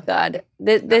 Oh God,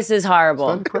 this is horrible.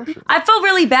 It's not pressure. I feel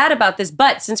really bad about this,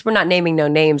 but since we're not naming no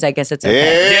names, I guess it's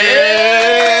okay.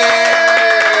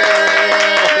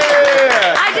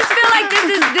 I just feel like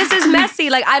this is messy.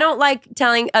 Like I don't like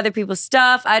telling other people's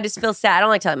stuff. I just feel sad. I don't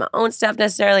like telling my own stuff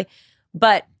necessarily.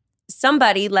 But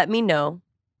somebody let me know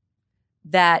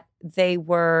that they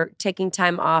were taking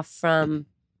time off from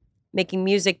making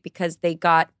music because they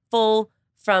got full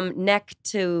from neck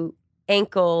to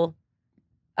ankle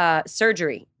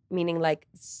surgery, meaning like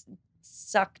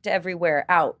sucked everywhere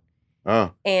out.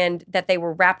 Oh. And that they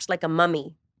were wrapped like a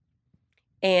mummy.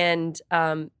 And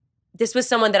this was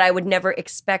someone that I would never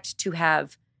expect to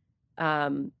have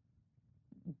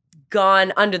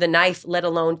gone under the knife, let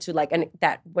alone to like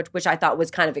which I thought was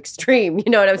kind of extreme.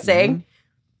 You know what I'm saying? Mm-hmm.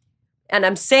 And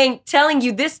I'm telling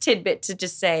you this tidbit to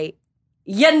just say,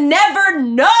 you never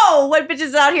know what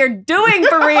bitches out here doing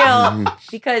for real.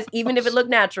 Because even if it looked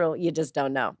natural, you just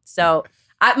don't know. So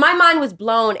my mind was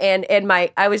blown, and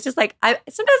I was just like,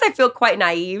 sometimes I feel quite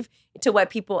naive to what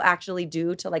people actually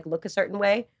do to like look a certain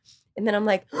way. And then I'm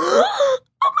like, oh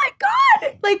my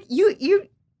God. Like you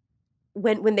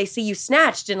when they see you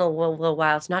snatched in a little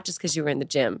while, it's not just because you were in the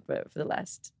gym for the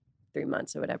last 3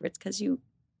 months or whatever. It's because you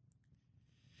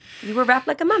were wrapped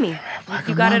like a mummy.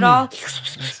 You got it all.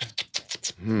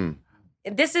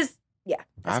 This is,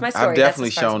 that's my story. I've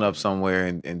definitely shown up somewhere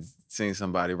and seen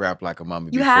somebody rap like a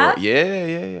mummy you before. Have?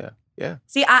 Yeah.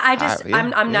 See,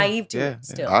 I'm naive to it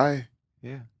still. I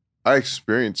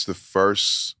experienced the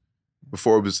first,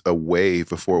 before it was a wave,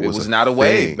 before it was not a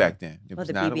wave back then. It was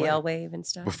the not BBL wave and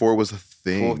stuff. Before it was a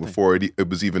thing, before it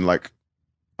was even like,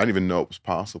 I didn't even know it was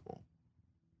possible.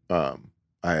 I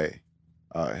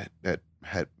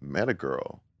had met a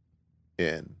girl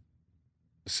in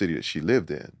the city that she lived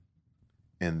in,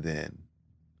 and then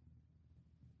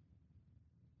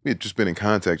we had just been in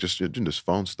contact, just doing this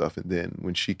phone stuff. And then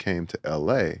when she came to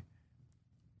LA,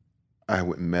 I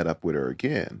went and met up with her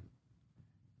again.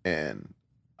 And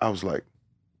I was like,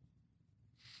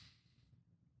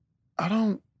 I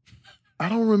don't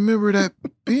remember that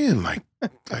being like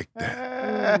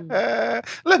that.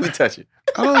 Let me touch it.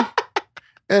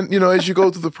 And as you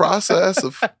go through the process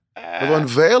of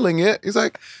unveiling it, he's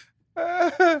like,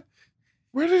 where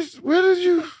did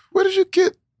you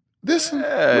get this?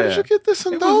 Where did you get this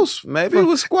and those? Maybe it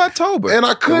was Squatober. And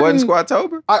I couldn't. It wasn't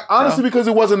Squatober? I honestly, because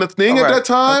it wasn't a thing at that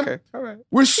time. Okay, all right.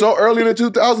 We're so early in the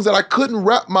 2000s that I couldn't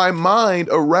wrap my mind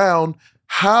around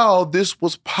how this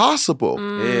was possible.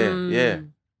 Yeah.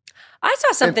 I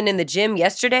saw something in the gym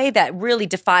yesterday that really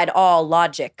defied all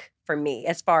logic for me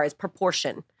as far as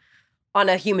proportion on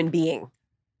a human being.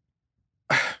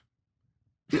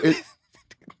 I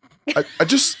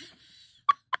just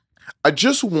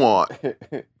want,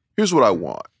 here's what I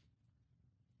want.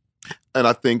 And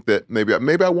I think that maybe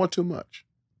I want too much.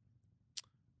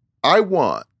 I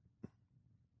want,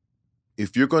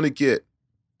 if you're going to get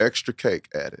extra cake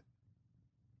at it,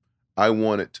 I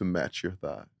want it to match your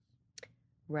thighs.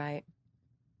 Right.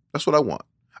 That's what I want.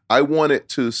 I want it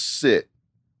to sit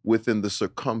within the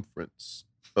circumference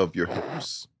of your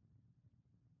hips.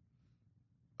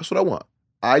 That's what I want.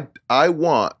 I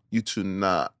want you to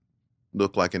not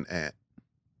look like an ant.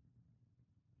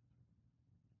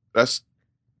 That's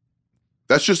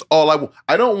just all I want.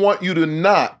 I don't want you to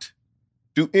not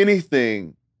do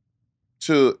anything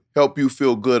to help you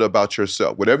feel good about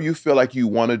yourself. Whatever you feel like you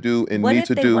want to do and need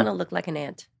to do. What if they want to look like an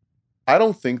ant? I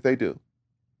don't think they do.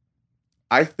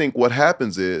 I think what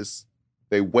happens is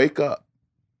they wake up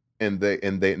and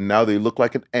they now they look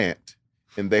like an ant,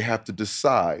 and they have to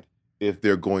decide if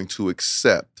they're going to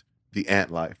accept the ant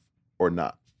life or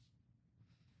not.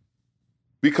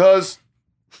 Because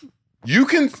you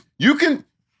can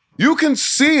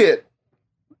see it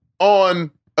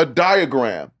on a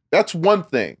diagram. That's one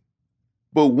thing.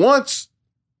 But once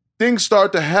things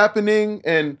start to happening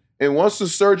and once the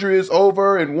surgery is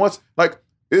over and once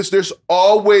there's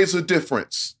always a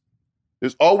difference.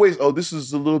 There's always, this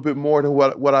is a little bit more than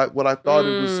what I thought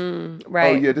it was.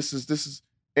 Right. Oh yeah, this is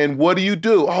and what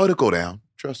do? Oh, it'll go down.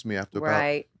 Trust me, after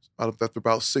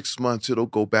about 6 months, it'll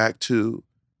go back to.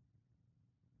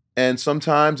 And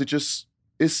sometimes it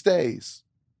stays.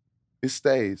 It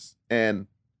stays. And,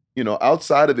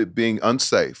 outside of it being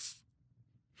unsafe,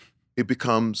 it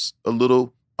becomes a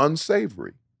little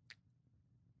unsavory.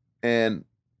 And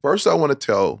first I want to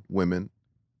tell women,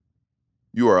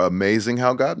 you are amazing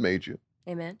how God made you.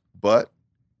 Amen. But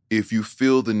if you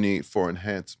feel the need for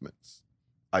enhancements,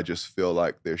 I just feel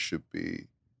like there should be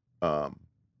a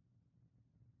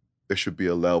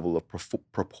level of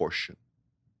proportion.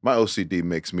 My OCD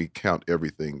makes me count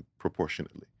everything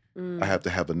proportionately. I have to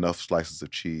have enough slices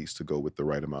of cheese to go with the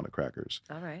right amount of crackers.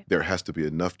 All right. There has to be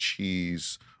enough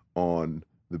cheese on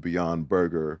the Beyond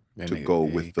Burger to go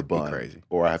with the bun. Crazy.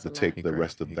 Or I have to take the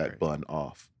rest of that bun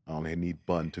off. I only need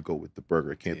bun to go with the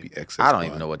burger. It can't be excess I don't bun.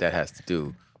 even know what that has to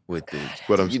do with the.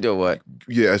 But you know what?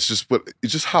 Yeah, it's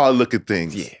just how I look at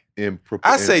things. Yeah.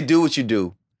 I say do what you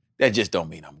do. That just don't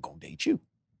mean I'm gonna date you.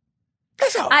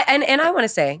 That's all. And I want to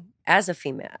say, as a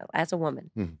female, as a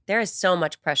woman, there is so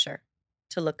much pressure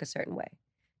to look a certain way,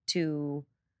 to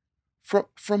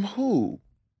From who?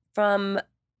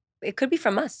 It could be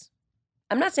from us.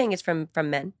 I'm not saying it's from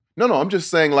men. No, I'm just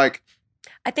saying like.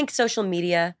 I think social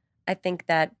media, I think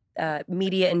that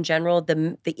media in general,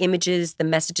 the images, the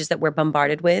messages that we're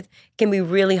bombarded with can be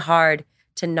really hard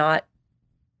to not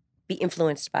be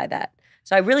influenced by that.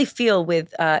 So I really feel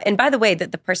with, and by the way,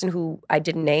 that the person who I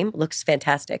didn't name looks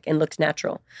fantastic and looks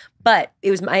natural. But it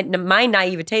was my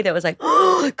naivete that was like,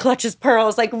 oh, clutches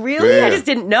pearls. Like, really? Yeah. I just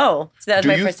didn't know. So that was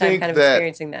my first time kind of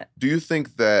experiencing that. Do you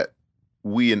think that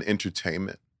we in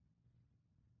entertainment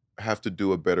have to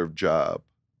do a better job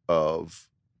of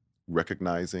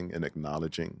recognizing and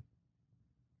acknowledging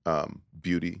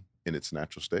beauty in its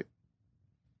natural state?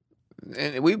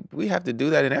 And we have to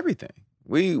do that in everything.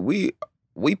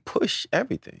 We push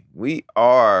everything. We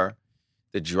are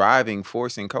the driving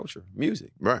force in culture,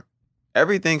 music. Right.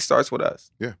 Everything starts with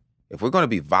us. Yeah. If we're going to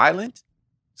be violent,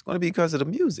 it's going to be because of the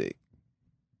music.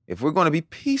 If we're going to be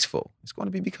peaceful, it's going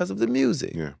to be because of the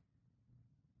music. Yeah.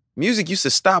 Music used to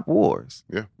stop wars.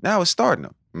 Yeah. Now it's starting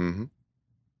them. Mm-hmm.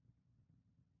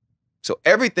 So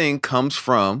everything comes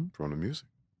from the music.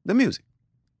 The music.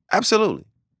 Absolutely.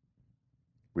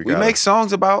 We gotta make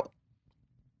songs about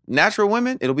natural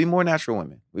women, it'll be more natural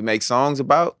women. We make songs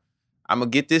about, I'm going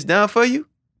to get this done for you.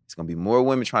 It's going to be more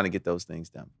women trying to get those things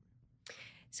done.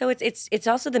 So it's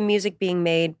also the music being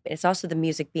made. It's also the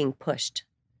music being pushed.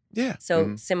 Yeah.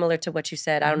 So similar to what you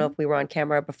said, I don't know if we were on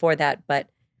camera before that, but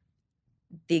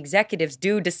the executives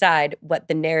do decide what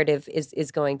the narrative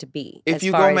is going to be. If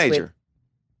you go major.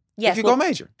 Yes. If you go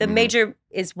major. The major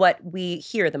is what we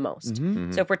hear the most.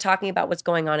 So if we're talking about what's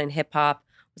going on in hip hop,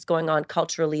 what's going on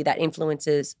culturally that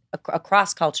influences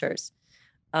across cultures,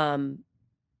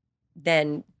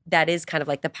 then that is kind of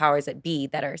like the powers that be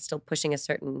that are still pushing a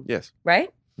certain, yes, right?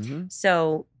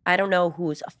 So I don't know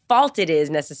whose fault it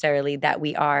is necessarily that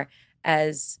we are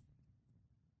as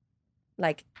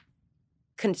like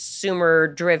consumer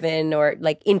driven or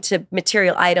like into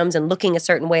material items and looking a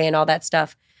certain way and all that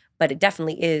stuff, but it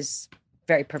definitely is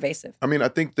very pervasive. I mean, I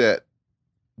think that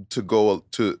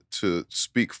to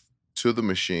speak to the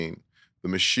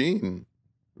machine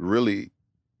really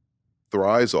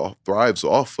thrives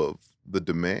off of the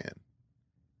demand.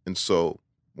 And so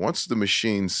once the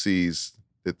machine sees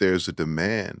that there's a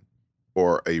demand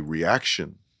or a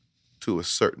reaction to a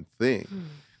certain thing,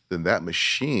 then that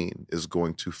machine is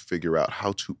going to figure out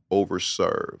how to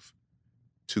overserve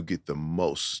to get the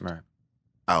most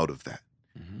out of that.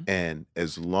 And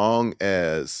as long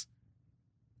as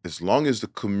the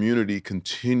community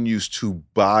continues to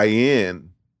buy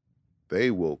in, they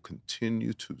will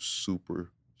continue to super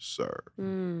serve.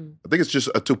 I think it's just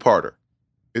a two-parter.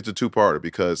 It's a two-parter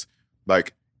because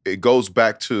like it goes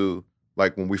back to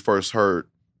like when we first heard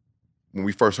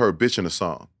Bitch in a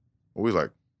song. We was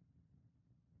like,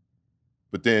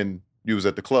 but then you was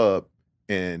at the club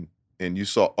and you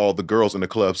saw all the girls in the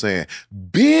club saying,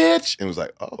 bitch, and it was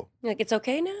like, oh. You're like, it's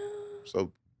okay now.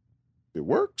 So it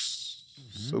works,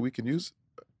 so we can use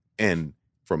it. And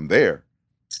from there,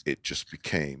 it just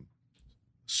became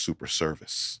super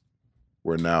service,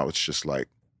 where now it's just like,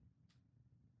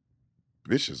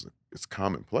 bitch it's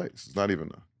commonplace. It's not even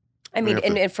a... I mean,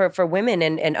 and for women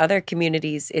and other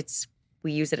communities,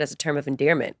 we use it as a term of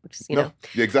endearment, which is, you know.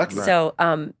 Yeah, exactly. So,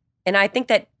 and I think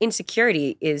that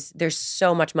insecurity there's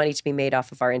so much money to be made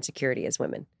off of our insecurity as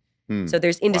women. So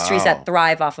there's industries that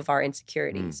thrive off of our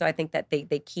insecurity. So I think that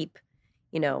they keep,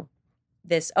 you know,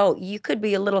 this, oh, you could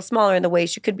be a little smaller in the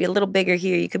waist, you could be a little bigger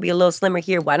here, you could be a little slimmer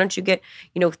here. Why don't you get,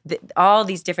 you know, all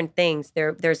these different things.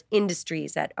 There's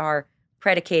industries that are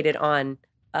predicated on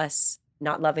us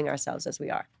not loving ourselves as we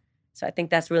are. So I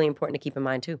think that's really important to keep in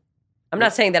mind too. I'm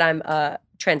not saying that I'm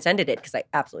transcended it, because I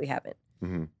absolutely haven't.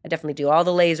 I definitely do all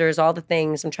the lasers, all the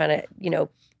things. I'm trying to, you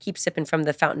know, keep sipping from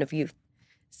the fountain of youth.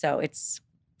 So it is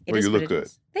you what look it good.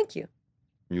 is. Thank you.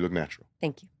 You look natural.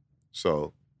 Thank you.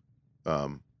 So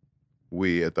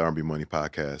we at the R&B Money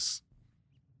Podcast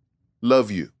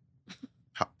love you.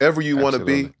 However you want to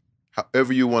be,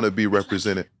 however you want to be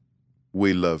represented,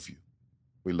 we love you.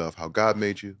 We love how God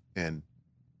made you, and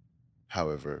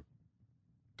however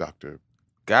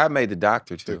God made the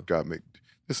doctor too. God made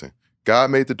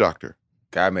the doctor.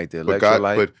 God made the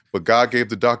electrolyte. But God gave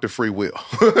the doctor free will.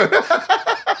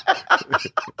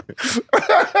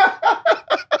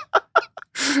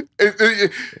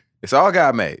 It's all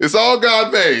God made. It's all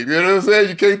God made. You know what I'm saying?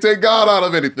 You can't take God out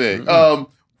of anything.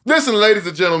 Listen, ladies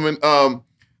and gentlemen,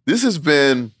 this has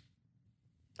been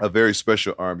a very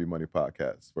special R&B Money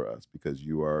podcast for us, because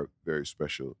you are very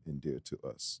special and dear to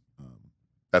us.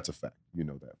 That's a fact. You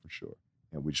know that for sure.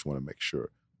 And we just want to make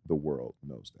sure the world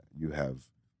knows that. You have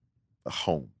a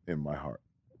home in my heart.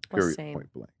 Period.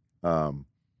 Point blank.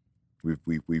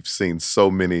 We've seen so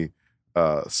many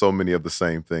of the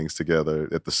same things together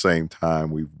at the same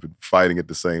time. We've been fighting at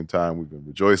the same time. We've been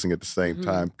rejoicing at the same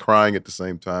time, crying at the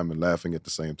same time, and laughing at the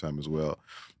same time as well.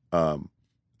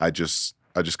 I just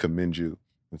commend you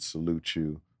and salute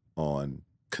you on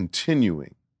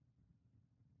continuing.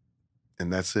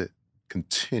 And that's it.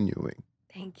 Continuing.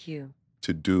 Thank you.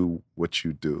 To do what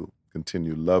you do.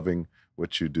 Continue loving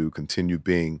what you do. Continue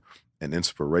being an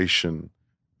inspiration,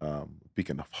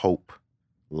 beacon of hope,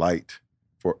 light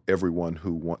for everyone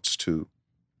who wants to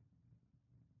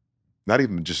not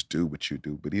even just do what you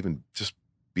do, but even just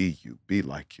be you, be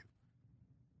like you.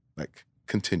 Like,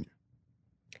 continue.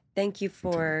 Thank you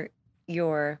for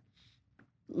your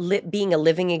being a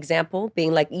living example,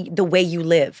 being like the way you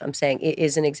live, I'm saying, it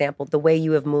is an example. The way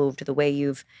you have moved, the way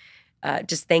you've,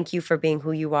 just thank you for being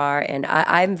who you are. And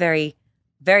I'm very,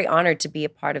 very honored to be a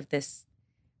part of this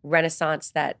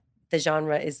renaissance that the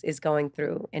genre is going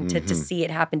through, and to see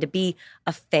it happen, to be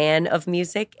a fan of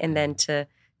music, and then to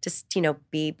just, you know,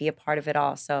 be a part of it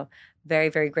all. So very,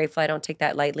 very grateful. I don't take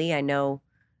that lightly. I know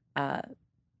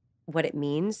what it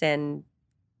means, and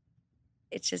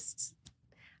it's just,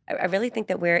 I really think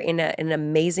that we're in an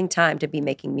amazing time to be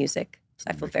making music. So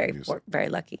I feel very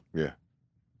lucky. Yeah.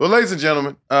 Well, ladies and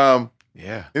gentlemen,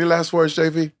 yeah. Any last words,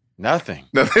 JV? Nothing.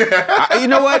 You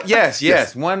know what?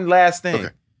 Yes. One last thing. Okay.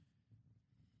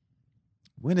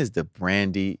 When is the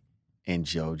Brandy and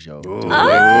JoJo duet going to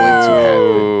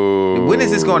happen? When is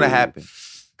this going to happen?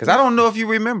 Because I don't know if you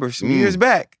remember some years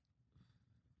back,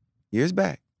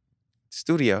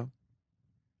 studio,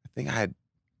 I think I had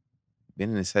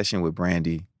been in a session with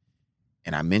Brandy,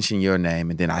 and I mentioned your name,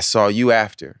 and then I saw you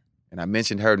after, and I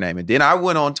mentioned her name, and then I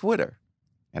went on Twitter,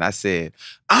 and I said,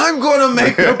 I'm going to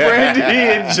make the Brandy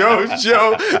and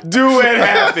JoJo duet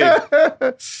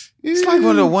happen. It's like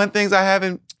one of the one things I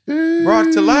haven't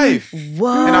brought to life.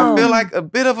 Whoa. And I feel like a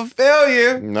bit of a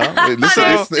failure. No, listen,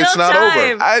 it's not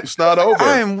over. It's not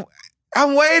over.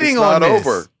 I'm waiting It's not on this.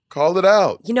 over. Call it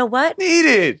out. You know what?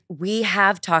 Needed. We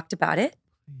have talked about it.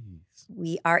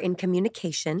 We are in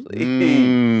communication.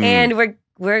 Please. And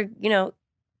we're, you know,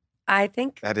 I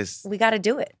think That is, we got to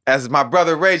do it. as my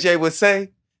brother Ray J would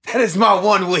say, that is my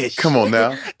one wish. Come on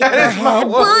now. That is my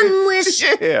One wish.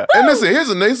 Yeah. And listen,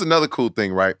 here's another cool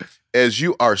thing, right? As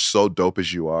you are so dope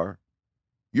as you are,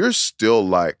 you're still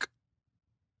like,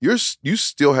 you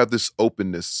still have this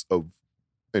openness of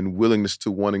and willingness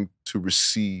to wanting to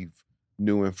receive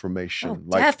new information. Oh,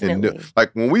 like definitely.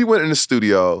 like when we went in the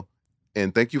studio,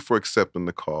 and thank you for accepting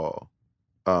the call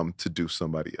to do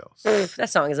Somebody Else. That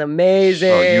song is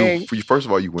amazing. First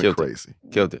of all, you went Killed it. crazy.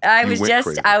 Killed it. I You was went just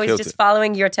crazy. I was Killed just it.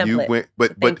 following your template. You went,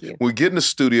 but Thank you. we get in the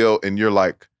studio and you're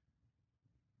like,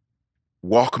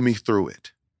 walk me through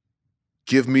it.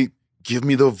 Give me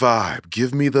the vibe.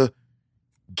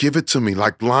 Give it to me,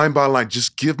 like line by line.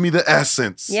 Just give me the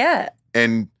essence. Yeah.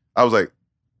 And I was like,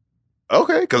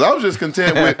 okay, because I was just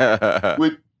content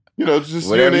with you know, just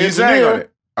Whatever you're you the sang on engineer.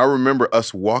 it. I remember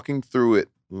us walking through it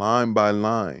line by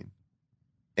line,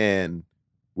 and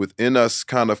within us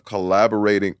kind of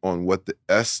collaborating on what the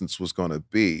essence was going to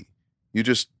be, you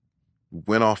just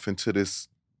went off into this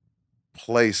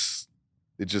place.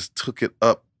 It just took it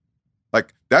up.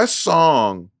 Like that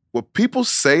song, what people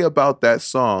say about that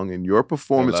song and your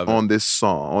performance I love it. on this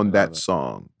song, on I that love it.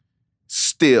 song,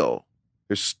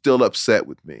 they're still upset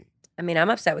with me I mean, I'm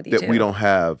upset with you that too. we don't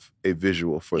have a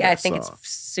visual for Yeah, that I think song. it's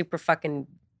super fucking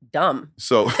dumb.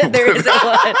 So There isn't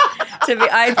one. To be,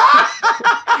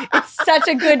 it's such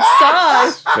a good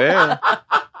song. Fair.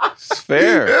 It's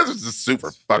fair. This is just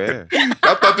super fucking. Fair.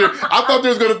 I thought there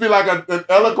was gonna be like an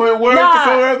eloquent word to Nah.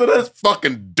 go after. That's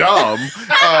fucking dumb.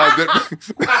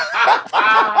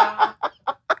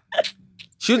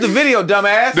 Shoot the video,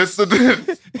 dumbass.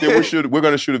 We're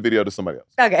gonna shoot a video to somebody else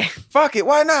Okay. Fuck it.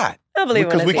 Why not? I believe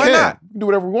because we it. Why can. not? We can do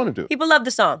whatever we want to do. People love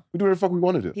the song. We do whatever the fuck we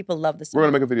want to do. People love the song. We're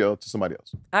gonna make a video to somebody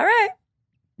else. All right.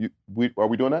 Are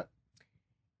we doing that?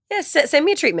 Yeah, send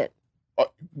me a treatment.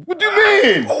 What do you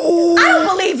mean? I don't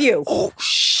believe you. Oh,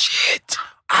 shit.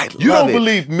 I love You don't it.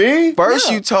 believe me? First,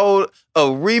 No. you told a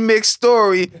remix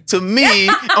story to me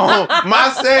on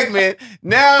my segment.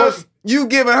 Now you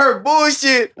giving her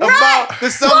bullshit about the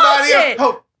somebody Bullshit.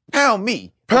 else. Oh, pound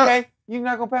me. Pound- Okay? You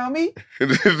not gonna pound me?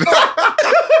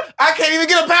 I can't even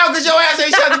get a pound because your ass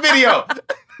ain't shot the video.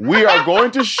 We are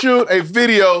going to shoot a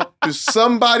video to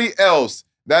somebody else.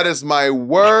 That is my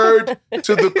word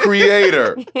to the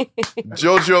creator.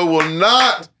 JoJo will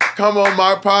not come on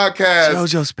my podcast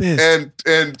JoJo's pissed.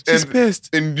 and She's pissed.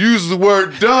 and use the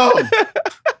word dumb.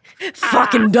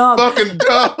 Fucking dumb. Fucking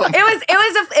dumb.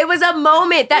 It was a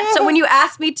moment that so when you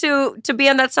asked me to be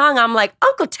on that song, I'm like,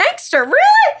 Uncle Tankster,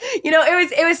 really? You know,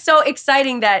 it was so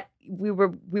exciting that we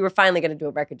were finally gonna do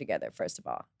a record together, first of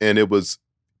all. And it was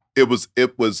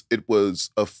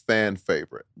a fan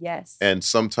favorite. Yes. And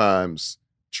sometimes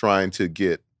trying to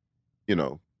get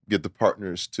the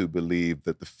partners to believe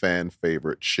that the fan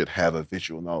favorite should have a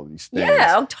visual and all of these things.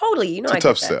 Yeah, oh, totally. You know, it's a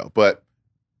tough sell, but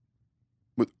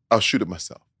I'll shoot it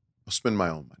myself. I'll spend my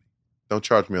own money. Don't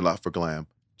charge me a lot for glam.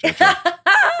 JoJo.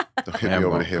 Don't hit me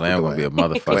over the head with glam gonna be a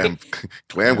motherfucker.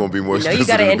 Glam gonna be more expensive. You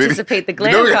gotta than the anticipate the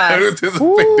glam you know, cost. anticipate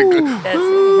the glam.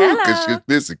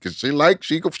 That's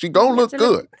Cause she gonna look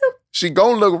good. She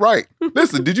gonna look right.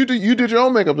 Listen, you did your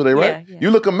own makeup today, right? Yeah. You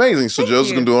look amazing. So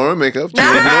Joseph's gonna do her own makeup. You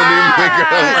don't need makeup.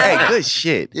 Hey, good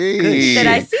shit. Good Said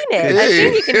I seen it. I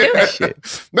seen you can do it.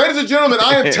 shit. Ladies and gentlemen,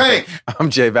 I am Tank. I'm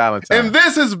J Valentine. And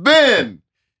this has been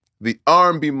the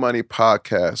R&B Money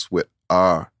Podcast with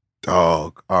our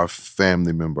dog, our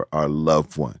family member, our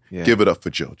loved one. Yeah. Give it up for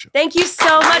JoJo. Thank you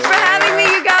so much for having me,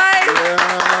 you guys.